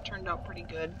swamp and it turned out pretty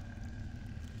good.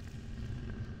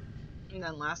 And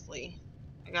then lastly,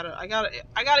 I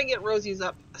gotta get Rosie's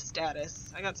up a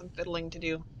status. I got some fiddling to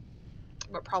do,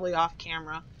 but probably off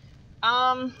camera.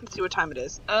 Let's see what time it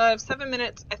is. I have 7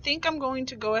 minutes. I think I'm going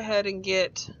to go ahead and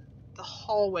get the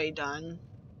hallway done.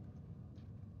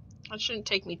 That shouldn't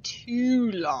take me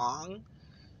too long.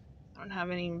 I don't have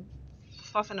any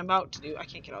fluffing about to do. I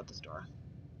can't get out this door.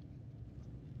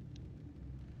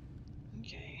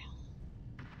 Okay.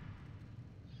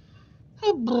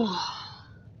 Oh, boy.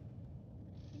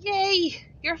 Yay!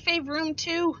 Your fave room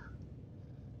too.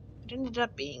 It ended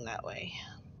up being that way.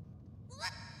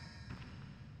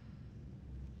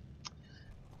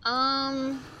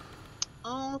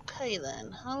 Okay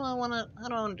then. How do I wanna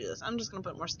do this? I'm just gonna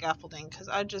put more scaffolding because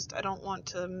I don't want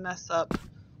to mess up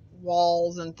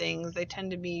walls and things. They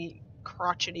tend to be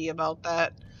crotchety about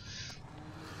that.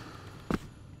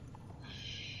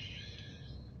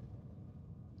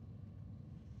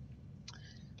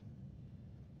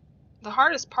 The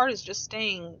hardest part is just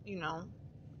staying,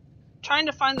 trying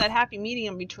to find that happy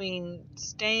medium between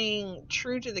staying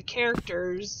true to the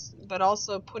characters, but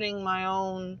also putting my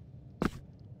own,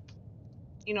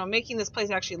 making this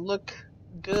place actually look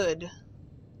good.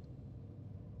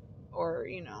 Or,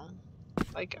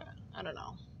 like, I don't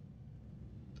know.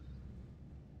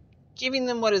 Giving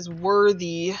them what is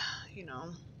worthy,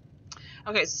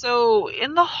 Okay, so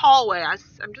in the hallway,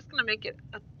 I'm just going to make it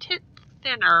a tit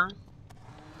thinner.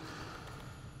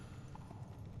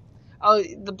 Oh,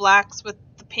 the blacks with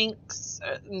the pinks,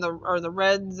 or the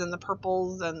reds and the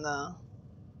purples, and the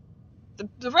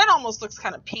red almost looks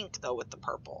kind of pink, though, with the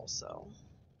purple, so.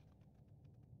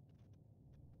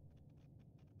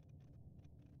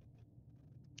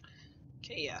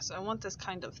 Okay, yeah, so I want this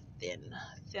kind of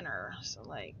thinner, so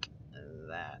like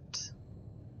that.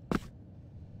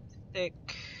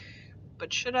 Thick.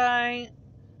 But should I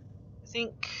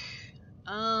think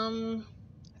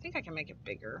I can make it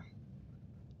bigger.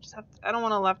 I don't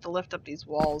want to have to lift up these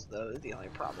walls, though, is the only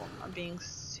problem. I'm being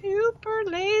super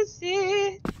lazy.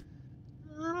 I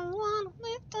don't want to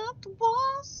lift up the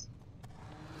walls.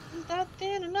 Is that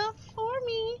thin enough for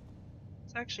me?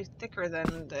 It's actually thicker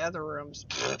than the other rooms.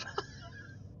 Because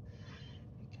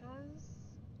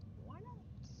why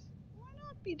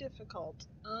not be difficult?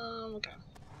 Okay.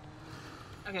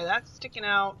 Okay, that's sticking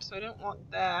out, so I don't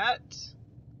want that.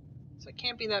 So it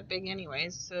can't be that big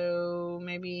anyways, so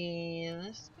maybe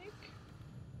this big?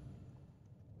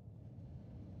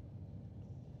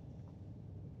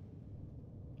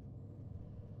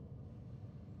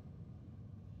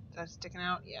 Is that sticking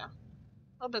out? Yeah. A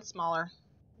little bit smaller.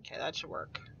 Okay, that should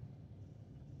work.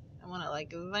 I want it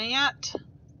like that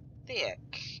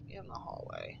thick in the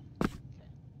hallway. Okay.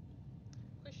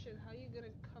 Question, how are you going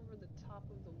to cover the top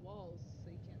of the walls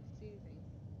so you can't see anything?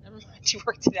 Never mind, you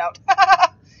worked it out.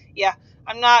 Yeah,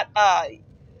 I'm not,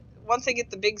 once I get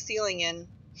the big ceiling in,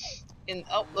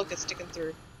 oh, look, it's sticking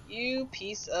through. You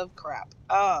piece of crap.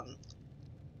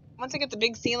 Once I get the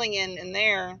big ceiling in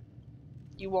there,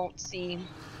 you won't see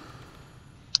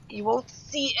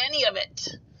any of it.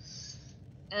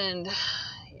 And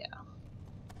yeah,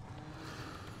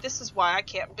 this is why I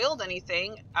can't build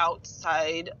anything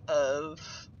outside of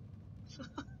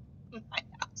my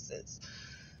houses.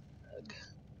 Ugh.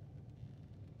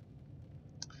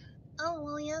 Oh,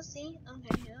 well, yeah, see?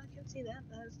 Okay, yeah, I can see that.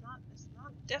 It's not,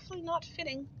 definitely not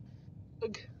fitting.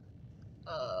 Ugh.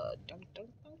 Dunk, dunk,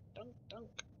 dunk, dunk,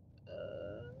 dunk.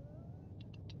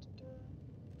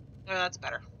 Oh, that's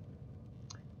better.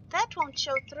 That won't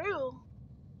show through.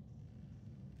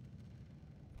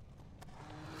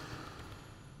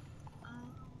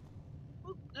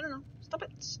 No. Stop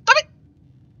it. Stop it!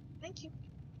 Thank you.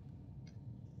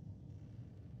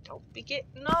 Don't be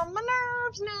getting on my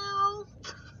nerves now.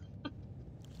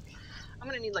 I'm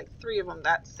gonna need like 3 of them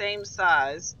that same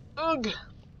size. Ugh.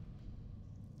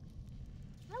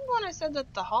 Remember when I said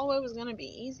that the hallway was gonna be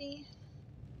easy?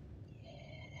 Yeah,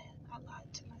 I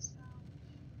lied to myself.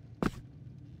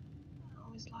 I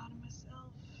always lie to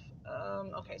myself.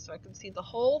 Okay, so I can see the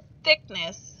whole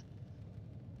thickness.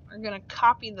 We're gonna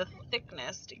copy the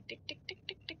thickness. Tick, tick, tick, tick,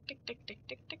 tick, tick, tick, tick, tick,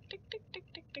 tick, tick, tick, tick,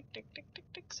 tick, tick, tick, tick, tick, tick,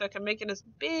 tick, so I can make it as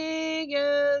big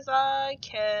as I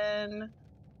can.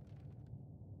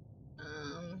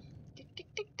 Tick, tick,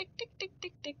 tick, tick, tick, tick,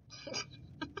 tick, tick.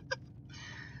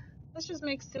 Let's just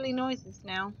make silly noises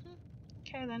now.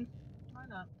 Okay then, why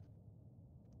not?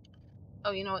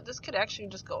 Oh, you know what? This could actually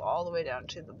just go all the way down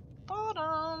to the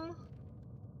bottom.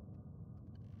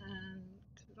 And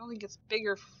it only gets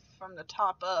bigger from the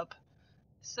top up.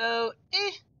 So,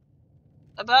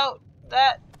 about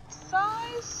that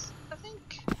size, I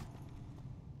think.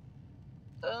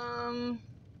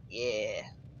 Yeah,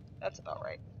 that's about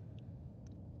right.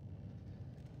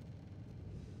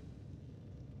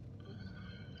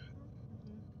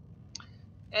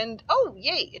 And, oh,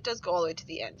 yay, it does go all the way to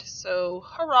the end. So,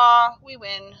 hurrah, we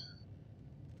win.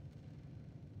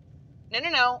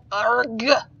 No.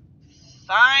 Arrgh.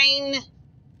 Fine.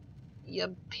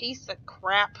 You piece of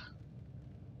crap.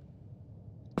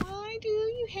 Why do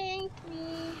you hate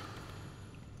me?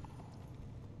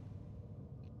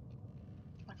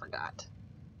 I forgot.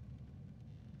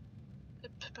 I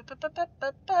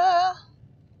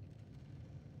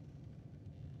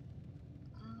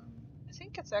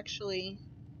think it's actually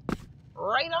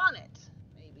right on it,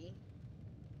 maybe.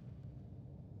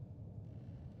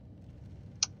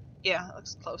 Yeah, it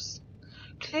looks close.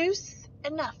 Close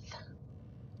enough.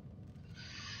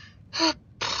 Alright,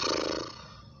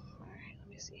 let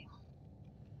me see.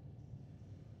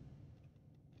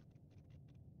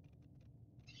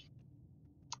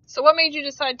 So what made you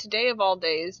decide today of all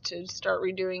days to start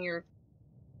redoing your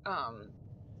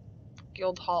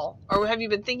guild hall? Or have you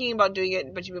been thinking about doing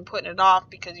it, but you've been putting it off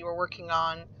because you were working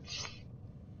on...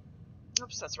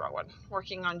 Oops, that's the wrong one.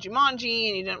 Working on Jumanji,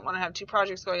 and you didn't want to have two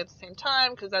projects going at the same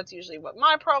time, because that's usually what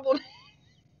my problem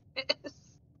is.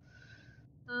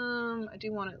 I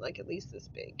do want it like at least this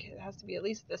big. It has to be at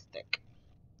least this thick.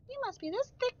 You must be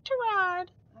this thick to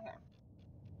ride. Okay.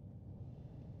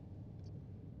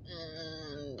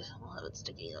 And we'll have it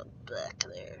sticking out back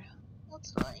there.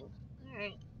 That's fine.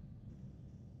 Alright.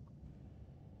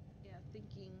 Yeah,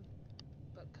 thinking,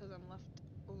 but because I'm left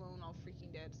alone, all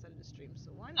freaking dead, decided to stream,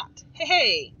 so why not?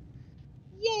 Hey!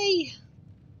 Yay!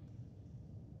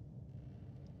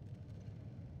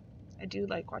 I do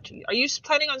like watching you. Are you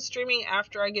planning on streaming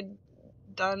after I get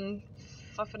done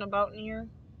fluffing about in here?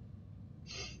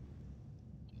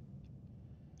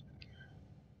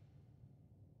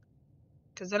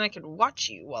 Because then I could watch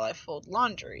you while I fold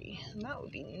laundry, and that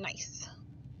would be nice.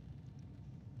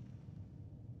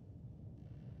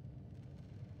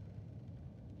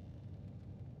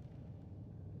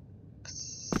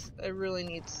 I really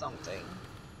need something.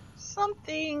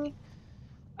 Something.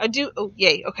 I do. Oh,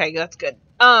 yay. Okay, that's good.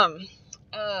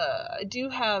 I do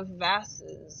have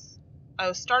Vass's.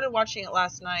 I started watching it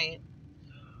last night.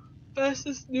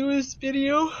 Vass's newest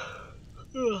video.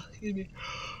 Ugh, excuse me.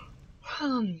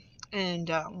 And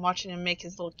watching him make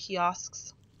his little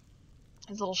kiosks,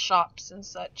 his little shops and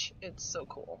such. It's so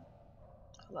cool.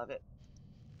 I love it.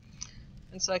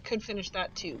 And so I could finish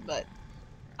that too, but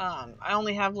I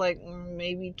only have like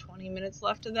maybe 20 minutes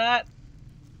left of that.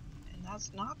 And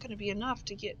that's not going to be enough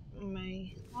to get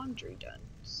my laundry done.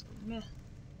 So, meh.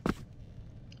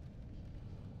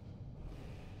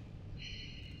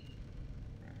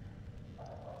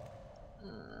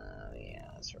 Yeah,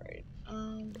 that's right.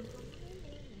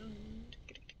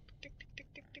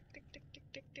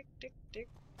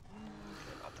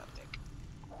 About that thick.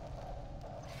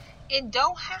 It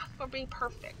don't have to be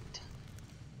perfect.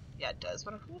 Yeah, it does.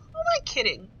 Who am I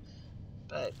kidding?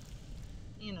 But,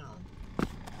 you know,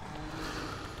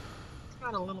 it's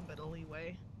got a little bit of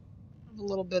leeway. A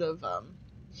little bit of, I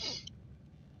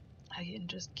can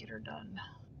just get her done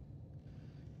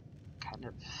kind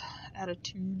of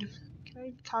attitude. Can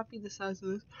I copy the size of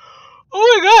this?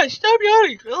 Oh my gosh, stop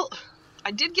yawning. Well,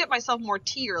 I did get myself more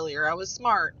tea earlier. I was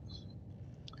smart.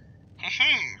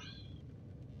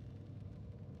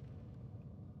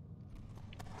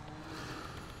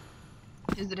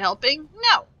 Is it helping?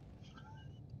 No.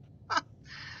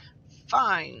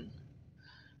 Fine.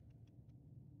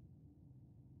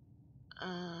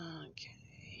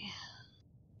 Okay.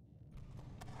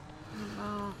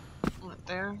 What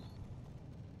there?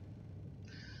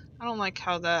 I don't like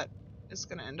how that is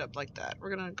going to end up like that.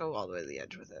 We're going to go all the way to the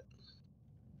edge with it.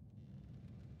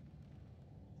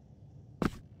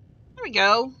 There we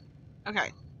go.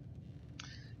 Okay.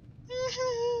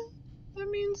 That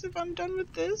means if I'm done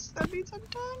with this, that means I'm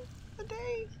done for the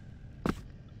day.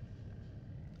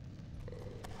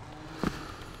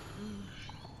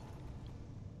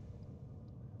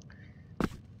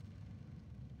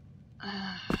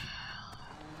 I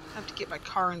have to get my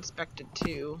car inspected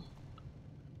too.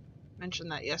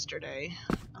 Mentioned that yesterday.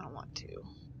 I don't want to.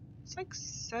 It's like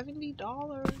 $70.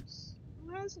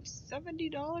 Who has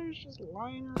 $70 just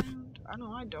lying around? I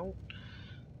know I don't.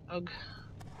 Ugh.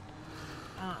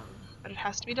 But it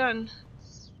has to be done.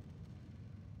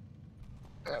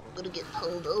 Or I'm gonna get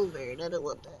pulled over, and I don't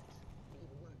want that. Even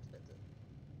more expensive.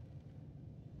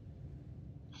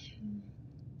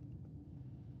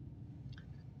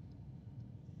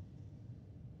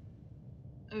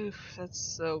 Oof, that's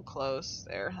so close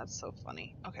there. That's so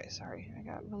funny. Okay, sorry. I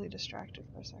got really distracted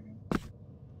for a second.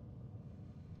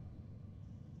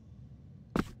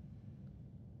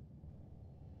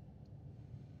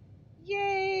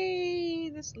 Yay!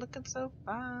 This looking so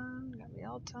fine. Got me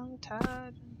all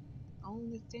tongue-tied.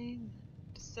 Only thing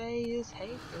to say is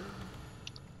hey girl.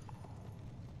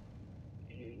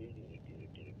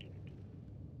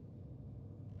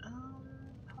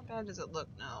 How bad does it look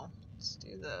now? Let's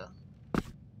do the...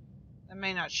 That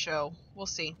may not show. We'll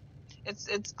see. It's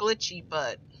glitchy,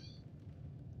 but...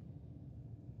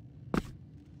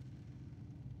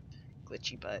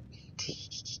 Glitchy butt.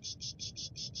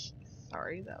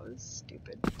 Sorry, that was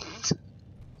stupid.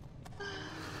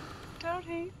 Don't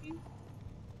hate me.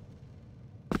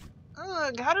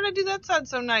 Ugh, how did I do that side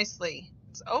so nicely?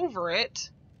 It's over it.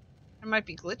 There might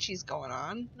be glitchies going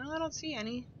on. No, I don't see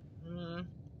any.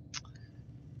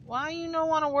 Why you don't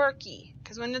want to worky?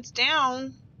 Because when it's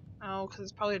down... Oh, because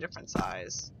it's probably a different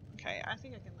size. Okay, I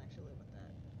think I can actually live with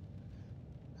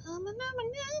that.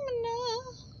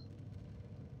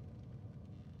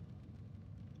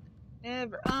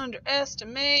 Never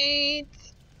underestimate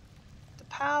the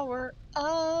power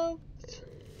of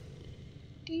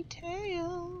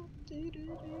detail.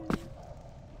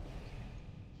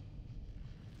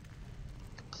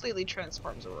 Completely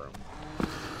transforms a room,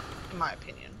 in my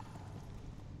opinion.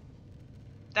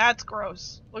 That's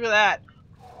gross. Look at that.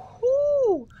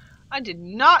 Woo! I did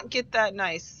not get that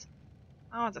nice.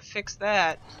 I'll have to fix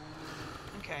that.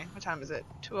 Okay, what time is it?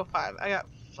 2:05. I got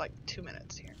like 2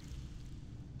 minutes here.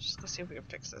 Just go see if we can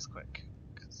fix this quick.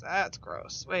 Because that's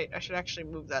gross. Wait, I should actually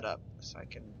move that up so I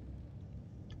can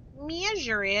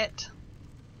measure it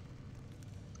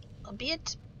a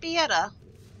bit better.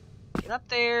 Get up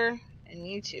there, and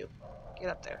you too. Get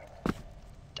up there,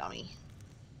 dummy.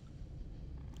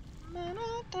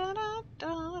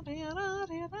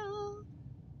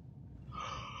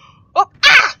 Oh!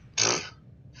 Ah!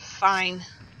 Fine.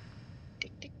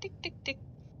 Tick, tick, tick, tick, tick.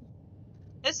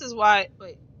 This is why...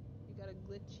 Wait. You got a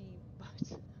glitchy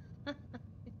butt.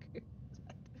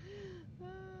 Oh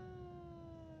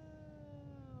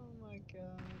my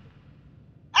god.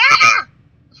 Ah!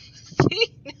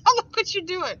 See? Now look what you're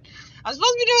doing. I'm supposed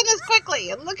to be doing this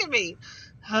quickly, and look at me.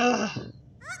 Okay.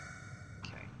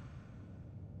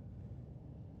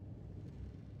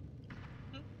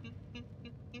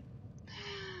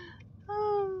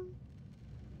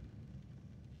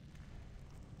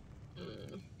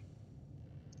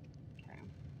 Okay.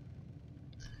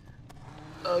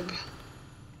 Ugh.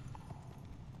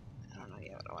 I don't know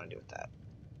yet what I want to do with that.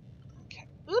 Okay.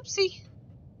 Oopsie.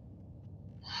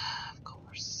 Of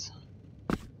course.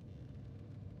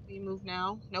 Will you move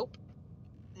now? Nope.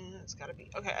 It's gotta be.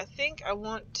 Okay, I think I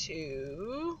want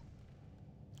to...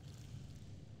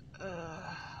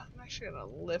 I'm actually gonna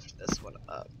lift this one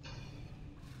up.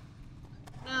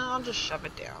 No, I'll just shove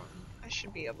it down. I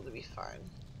should be able to be fine.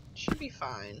 Should be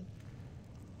fine.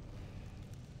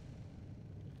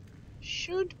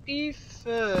 Should be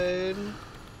fine.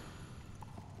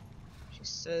 She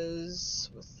says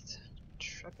with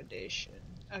trepidation.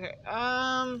 Okay,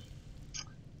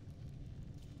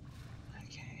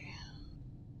 okay.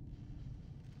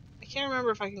 I can't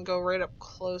remember if I can go right up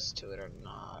close to it or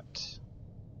not.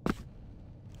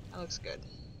 That looks good.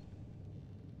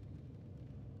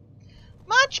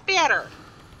 Much better!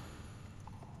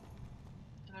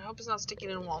 And I hope it's not sticking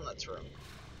in Walnut's room.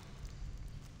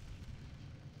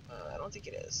 I don't think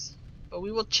it is. But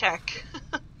we will check.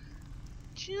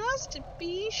 Just to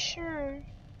be sure.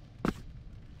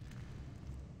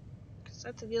 Because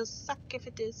that's a real suck if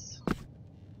it is.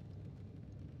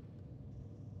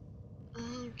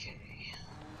 Okay.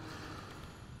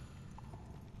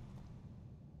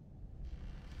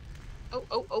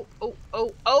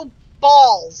 Oh,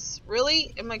 balls!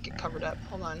 Really? It might get covered up.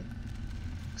 Hold on.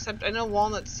 Except I know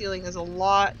Walnut's ceiling is a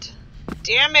lot.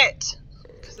 Damn it!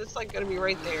 Because it's like gonna be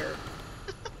right there.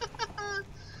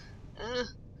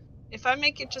 If I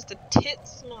make it just a tit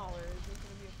smaller, is this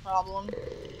gonna be a problem?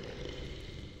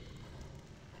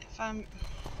 If I'm...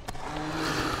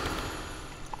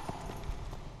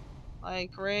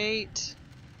 like right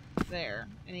there.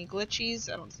 Any glitchies?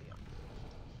 I don't see them.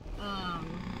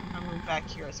 I'll move back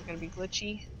here. Is it gonna be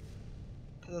glitchy?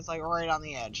 Because it's like right on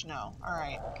the edge. No.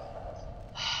 Alright.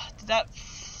 Did that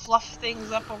fluff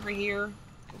things up over here?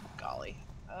 Good golly.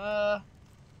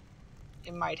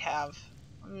 It might have.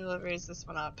 Let me raise this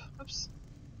one up. Oops.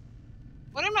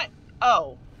 What am I?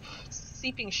 Oh. It's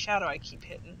seeping shadow I keep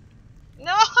hitting.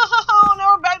 No!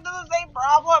 Now we're back to the same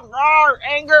problem! Rawr!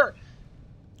 Anger!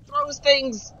 Throws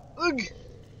things! Ugh!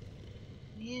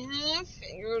 Yeah, I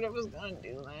figured it was gonna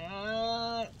do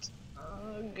that.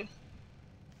 Ugh.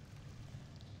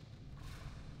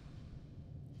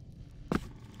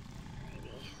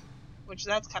 Which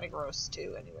that's kind of gross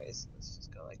too, anyways. Let's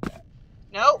just go like that.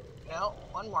 No, no,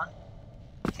 one more.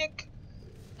 Tick.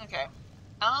 Okay.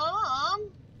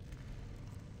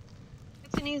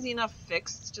 It's an easy enough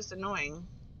fix. It's just annoying.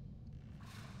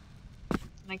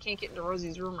 And I can't get into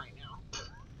Rosie's room right now.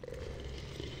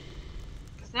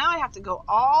 Because So now I have to go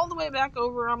all the way back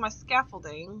over on my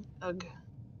scaffolding. Ugh.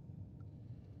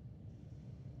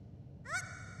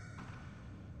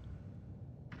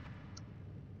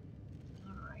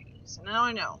 Alrighty, so now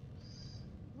I know.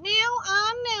 Now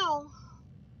I know.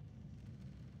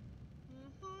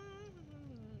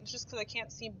 It's just because I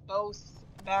can't see both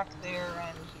back there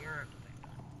and here.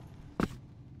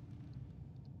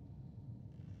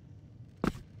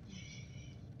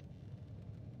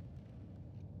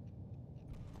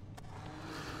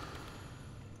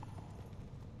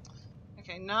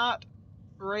 Okay, not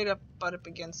right up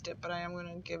against it, but I am going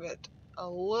to give it a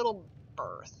little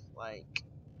berth, like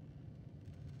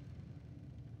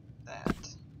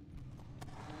that.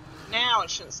 Now it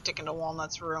shouldn't stick into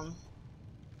Walnut's room.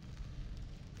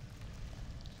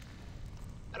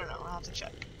 I don't know, I'll have to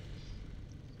check.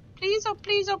 Please, oh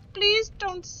please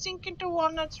don't sink into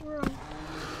Walnut's room.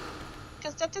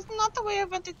 Because that is not the way I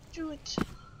wanted to do it.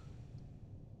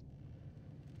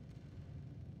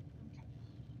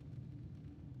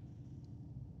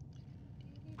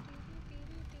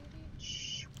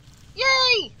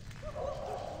 Yay!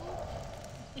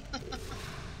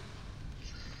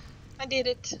 I did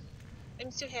it.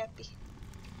 I'm so happy.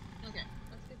 Okay,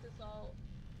 let's get this all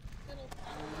settled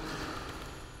out.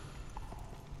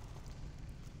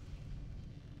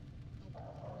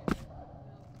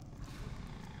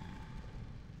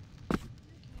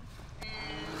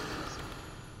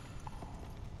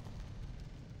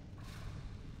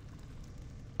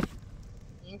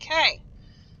 Okay,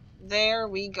 there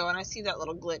we go. And I see that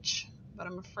little glitch, but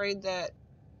I'm afraid that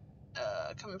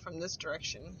coming from this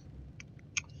direction,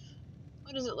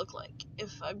 what does it look like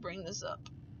if I bring this up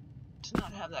to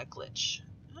not have that glitch?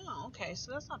 Oh, okay,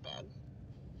 so that's not bad.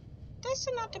 That's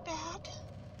not bad.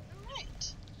 All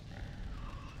right.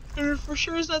 And for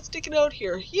sure is not sticking out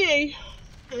here. Yay.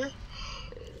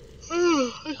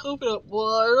 I hope it up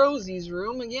Rosie's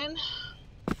room again.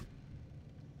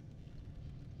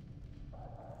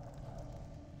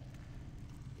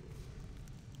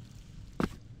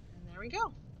 And there we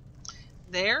go.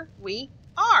 There we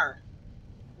are.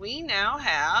 We now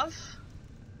have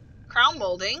crown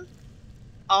molding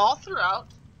all throughout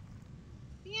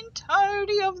the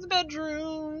entirety of the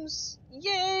bedrooms.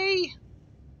 Yay!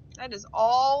 That is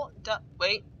all done.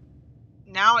 Wait,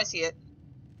 now I see it.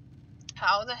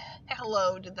 How the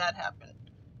hello did that happen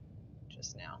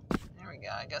just now? There we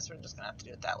go. I guess we're just gonna have to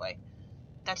do it that way.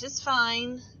 That is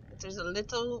fine. There's a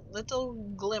little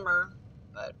glimmer,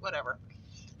 but whatever.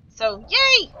 So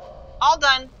yay! All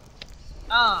done.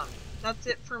 That's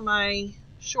it for my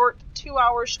short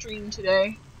 2-hour stream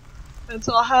today. And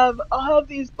so I'll have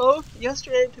these both.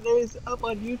 Yesterday and today's up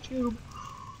on YouTube.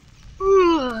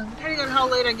 Depending on how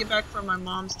late I get back from my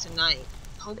mom's tonight.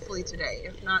 Hopefully today.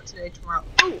 If not today, tomorrow.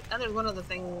 Oh, and there's one other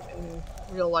thing in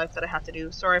real life that I have to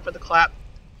do. Sorry for the clap.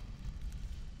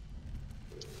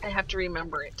 I have to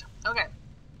remember it. Okay.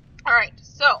 Alright,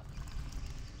 so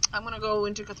I'm gonna go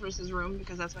into Cathris's room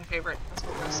because that's my favorite. That's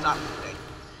where we're gonna stop for today.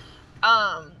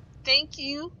 Thank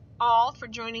you all for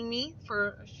joining me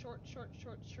for a short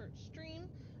stream.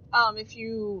 If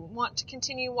you want to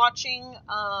continue watching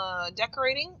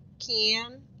decorating,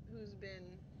 Kian, who's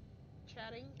been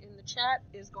chatting in the chat,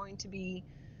 is going to be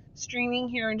streaming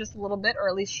here in just a little bit, or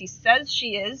at least she says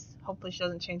she is. Hopefully she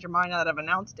doesn't change her mind now that I've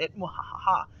announced it.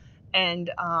 And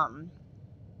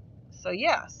so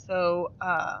yeah, so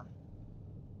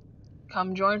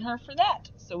come join her for that,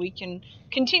 so we can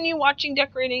continue watching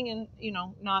decorating and, you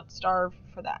know, not starve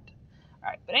for that.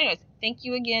 Alright, but anyways, thank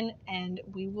you again, and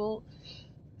we will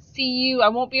see you. I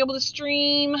won't be able to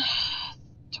stream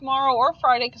tomorrow or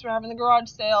Friday because we're having the garage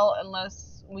sale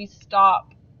unless we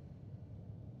stop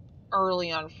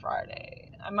early on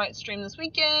Friday. I might stream this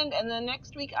weekend, and then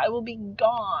next week I will be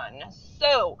gone.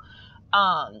 So,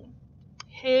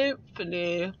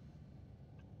 hopefully,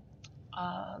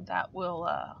 that will,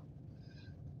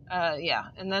 yeah,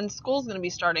 and then school's going to be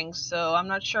starting, so I'm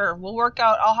not sure.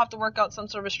 I'll have to work out some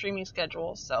sort of a streaming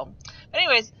schedule, so. But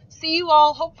anyways, see you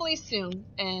all hopefully soon,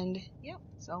 and yeah,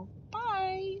 so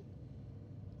bye!